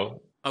 And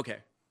Yellow. Okay.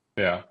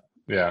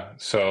 Yeah.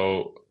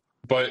 So,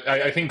 but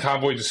I think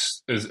Convoy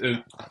just is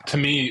to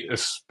me,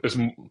 is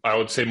I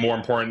would say more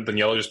important than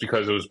Yellow just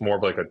because it was more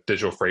of like a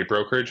digital freight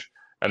brokerage.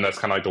 And that's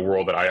kind of like the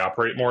world that I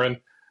operate more in.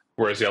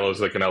 Whereas Yellow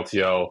is like an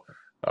LTL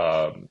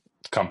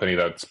company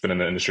that's been in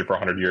the industry for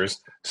 100 years.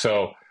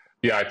 So,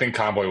 yeah, I think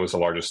Convoy was the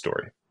largest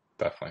story.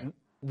 Definitely.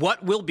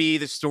 What will be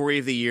the story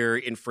of the year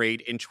in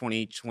freight in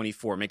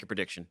 2024? Make a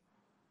prediction.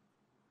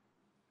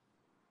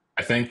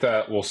 I think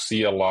that we'll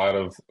see a lot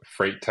of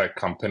freight tech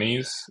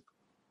companies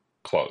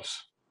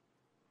close.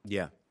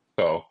 Yeah.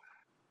 So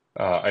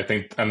I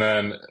think, and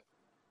then,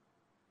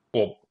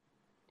 well,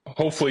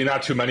 hopefully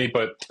not too many,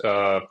 but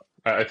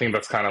I think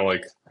that's kind of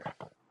like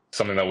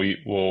something that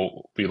we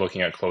will be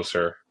looking at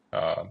closer.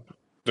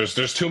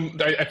 There's too.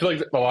 I feel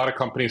like a lot of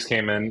companies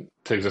came into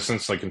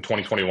existence like in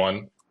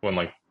 2021 when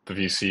like the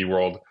VC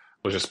world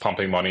was just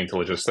pumping money into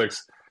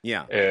logistics.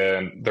 Yeah.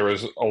 And there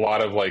was a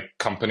lot of like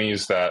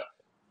companies that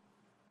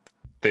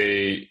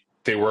they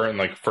weren't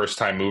like first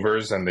time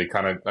movers, and they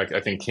kind of like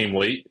I think came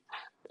late,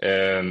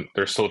 and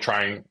they're still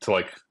trying to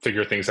like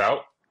figure things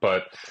out.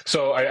 But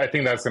so I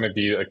think that's going to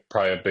be like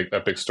probably a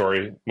big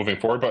story moving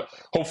forward. But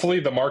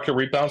hopefully the market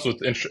rebounds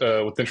with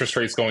interest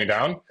rates going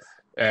down,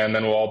 and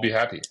then we'll all be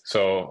happy.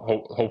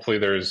 So hopefully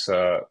there's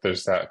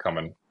that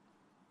coming.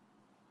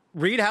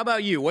 Reed, how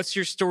about you? What's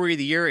your story of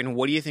the year, and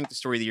what do you think the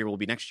story of the year will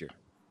be next year?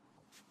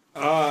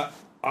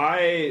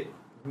 I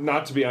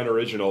not to be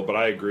unoriginal, but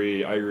I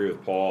agree. I agree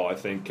with Paul. I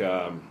think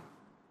it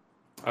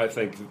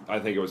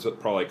was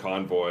probably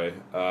Convoy,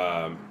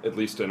 at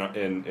least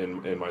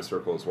in my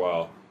circle as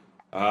well.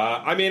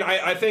 I mean,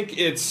 I think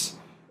it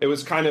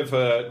was kind of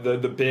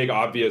the big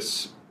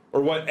obvious,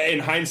 or what in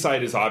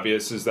hindsight is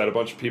obvious, is that a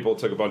bunch of people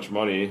took a bunch of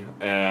money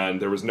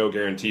and there was no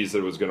guarantees that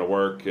it was going to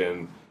work,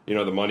 and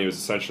the money was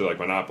essentially like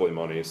monopoly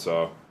money.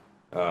 So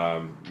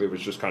it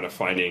was just kind of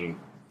finding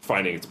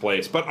its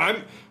place.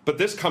 But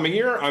this coming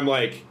year,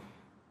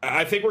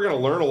 I think we're going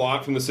to learn a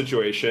lot from the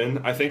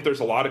situation. I think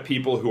there's a lot of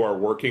people who are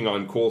working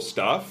on cool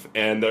stuff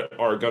and that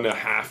are going to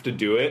have to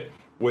do it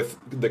with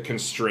the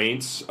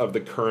constraints of the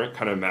current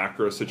kind of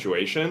macro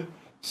situation.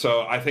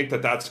 So I think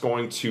that's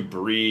going to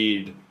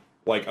breed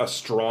like a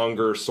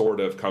stronger sort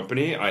of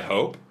company, I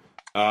hope.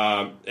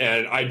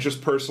 And I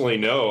just personally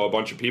know a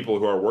bunch of people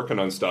who are working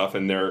on stuff,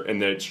 and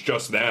it's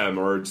just them,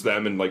 or it's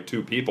them and like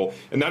two people,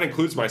 and that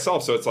includes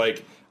myself. So it's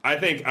like I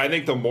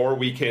think the more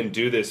we can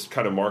do this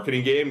kind of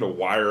marketing game to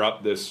wire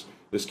up this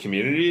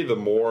community, the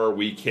more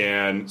we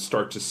can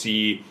start to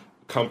see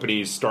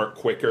companies start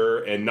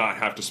quicker and not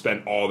have to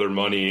spend all their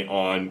money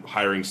on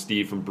hiring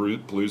Steve from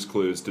Blue's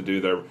Clues to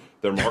do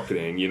their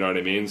marketing. You know what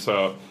I mean?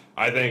 So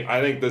I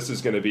think this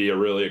is going to be a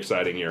really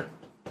exciting year.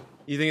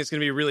 You think it's going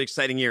to be a really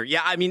exciting year?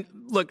 Yeah, I mean,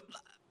 look,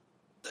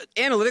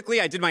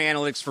 analytically, I did my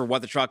analytics for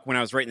What the Truck when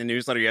I was writing the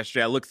newsletter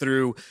yesterday. I looked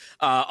through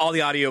all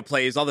the audio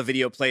plays, all the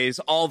video plays,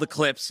 all the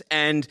clips,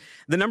 and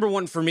the number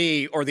one for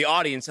me, or the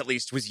audience at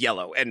least, was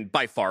Yellow. And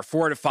by far,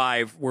 4 out of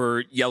 5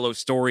 were Yellow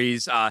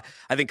stories. I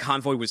think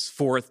Convoy was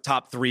 4th,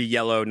 top 3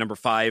 Yellow, number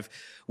 5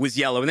 was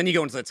Yellow. And then you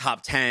go into the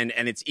top 10,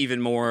 and it's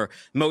even more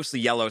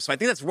mostly Yellow. So I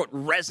think that's what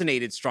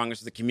resonated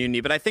strongest with the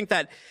community. But I think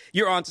that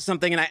you're onto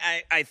something, and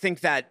I think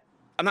that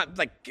I'm not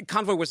like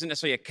Convoy wasn't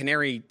necessarily a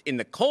canary in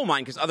the coal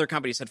mine because other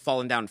companies had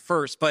fallen down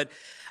first, but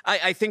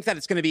I think that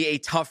it's going to be a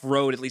tough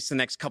road, at least the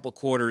next couple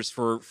quarters,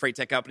 for freight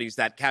tech companies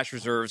that cash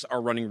reserves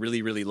are running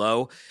really, really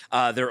low.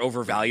 They're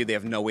overvalued. They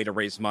have no way to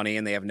raise money,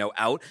 and they have no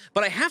out.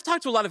 But I have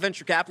talked to a lot of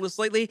venture capitalists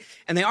lately,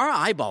 and they are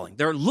eyeballing.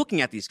 They're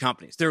looking at these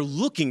companies. They're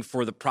looking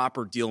for the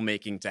proper deal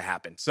making to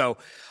happen. So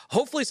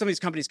hopefully some of these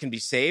companies can be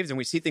saved, and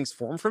we see things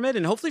form from it,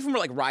 and hopefully from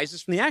like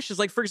rises from the ashes.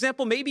 Like, for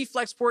example, maybe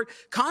Flexport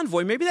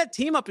Convoy, maybe that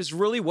team up is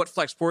really what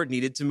Flexport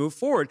needed to move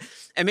forward.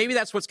 And maybe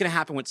that's what's going to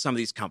happen with some of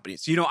these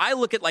companies. I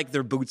look at like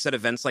their booths at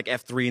events like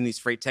F3 and these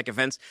freight tech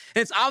events,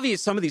 and it's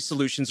obvious some of these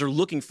solutions are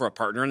looking for a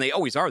partner, and they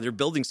always are. They're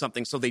building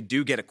something so they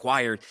do get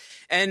acquired.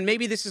 And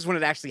maybe this is when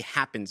it actually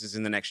happens, is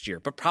in the next year,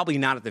 but probably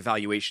not at the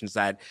valuations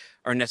that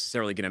are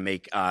necessarily going to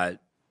make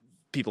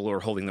people who are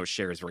holding those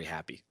shares very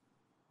happy.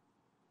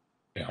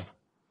 Yeah,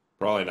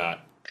 probably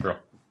not. True.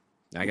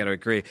 I got to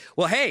agree.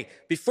 Well, hey,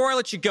 before I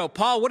let you go,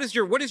 Paul, what is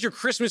your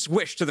Christmas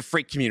wish to the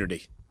freight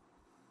community?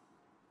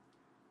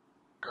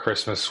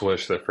 Christmas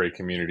wish to the freight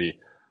community.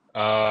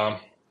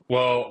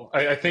 Well,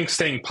 I think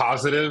staying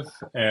positive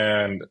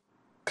and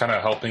kind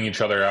of helping each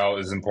other out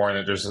is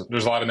important. There's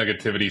a lot of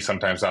negativity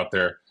sometimes out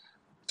there.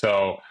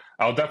 So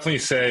I'll definitely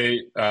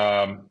say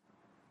to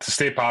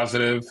stay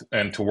positive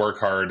and to work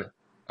hard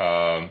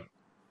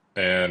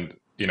and,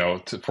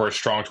 for a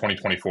strong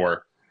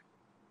 2024.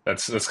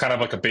 That's kind of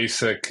like a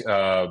basic,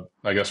 I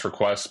guess,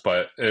 request,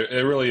 but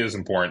it really is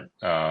important.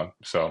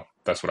 So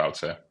that's what I would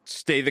say.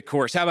 Stay the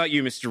course. How about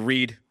you, Mr.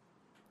 Reed?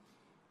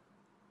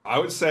 I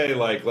would say,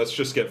 let's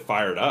just get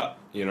fired up.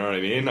 You know what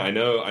I mean? I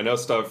know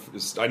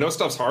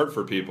stuff's hard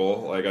for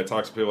people. Like, I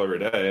talk to people every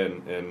day,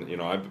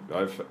 and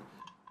I've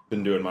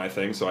been doing my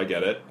thing, so I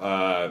get it.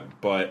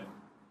 But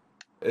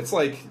it's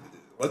like,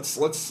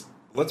 let's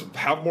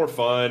have more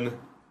fun.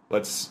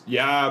 Let's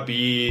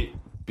be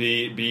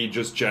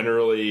just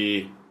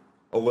generally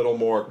a little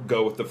more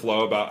go with the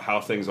flow about how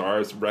things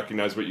are.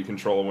 Recognize what you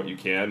control and what you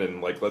can,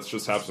 and let's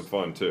just have some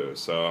fun too.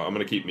 So I'm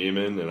gonna keep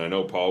memeing, and I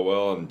know Paul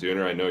will, and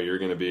Dooner, I know you're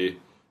gonna be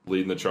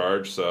leading the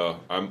charge. So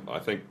I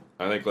think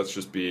let's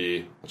just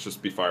be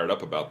fired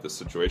up about this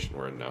situation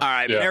we're in now. All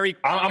right, yeah.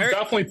 I'm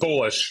definitely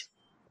bullish.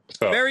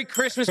 Merry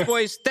Christmas,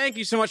 boys. Thank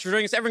you so much for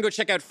joining us. Everyone go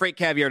check out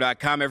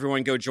freightcaviar.com.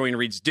 Everyone go join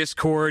Reed's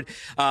Discord.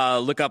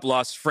 Look up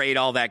Lost Freight,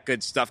 all that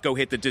good stuff. Go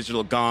hit the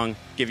digital gong.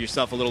 Give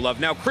yourself a little love.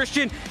 Now,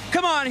 Christian,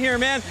 come on here,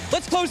 man.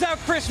 Let's close out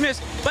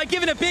Christmas by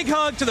giving a big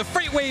hug to the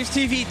FreightWaves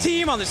TV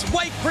team on this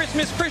white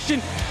Christmas. Christian,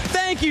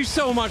 thank you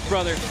so much,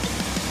 brother.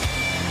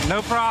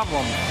 No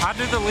problem. I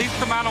do the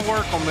least amount of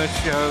work on this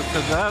show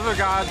because the other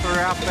guys are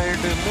out there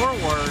doing more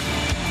work.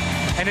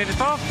 And it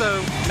is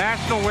also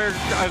National Wear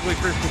Ugly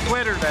Christmas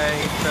Sweater Day,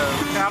 so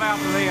shout out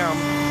to them.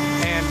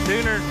 And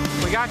Dooner,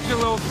 we got you a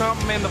little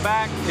something in the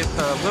back. It's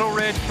a little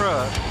red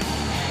truck.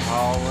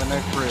 Oh, and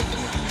a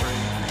Christmas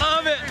tree.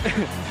 Love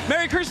it.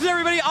 Merry Christmas,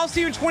 everybody. I'll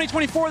see you in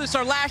 2024. This is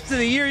our last of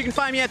the year. You can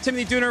find me at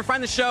Timothy Dooner.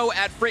 Find the show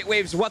at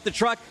FreightWaves What the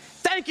Truck.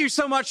 Thank you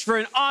so much for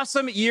an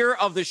awesome year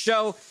of the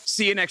show.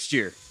 See you next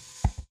year.